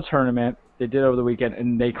held a tournament. They did over the weekend,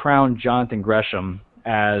 and they crowned Jonathan Gresham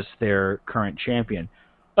as their current champion.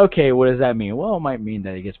 Okay, what does that mean? Well, it might mean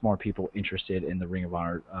that it gets more people interested in the Ring of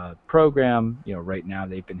Honor program. Right now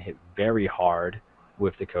they've been hit very hard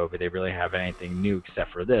with the COVID. They really have anything new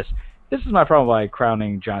except for this. This is my problem by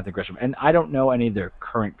crowning Jonathan Gresham. And I don't know any of their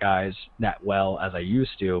current guys that well as I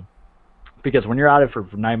used to, because when you're out of it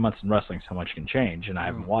for 9 months in wrestling, so much can change, and I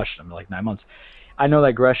haven't watched them in like 9 months. I know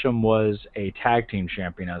that Gresham was a tag team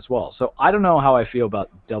champion as well. So I don't know how I feel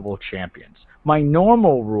about double champions. My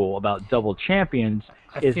normal rule about double champions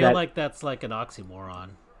is I feel like that's like an oxymoron.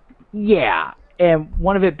 Yeah, and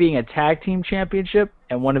one of it being a tag team championship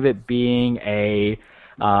and one of it being a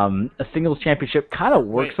singles championship kind of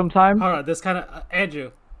works sometimes. Hold on, this kind of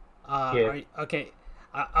Andrew. Okay,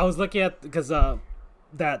 I was looking at because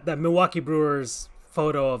that Milwaukee Brewers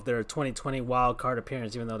photo of their 2020 wild card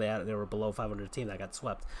appearance, even though they were below 500 team that got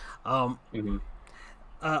swept.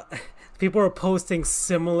 People are posting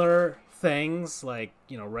similar things like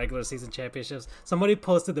regular season championships. Somebody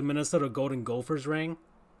posted the Minnesota Golden Gophers ring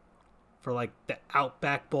for like the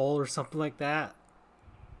Outback Bowl or something like that.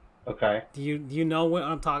 Okay. Do you know what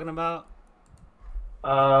I'm talking about?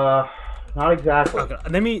 Not exactly.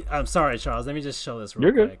 Okay. I'm sorry, Charles. Let me just show this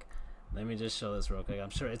real quick. Let me just show this real quick. I'm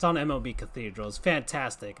sure it's on MLB Cathedral. It's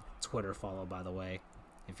fantastic. Twitter follow, by the way,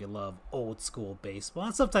 if you love old school baseball.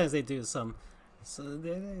 And sometimes they do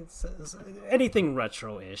anything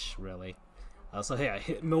retro-ish, really.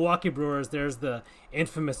 Milwaukee Brewers. There's the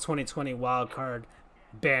infamous 2020 wild card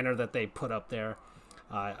banner that they put up there.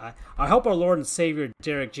 I hope our Lord and Savior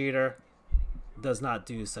Derek Jeter does not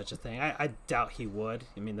do such a thing. I doubt he would.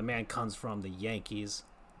 I mean, the man comes from the Yankees,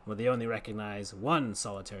 where they only recognize one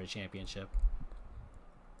solitary championship.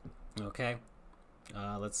 Okay,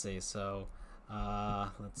 let's see. So,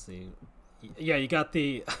 let's see. Yeah, you got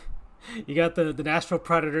the Nashville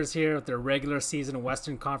Predators here with their regular season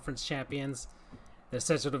Western Conference champions, their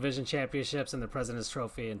Central Division championships, and the President's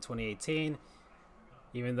Trophy in 2018.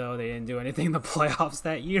 Even though they didn't do anything in the playoffs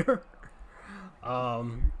that year.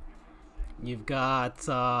 You've got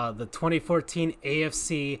the 2014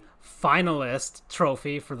 AFC finalist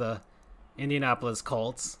trophy for the Indianapolis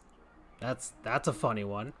Colts. That's a funny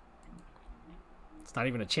one. It's not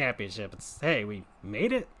even a championship. It's, hey, we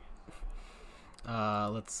made it.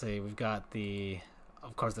 Let's see. We've got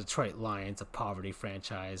of course, the Detroit Lions, a poverty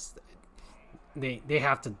franchise. They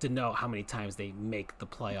have to denote how many times they make the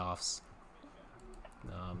playoffs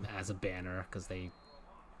as a banner, because they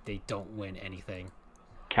don't win anything.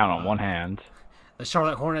 Count on one hand. The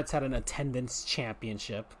Charlotte Hornets had an attendance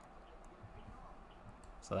championship,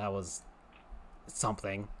 so that was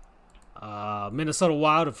something. Minnesota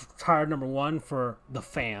Wild have retired number 1 for the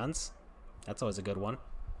fans. That's always a good one.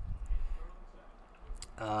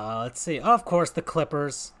 Let's see. Oh, of course, the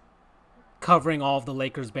Clippers covering all of the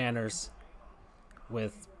Lakers banners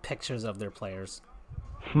with pictures of their players.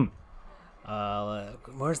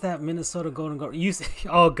 Where's that Minnesota Golden Gophers?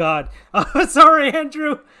 Oh God! Oh, sorry,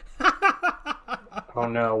 Andrew. Oh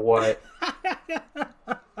no! What?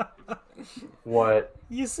 What?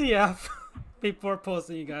 UCF. People are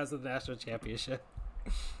posting you guys the national championship.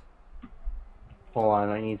 Hold on,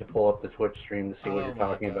 I need to pull up the Twitch stream to see what you're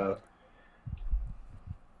talking about.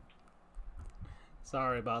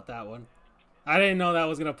 Sorry about that one. I didn't know that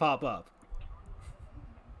was gonna pop up.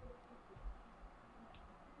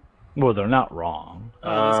 Well, they're not wrong. This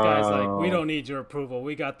guy's like, we don't need your approval.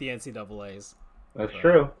 We got the NCAA's. That's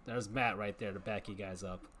true. There's Matt right there to back you guys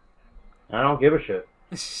up. I don't give a shit.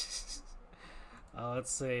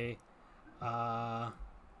 Let's see. The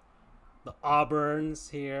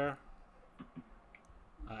Auburns here.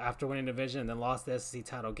 After winning division and then lost the SEC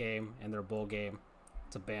title game and their bowl game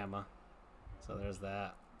to Bama. So there's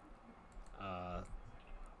that. I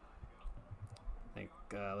think,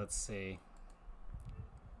 let's see.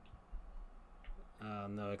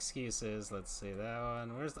 No excuses. Let's see that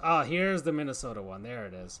one. Here's the Minnesota one. There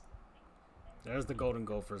it is. There's the Golden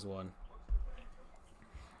Gophers one.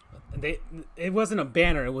 It wasn't a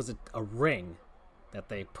banner. It was a ring that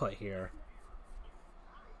they put here.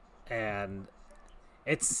 And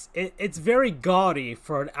it's very gaudy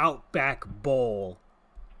for an Outback Bowl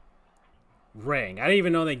ring. I didn't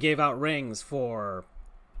even know they gave out rings for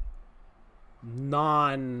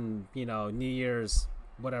New Year's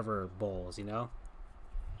whatever bowls,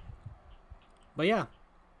 But yeah,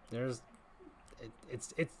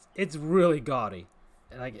 it's really gaudy,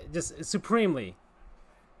 like just supremely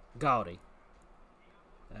gaudy.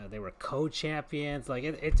 They were co-champions,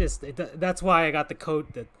 like that's why I got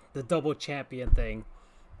the double champion thing.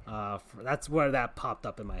 That's where that popped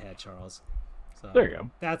up in my head, Charles. So there you go.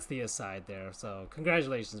 That's the aside there. So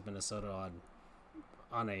congratulations, Minnesota,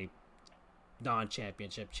 on a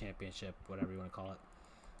non-championship, whatever you want to call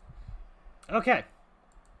it. Okay,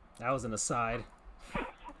 that was an aside.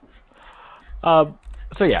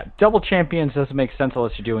 So yeah, double champions doesn't make sense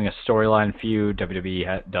unless you're doing a storyline feud.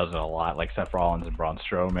 WWE does it a lot, like Seth Rollins and Braun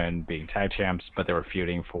Strowman being tag champs, but they were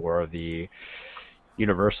feuding for the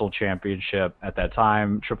Universal Championship at that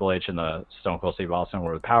time. Triple H and the Stone Cold Steve Austin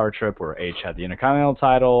were the power trip, where H had the Intercontinental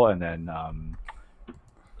title, and then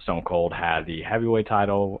Stone Cold had the heavyweight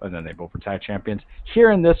title, and then they both were tag champions.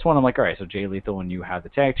 Here in this one, I'm like, all right, so Jay Lethal and you have the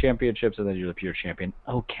tag championships, and then you're the pure champion.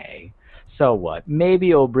 Okay. So what? Maybe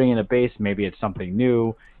it'll bring in a base. Maybe it's something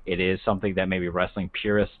new. It is something that maybe wrestling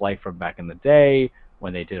purists like from back in the day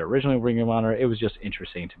when they did originally Ring of Honor. It was just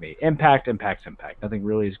interesting to me. Impact. Nothing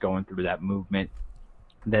really is going through that movement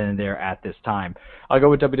then and there at this time. I'll go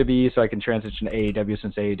with WWE so I can transition to AEW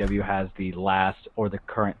since AEW has the last or the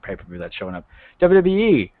current pay-per-view that's showing up.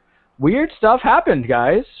 WWE. Weird stuff happened,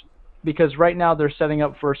 guys. Because right now they're setting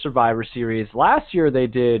up for Survivor Series. Last year they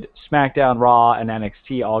did SmackDown, Raw, and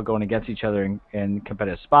NXT all going against each other in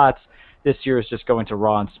competitive spots. This year is just going to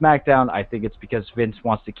Raw and SmackDown. I think it's because Vince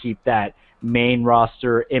wants to keep that main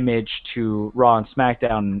roster image to Raw and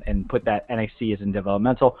SmackDown and put that NXT as in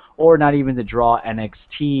developmental, or not even to draw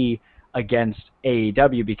NXT against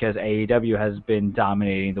AEW because AEW has been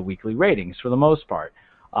dominating the weekly ratings for the most part.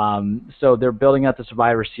 So they're building out the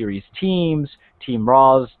Survivor Series teams. Team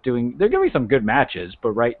Raw's they're going to be some good matches,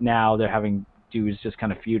 but right now they're having dudes just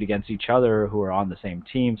kind of feud against each other who are on the same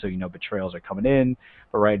team, so betrayals are coming in.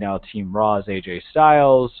 But right now Team Raw is AJ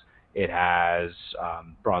Styles. It has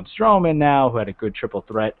Braun Strowman now, who had a good triple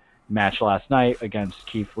threat match last night against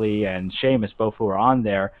Keith Lee and Sheamus, both who are on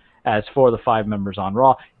there. As for the 5 members on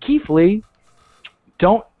Raw, Keith Lee,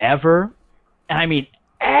 don't ever, and I mean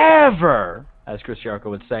ever, as Chris Jericho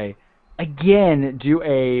would say, again, do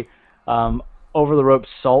a over-the-rope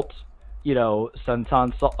salt,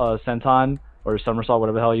 senton, or somersault,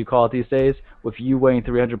 whatever the hell you call it these days, with you weighing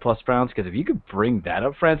 300-plus pounds, because if you could bring that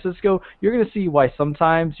up, Francisco, you're going to see why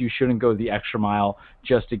sometimes you shouldn't go the extra mile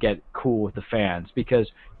just to get cool with the fans, because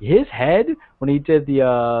his head, when he did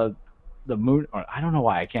the moon, or I don't know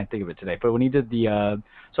why, I can't think of it today, but when he did the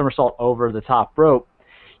somersault over the top rope,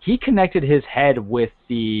 he connected his head with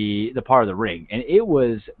the part of the ring, and it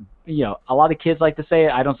was, a lot of kids like to say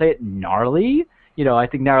it. I don't say it gnarly. I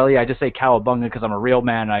think gnarly, I just say cowabunga because I'm a real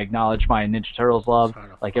man. I acknowledge my Ninja Turtles love,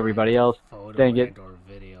 like everybody else. Photo or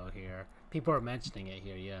video here. People are mentioning it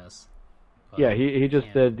here, yes. But yeah, he just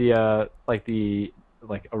did the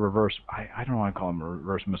a reverse. I don't want to call him a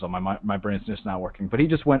reverse missile. My brain's just not working. But he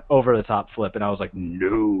just went over the top flip, and I was like,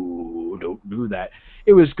 no, don't do that.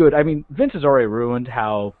 It was good. I mean, Vince has already ruined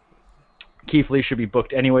how Keith Lee should be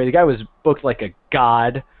booked anyway. The guy was booked like a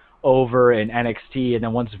god over in NXT, and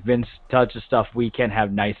then once Vince touches stuff, we can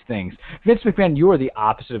have nice things. Vince McMahon, you are the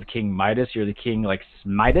opposite of King Midas. You're the king like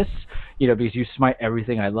Smitus, because you smite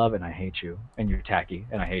everything I love, and I hate you, and you're tacky,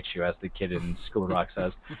 and I hate you, as the kid in School of Rock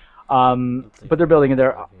says. But they're building it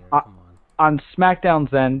there. On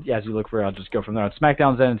SmackDown's end, as you look for it, I'll just go from there. On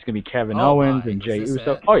SmackDown's end, it's going to be Kevin Owens and Jey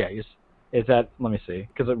Uso. Oh, yeah. Is that, let me see,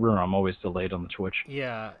 because remember, I'm always delayed on the Twitch.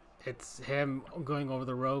 Yeah, it's him going over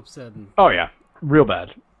the ropes and... Oh, yeah. Real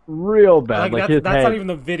bad. real bad. Like his that's head, not even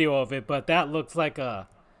the video of it, but that looks like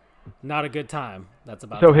not a good time. That's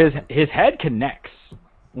about. So to happen. his head connects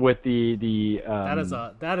with the that is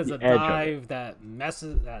a the dive that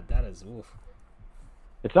messes that is oof.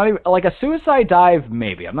 It's not even like a suicide dive.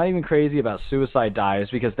 Maybe I'm not even crazy about suicide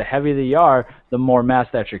dives because the heavier they are, the more mass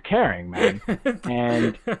that you're carrying, man.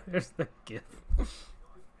 And there's the gif.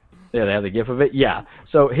 Yeah, they have the gif of it. Yeah,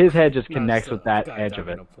 so his head just connects No, with that edge of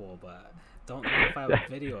it. In a pool, but don't know if I have a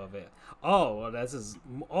video of it. Oh, well, this is.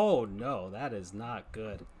 Oh no, that is not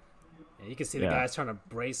good. Yeah, you can see the guys trying to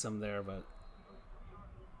brace him there, but.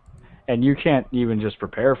 And you can't even just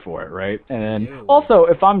prepare for it, right? And then also,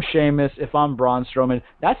 if I'm Sheamus, if I'm Braun Strowman,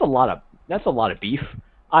 that's a lot of beef.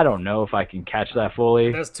 I don't know if I can catch that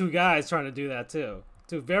fully. There's two guys trying to do that too.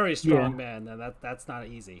 Two very strong men, and that's not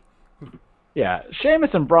easy. Yeah, Sheamus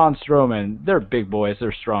and Braun Strowman, they're big boys,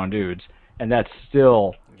 they're strong dudes, and that's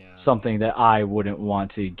still something that I wouldn't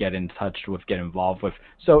want to get in touch with, get involved with.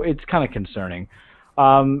 So it's kind of concerning.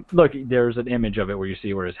 Look, there's an image of it where you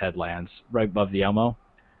see where his head lands, right above the Elmo.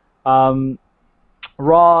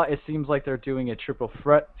 Raw, it seems like they're doing a triple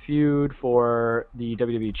threat feud for the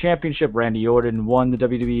WWE Championship. Randy Orton won the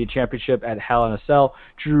WWE Championship at Hell in a Cell.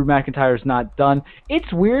 Drew McIntyre's not done.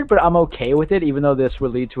 It's weird, but I'm okay with it, even though this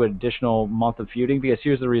would lead to an additional month of feuding, because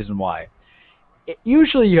here's the reason why.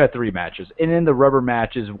 Usually you have 3 matches, and in the rubber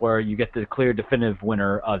matches where you get the clear definitive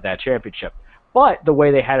winner of that championship. But the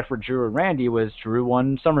way they had it for Drew and Randy was Drew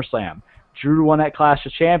won SummerSlam. Drew won at Clash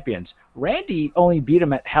of Champions. Randy only beat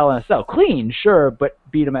him at Hell in a Cell. Clean, sure, but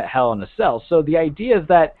beat him at Hell in a Cell. So the idea is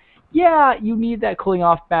that, yeah, you need that cooling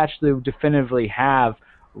off match to definitively have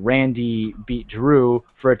Randy beat Drew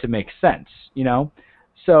for it to make sense, you know?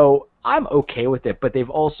 So I'm okay with it, but they've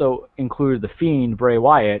also included The Fiend, Bray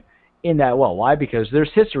Wyatt, in that. Well, why? Because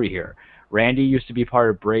there's history here. Randy used to be part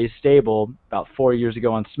of Bray's stable about 4 years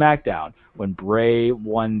ago on SmackDown when Bray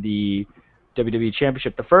won the WWE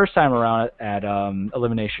Championship the first time around at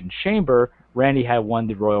Elimination Chamber. Randy had won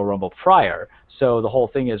the Royal Rumble prior. So the whole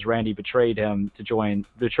thing is Randy betrayed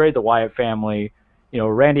the Wyatt family. You know,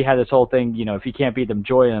 Randy had this whole thing, you know, if you can't beat them,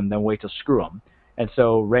 join them, then wait to screw them. And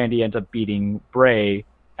so Randy ends up beating Bray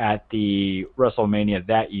at the WrestleMania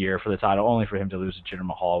that year for the title, only for him to lose to Jinder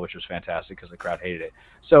Mahal, which was fantastic because the crowd hated it.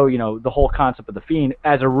 So, you know, the whole concept of The Fiend,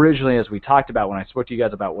 as originally as we talked about when I spoke to you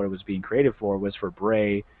guys about what it was being created for, was for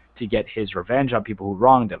Bray to get his revenge on people who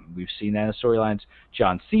wronged him. We've seen that in the storylines.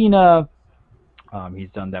 John Cena, he's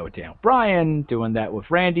done that with Daniel Bryan, doing that with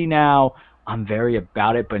Randy now. I'm very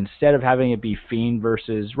about it, but instead of having it be Fiend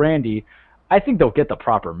versus Randy, I think they'll get the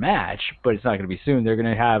proper match, but it's not going to be soon. They're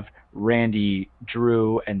going to have Randy,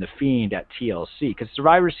 Drew, and The Fiend at TLC, because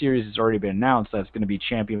Survivor Series has already been announced that it's going to be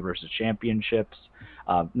champion versus championships,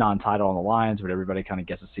 non-title on the lines, but everybody kind of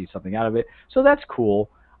gets to see something out of it. So that's cool.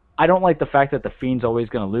 I don't like the fact that The Fiend's always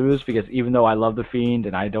going to lose, because even though I love The Fiend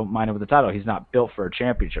and I don't mind him with the title, he's not built for a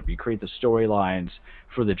championship. You create the storylines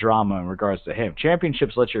for the drama in regards to him.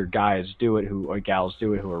 Championships let your guys do it, or gals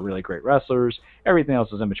do it, who are really great wrestlers. Everything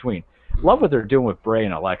else is in between. Love what they're doing with Bray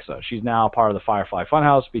and Alexa. She's now part of the Firefly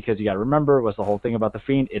Funhouse, because you got to remember, was the whole thing about The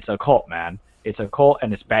Fiend, it's a cult, man. It's a cult,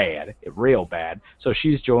 and it's bad. It's real bad. So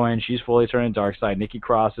she's joined. She's fully turning dark side. Nikki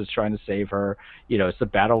Cross is trying to save her. You know, it's the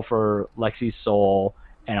battle for Lexi's soul,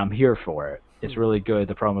 and I'm here for it. It's really good.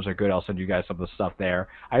 The promos are good. I'll send you guys some of the stuff there.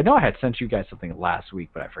 I know I had sent you guys something last week,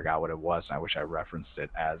 but I forgot what it was, and I wish I referenced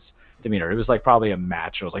it as demeanor. It was like probably a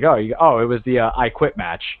match. I was like, it was the I Quit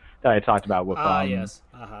match that I talked about with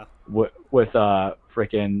with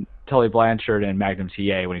freaking Tully Blanchard and Magnum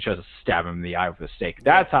TA when he tries to stab him in the eye with a stake.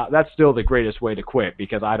 That's still the greatest way to quit,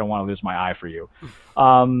 because I don't want to lose my eye for you.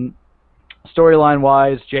 Storyline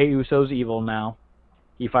wise, Jey Uso's evil now.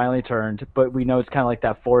 He finally turned, but we know it's kind of like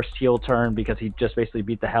that forced heel turn, because he just basically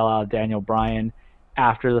beat the hell out of Daniel Bryan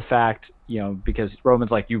after the fact, you know, because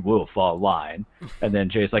Roman's like, you will fall in line, and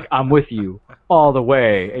then Jay's like, I'm with you all the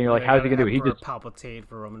way, and you're like, how's he gonna do it? He just palpitate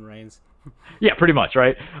for Roman Reigns. Yeah, pretty much,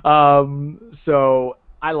 right? So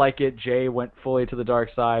I like it. Jay went fully to the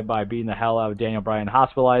dark side by beating the hell out of Daniel Bryan,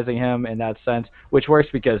 hospitalizing him in that sense, which works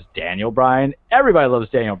because Daniel Bryan, everybody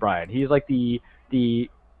loves Daniel Bryan. He's like the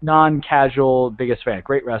non-casual biggest fan,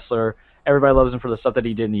 great wrestler. Everybody loves him for the stuff that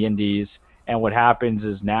he did in the indies. And what happens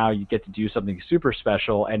is now you get to do something super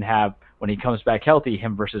special and have, when he comes back healthy,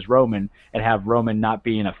 him versus Roman, and have Roman not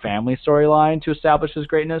be in a family storyline to establish his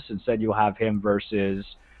greatness. Instead, you'll have him versus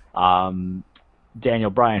Daniel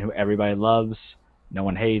Bryan, who everybody loves, no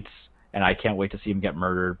one hates, and I can't wait to see him get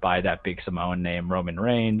murdered by that big Samoan named Roman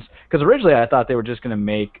Reigns. Because originally I thought they were just going to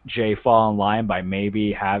make Jay fall in line by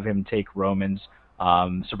maybe have him take Roman's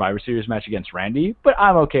Survivor Series match against Randy, but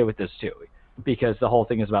I'm okay with this too. because the whole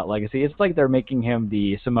thing is about legacy. It's like they're making him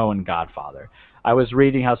the Samoan Godfather. I was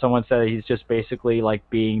reading how someone said he's just basically like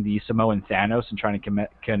being the Samoan Thanos and trying to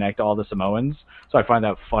connect all the Samoans. So I find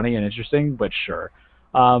that funny and interesting, but sure.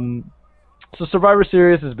 So Survivor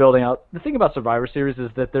Series is building out. The thing about Survivor Series is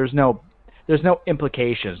that there's no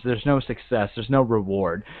implications, there's no success, there's no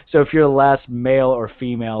reward. So if you're the last male or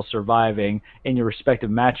female surviving in your respective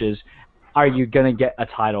matches, are you going to get a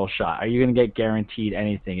title shot? Are you going to get guaranteed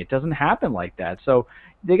anything? It doesn't happen like that. So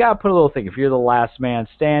they got to put a little thing. If you're the last man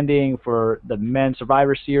standing for the men's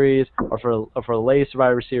Survivor Series or for the ladies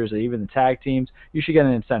Survivor Series or even the tag teams, you should get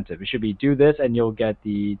an incentive. It should be do this and you'll get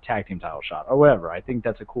the tag team title shot or whatever. I think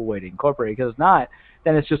that's a cool way to incorporate it, because if not,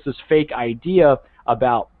 then it's just this fake idea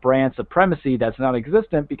about brand supremacy that's not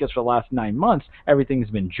existent, because for the last 9 months, everything's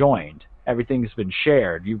been joined. Everything's been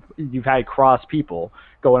shared. You've had cross people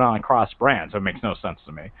going on across brands, so it makes no sense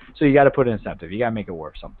to me. So you got to put an incentive. You got to make it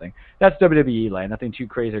worth something. That's WWE land. Nothing too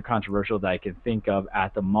crazy or controversial that I can think of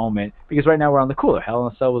at the moment, because right now we're on the cooler. Hell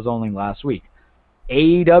in a Cell was only last week.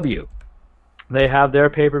 AEW, they have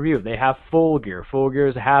their pay-per-view. They have Full Gear. Full Gear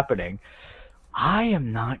is happening. I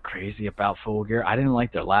am not crazy about Full Gear. I didn't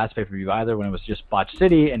like their last pay-per-view either, when it was just Botch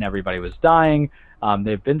City and everybody was dying.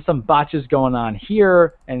 There have been some botches going on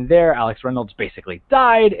here and there. Alex Reynolds basically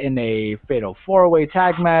died in a fatal 4-way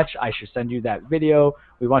tag match. I should send you that video.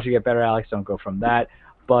 We want you to get better, Alex. Don't go from that.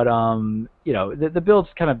 But, the build's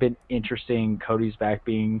kind of been interesting. Cody's back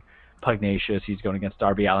being pugnacious. He's going against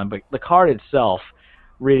Darby Allin. But the card itself,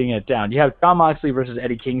 reading it down, you have Jon Moxley versus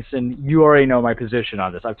Eddie Kingston. You already know my position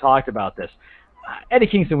on this. I've talked about this. Eddie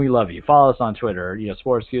Kingston, we love you. Follow us on Twitter.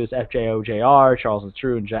 Sports Goose, FJOJR, Charles the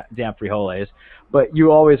True, and Dan Frijoles. But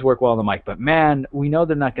you always work well on the mic. But, man, we know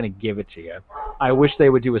they're not going to give it to you. I wish they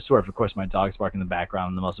would do a swerve. Of course, my dog's barking in the background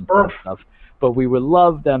and the most important stuff. But we would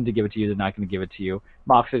love them to give it to you. They're not going to give it to you.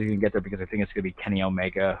 Moxley's going to get there because I think it's going to be Kenny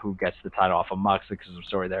Omega who gets the title off of Moxley because of the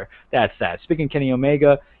story there. That's sad. Speaking of Kenny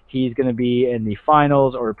Omega, he's going to be in the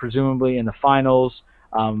finals, or presumably in the finals,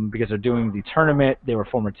 because they're doing the tournament. They were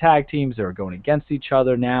former tag teams. They were going against each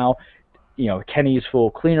other now. Kenny's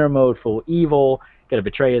full cleaner mode, full evil, going to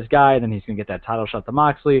betray his guy, and then he's going to get that title shot to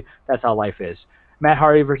Moxley. That's how life is. Matt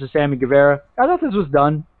Hardy versus Sammy Guevara. I thought this was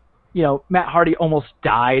done. Matt Hardy almost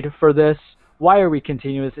died for this. Why are we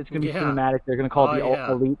continuing this? It's going to be cinematic. They're going to call it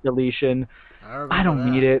the Elite Deletion. I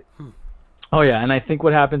don't need it. Oh, yeah, and I think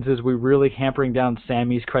what happens is we're really hampering down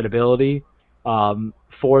Sammy's credibility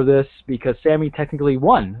for this, because Sammy technically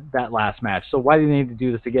won that last match. So why do they need to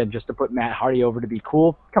do this again, just to put Matt Hardy over to be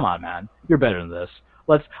cool? Come on, man. You're better than this.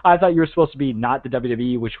 I thought you were supposed to be not the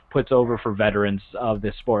WWE, which puts over for veterans of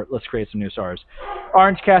this sport. Let's create some new stars.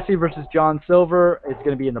 Orange Cassidy versus John Silver. It's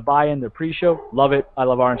going to be in the buy-in, the pre-show. Love it. I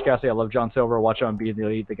love Orange Cassidy. I love John Silver. Watch him on Being the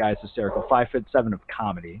Elite. The guy's hysterical. 5'7" of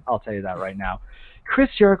comedy. I'll tell you that right now. Chris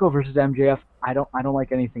Jericho versus MJF. I don't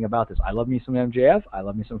like anything about this. I love me some MJF. I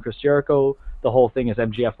love me some Chris Jericho. The whole thing is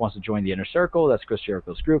MJF wants to join the Inner Circle. That's Chris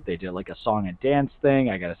Jericho's group. They did like a song and dance thing.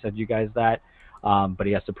 I got to send you guys that. But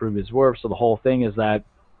he has to prove his worth. So the whole thing is that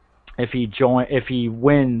if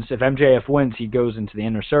MJF wins, he goes into the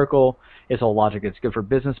Inner Circle. It's all logic. It's good for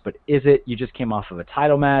business, but is it? You just came off of a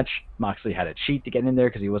title match. Moxley had to cheat to get in there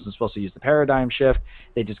because he wasn't supposed to use the paradigm shift.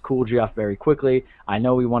 They just cooled you off very quickly. I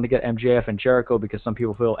know we want to get MJF and Jericho because some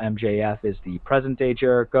people feel MJF is the present-day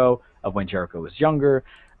Jericho of when Jericho was younger.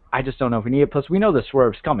 I just don't know if we need it. Plus, we know the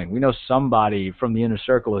swerve's coming. We know somebody from the Inner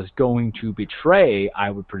Circle is going to betray, I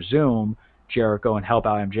would presume, Jericho and help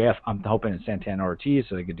out MJF. I'm hoping it's Santana Ortiz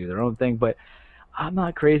so they could do their own thing, but I'm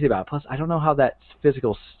not crazy about it. Plus, I don't know how that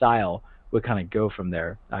physical style would kind of go from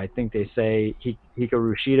there. I think they say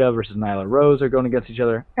Hikaru Shida versus Nyla Rose are going against each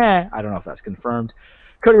other. I don't know if that's confirmed.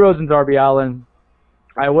 Cody Rhodes and Darby Allin.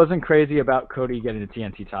 I wasn't crazy about Cody getting the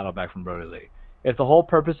TNT title back from Brody Lee. If the whole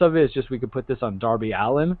purpose of it is just we could put this on Darby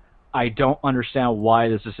Allin, I don't understand why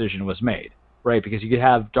this decision was made. Right, because you could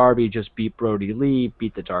have Darby just beat Brody Lee,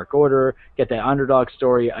 beat the Dark Order, get that underdog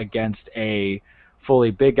story against a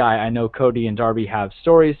fully big guy. I know Cody and Darby have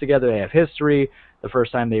stories together. They have history. The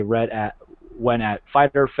first time they went at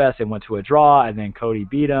Fyter Fest and went to a draw, and then Cody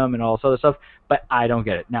beat him and all this other stuff. But I don't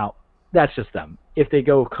get it. Now, that's just them. If they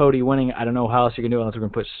go Cody winning, I don't know how else you can do it unless we're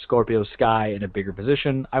going to put Scorpio Sky in a bigger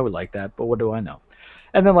position. I would like that, but what do I know?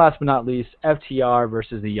 And then last but not least, FTR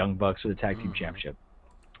versus the Young Bucks for the Tag Team Championship.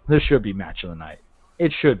 This should be match of the night.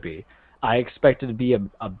 It should be. I expect it to be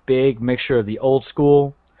a big mixture of the old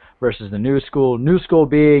school versus the new school. New school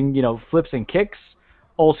being, flips and kicks.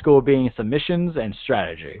 Old school being submissions and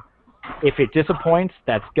strategy. if it disappoints,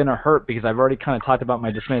 that's going to hurt because I've already kind of talked about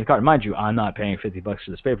my dismay in the card. Mind you, I'm not paying $50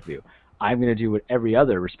 for this pay-per-view. I'm going to do what every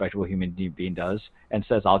other respectable human being does and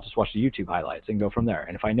says I'll just watch the YouTube highlights and go from there.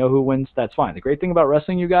 And if I know who wins, that's fine. The great thing about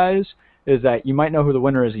wrestling, you guys, is that you might know who the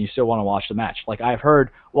winner is and you still want to watch the match. Like I've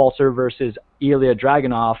heard Walter versus Ilya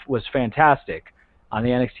Dragunov was fantastic on the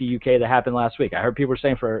NXT UK that happened last week. I heard people were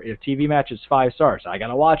saying for a TV match it's 5 stars. I got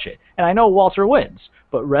to watch it. And I know Walter wins.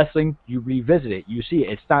 But wrestling, you revisit it. You see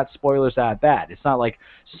it. It's not spoilers that bad. It's not like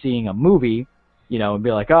seeing a movie, and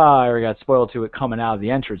be like, oh, I already got spoiled to it coming out of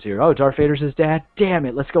the entrance here. Oh, Darth Vader's his dad? Damn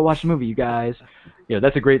it, let's go watch the movie, you guys.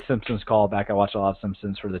 That's a great Simpsons callback. I watched a lot of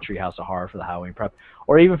Simpsons for the Treehouse of Horror for the Halloween prep.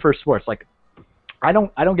 Or even for sports. Like, I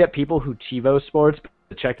don't get people who TiVo sports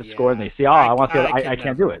to check the score and they see, I want to. I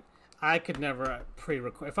can't do it. I could never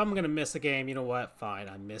pre-record. If I'm going to miss a game, you know what? Fine,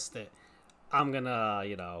 I missed it. I'm going to,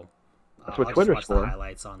 that's what I'll Twitter's just watch for. The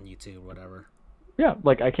highlights on YouTube, whatever. Yeah,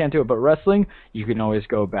 like I can't do it. But wrestling, you can always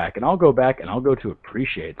go back. And I'll go back and I'll go to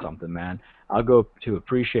appreciate something, man. I'll go to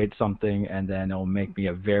appreciate something and then it'll make me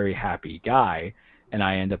a very happy guy. And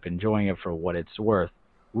I end up enjoying it for what it's worth.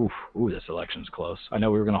 Ooh, this election's close. I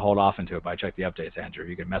know we were going to hold off into it, but I checked the updates, Andrew.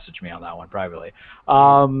 You can message me on that one privately.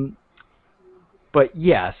 But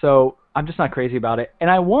yeah, so I'm just not crazy about it. And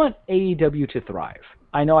I want AEW to thrive.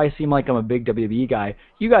 I know I seem like I'm a big WWE guy.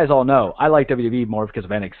 You guys all know I like WWE more because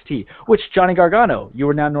of NXT, which Johnny Gargano, you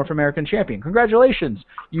are now North American champion. Congratulations.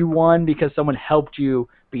 You won because someone helped you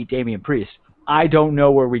beat Damian Priest. I don't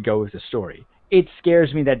know where we go with the story. It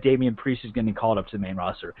scares me that Damian Priest is getting called up to the main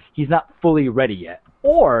roster. He's not fully ready yet.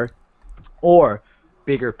 Or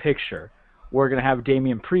bigger picture, we're going to have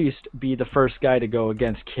Damian Priest be the first guy to go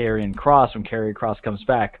against Karrion Kross when Karrion Kross comes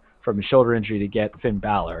back from his shoulder injury to get Finn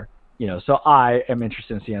Balor. So I am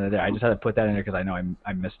interested in seeing it there. I just had to put that in there because I know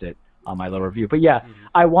I missed it on my little review. But yeah,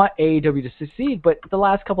 I want AEW to succeed. But the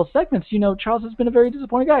last couple of segments, Charles has been a very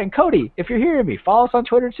disappointing guy. And Cody, if you're hearing me, follow us on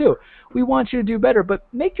Twitter too. We want you to do better, but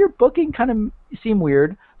make your booking kind of seem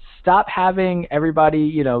weird. Stop having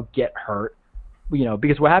everybody, get hurt.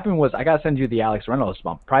 Because what happened was, I got to send you the Alex Reynolds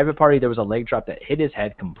bump. Private Party, there was a leg drop that hit his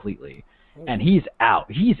head completely. And he's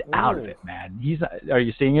out. He's out of it, man. Are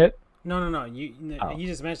you seeing it? No. You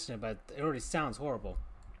just mentioned it, but it already sounds horrible.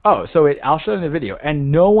 Oh, so I'll show you the video.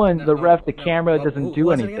 And the camera doesn't do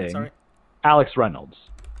anything. Alex Reynolds.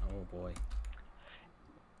 Oh, boy.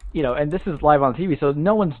 And this is live on TV, so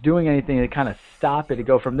no one's doing anything to kind of stop it to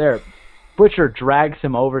go from there. Butcher drags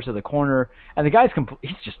him over to the corner, and the guy's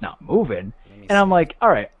he's just not moving. And I'm like, all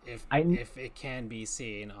right. If it can be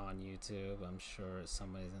seen on YouTube, I'm sure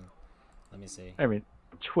somebody's in. Let me see. I mean,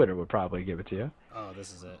 Twitter would probably give it to you. Oh,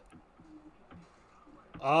 this is it.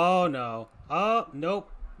 Oh, no. Oh, nope.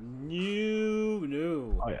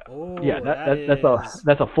 No. Oh, yeah. Oh, yeah,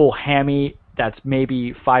 that's a full hammy that's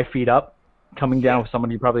maybe 5 feet up, coming down with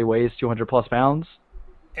somebody who probably weighs 200 plus pounds.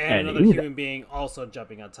 And another human being also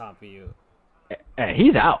jumping on top of you. And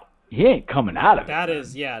he's out. He ain't coming out of it. That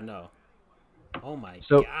is, no. Oh, my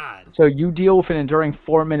God. So you deal with an enduring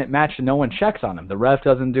 4-minute match and no one checks on him. The ref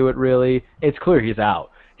doesn't do it really. It's clear he's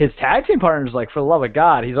out. His tag team partner's like, for the love of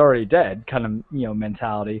God, he's already dead kind of,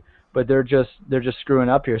 mentality. But they're just screwing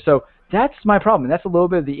up here. So that's my problem. That's a little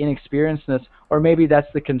bit of the inexperiencedness, or maybe that's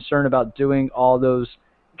the concern about doing all those.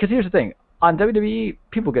 Because here's the thing. On WWE,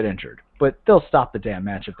 people get injured, but they'll stop the damn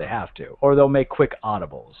match if they have to, or they'll make quick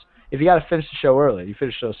audibles. If you got to finish the show early, you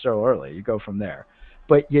finish the show early. You go from there.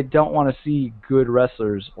 But you don't want to see good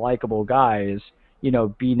wrestlers, likable guys,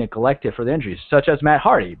 be neglected for the injuries, such as Matt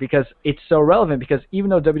Hardy, because it's so relevant. Because even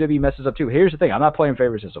though WWE messes up too, here's the thing: I'm not playing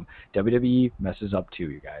favoritism. WWE messes up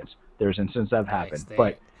too, you guys. There's instances that have happened,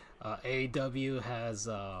 but AEW has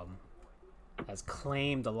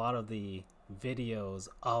claimed a lot of the videos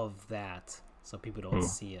of that, so people don't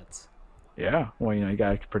see it. Yeah, well, you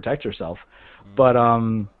gotta protect yourself. But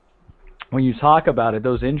when you talk about it,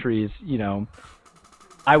 those injuries,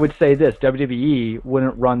 I would say this: WWE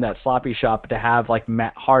wouldn't run that sloppy shop to have like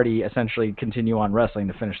Matt Hardy essentially continue on wrestling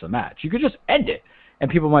to finish the match. You could just end it,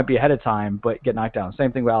 and people might be ahead of time but get knocked down.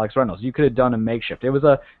 Same thing with Alex Reynolds. You could have done a makeshift. It was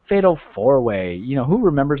a fatal 4-way. Who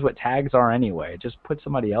remembers what tags are anyway? Just put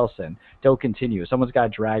somebody else in. Don't continue. Someone's got to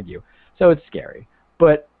drag you. So it's scary,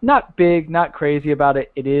 but not big, not crazy about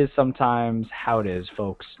it. It is sometimes how it is,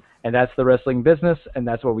 folks, and that's the wrestling business, and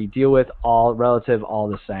that's what we deal with. All relative, all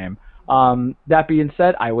the same. That being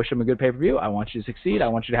said, I wish him a good pay-per-view. I want you to succeed. I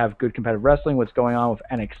want you to have good competitive wrestling. What's going on with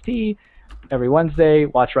NXT every Wednesday?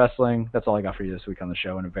 Watch wrestling. That's all I got for you this week on the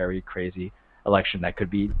show in a very crazy election that could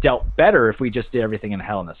be dealt better if we just did everything in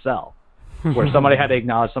Hell in a Cell, where somebody had to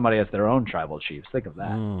acknowledge somebody as their own tribal chiefs. Think of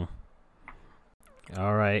that.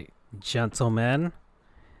 All right, gentlemen.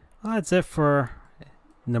 Well, that's it for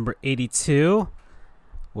number 82.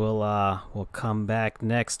 We'll come back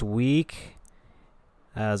next week.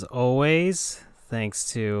 As always,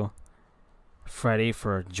 thanks to Freddie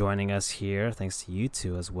for joining us here. Thanks to you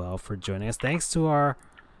two as well for joining us. Thanks to our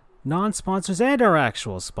non-sponsors and our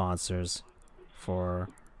actual sponsors for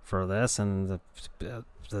this and the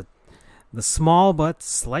small but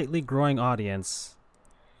slightly growing audience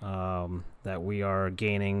that we are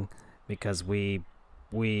gaining because we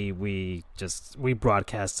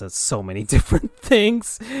broadcast to so many different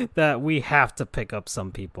things that we have to pick up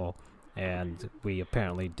some people, and we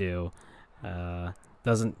apparently do.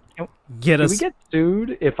 Doesn't get us. Do we get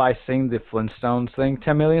sued if I sing the Flintstones thing,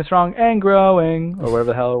 10 million strong and growing, or whatever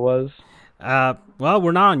the hell it was? Well,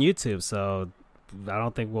 we're not on YouTube, so I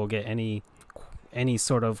don't think we'll get any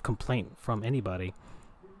sort of complaint from anybody.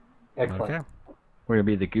 Excellent. Okay. We're gonna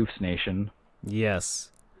be the Goofs Nation. Yes.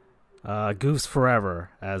 Goofs forever,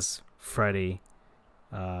 as Freddie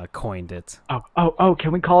coined it. Oh!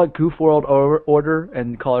 Can we call it Goof World Order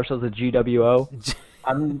and call ourselves a GWO?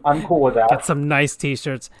 I'm cool with that. Get some nice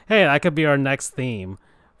T-shirts. Hey, that could be our next theme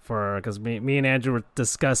because me and Andrew were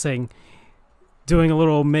discussing doing a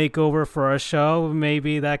little makeover for our show.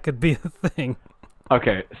 Maybe that could be the thing.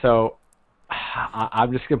 Okay, so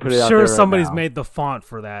I'm just gonna put it out there. Sure, right somebody's now. made the font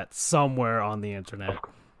for that somewhere on the internet.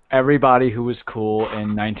 Everybody who was cool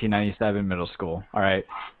in 1997 middle school. All right.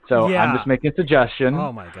 So Yeah. I'm just making a suggestion.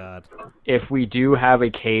 Oh my god. If we do have a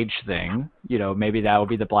cage thing, maybe that would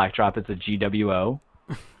be the black drop. It's a GWO,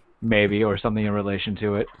 maybe, or something in relation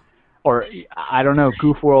to it. Or, I don't know,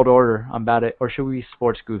 Goof World Order. I'm about it. Or should we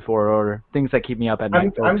sports Goof World Order? Things that keep me up at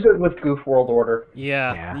night. I'm good with Goof World Order.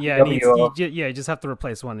 Yeah. WO. You just have to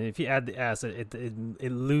replace one. If you add the S, it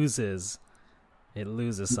loses. It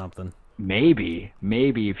loses something. Maybe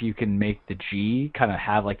if you can make the G kind of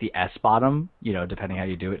have like the S bottom, depending how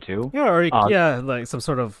you do it too. Yeah, or like some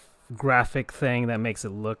sort of graphic thing that makes it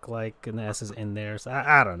look like an S is in there. So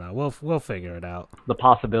I don't know. We'll figure it out. The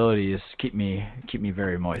possibilities keep me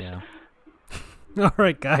very moist. Yeah. All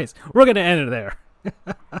right, guys, we're gonna end it there.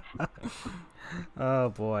 Oh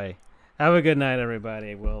boy, have a good night,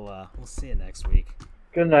 everybody. We'll see you next week.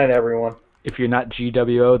 Good night, everyone. If you're not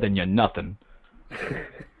GWO, then you're nothing.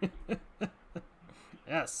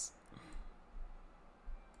 Yes.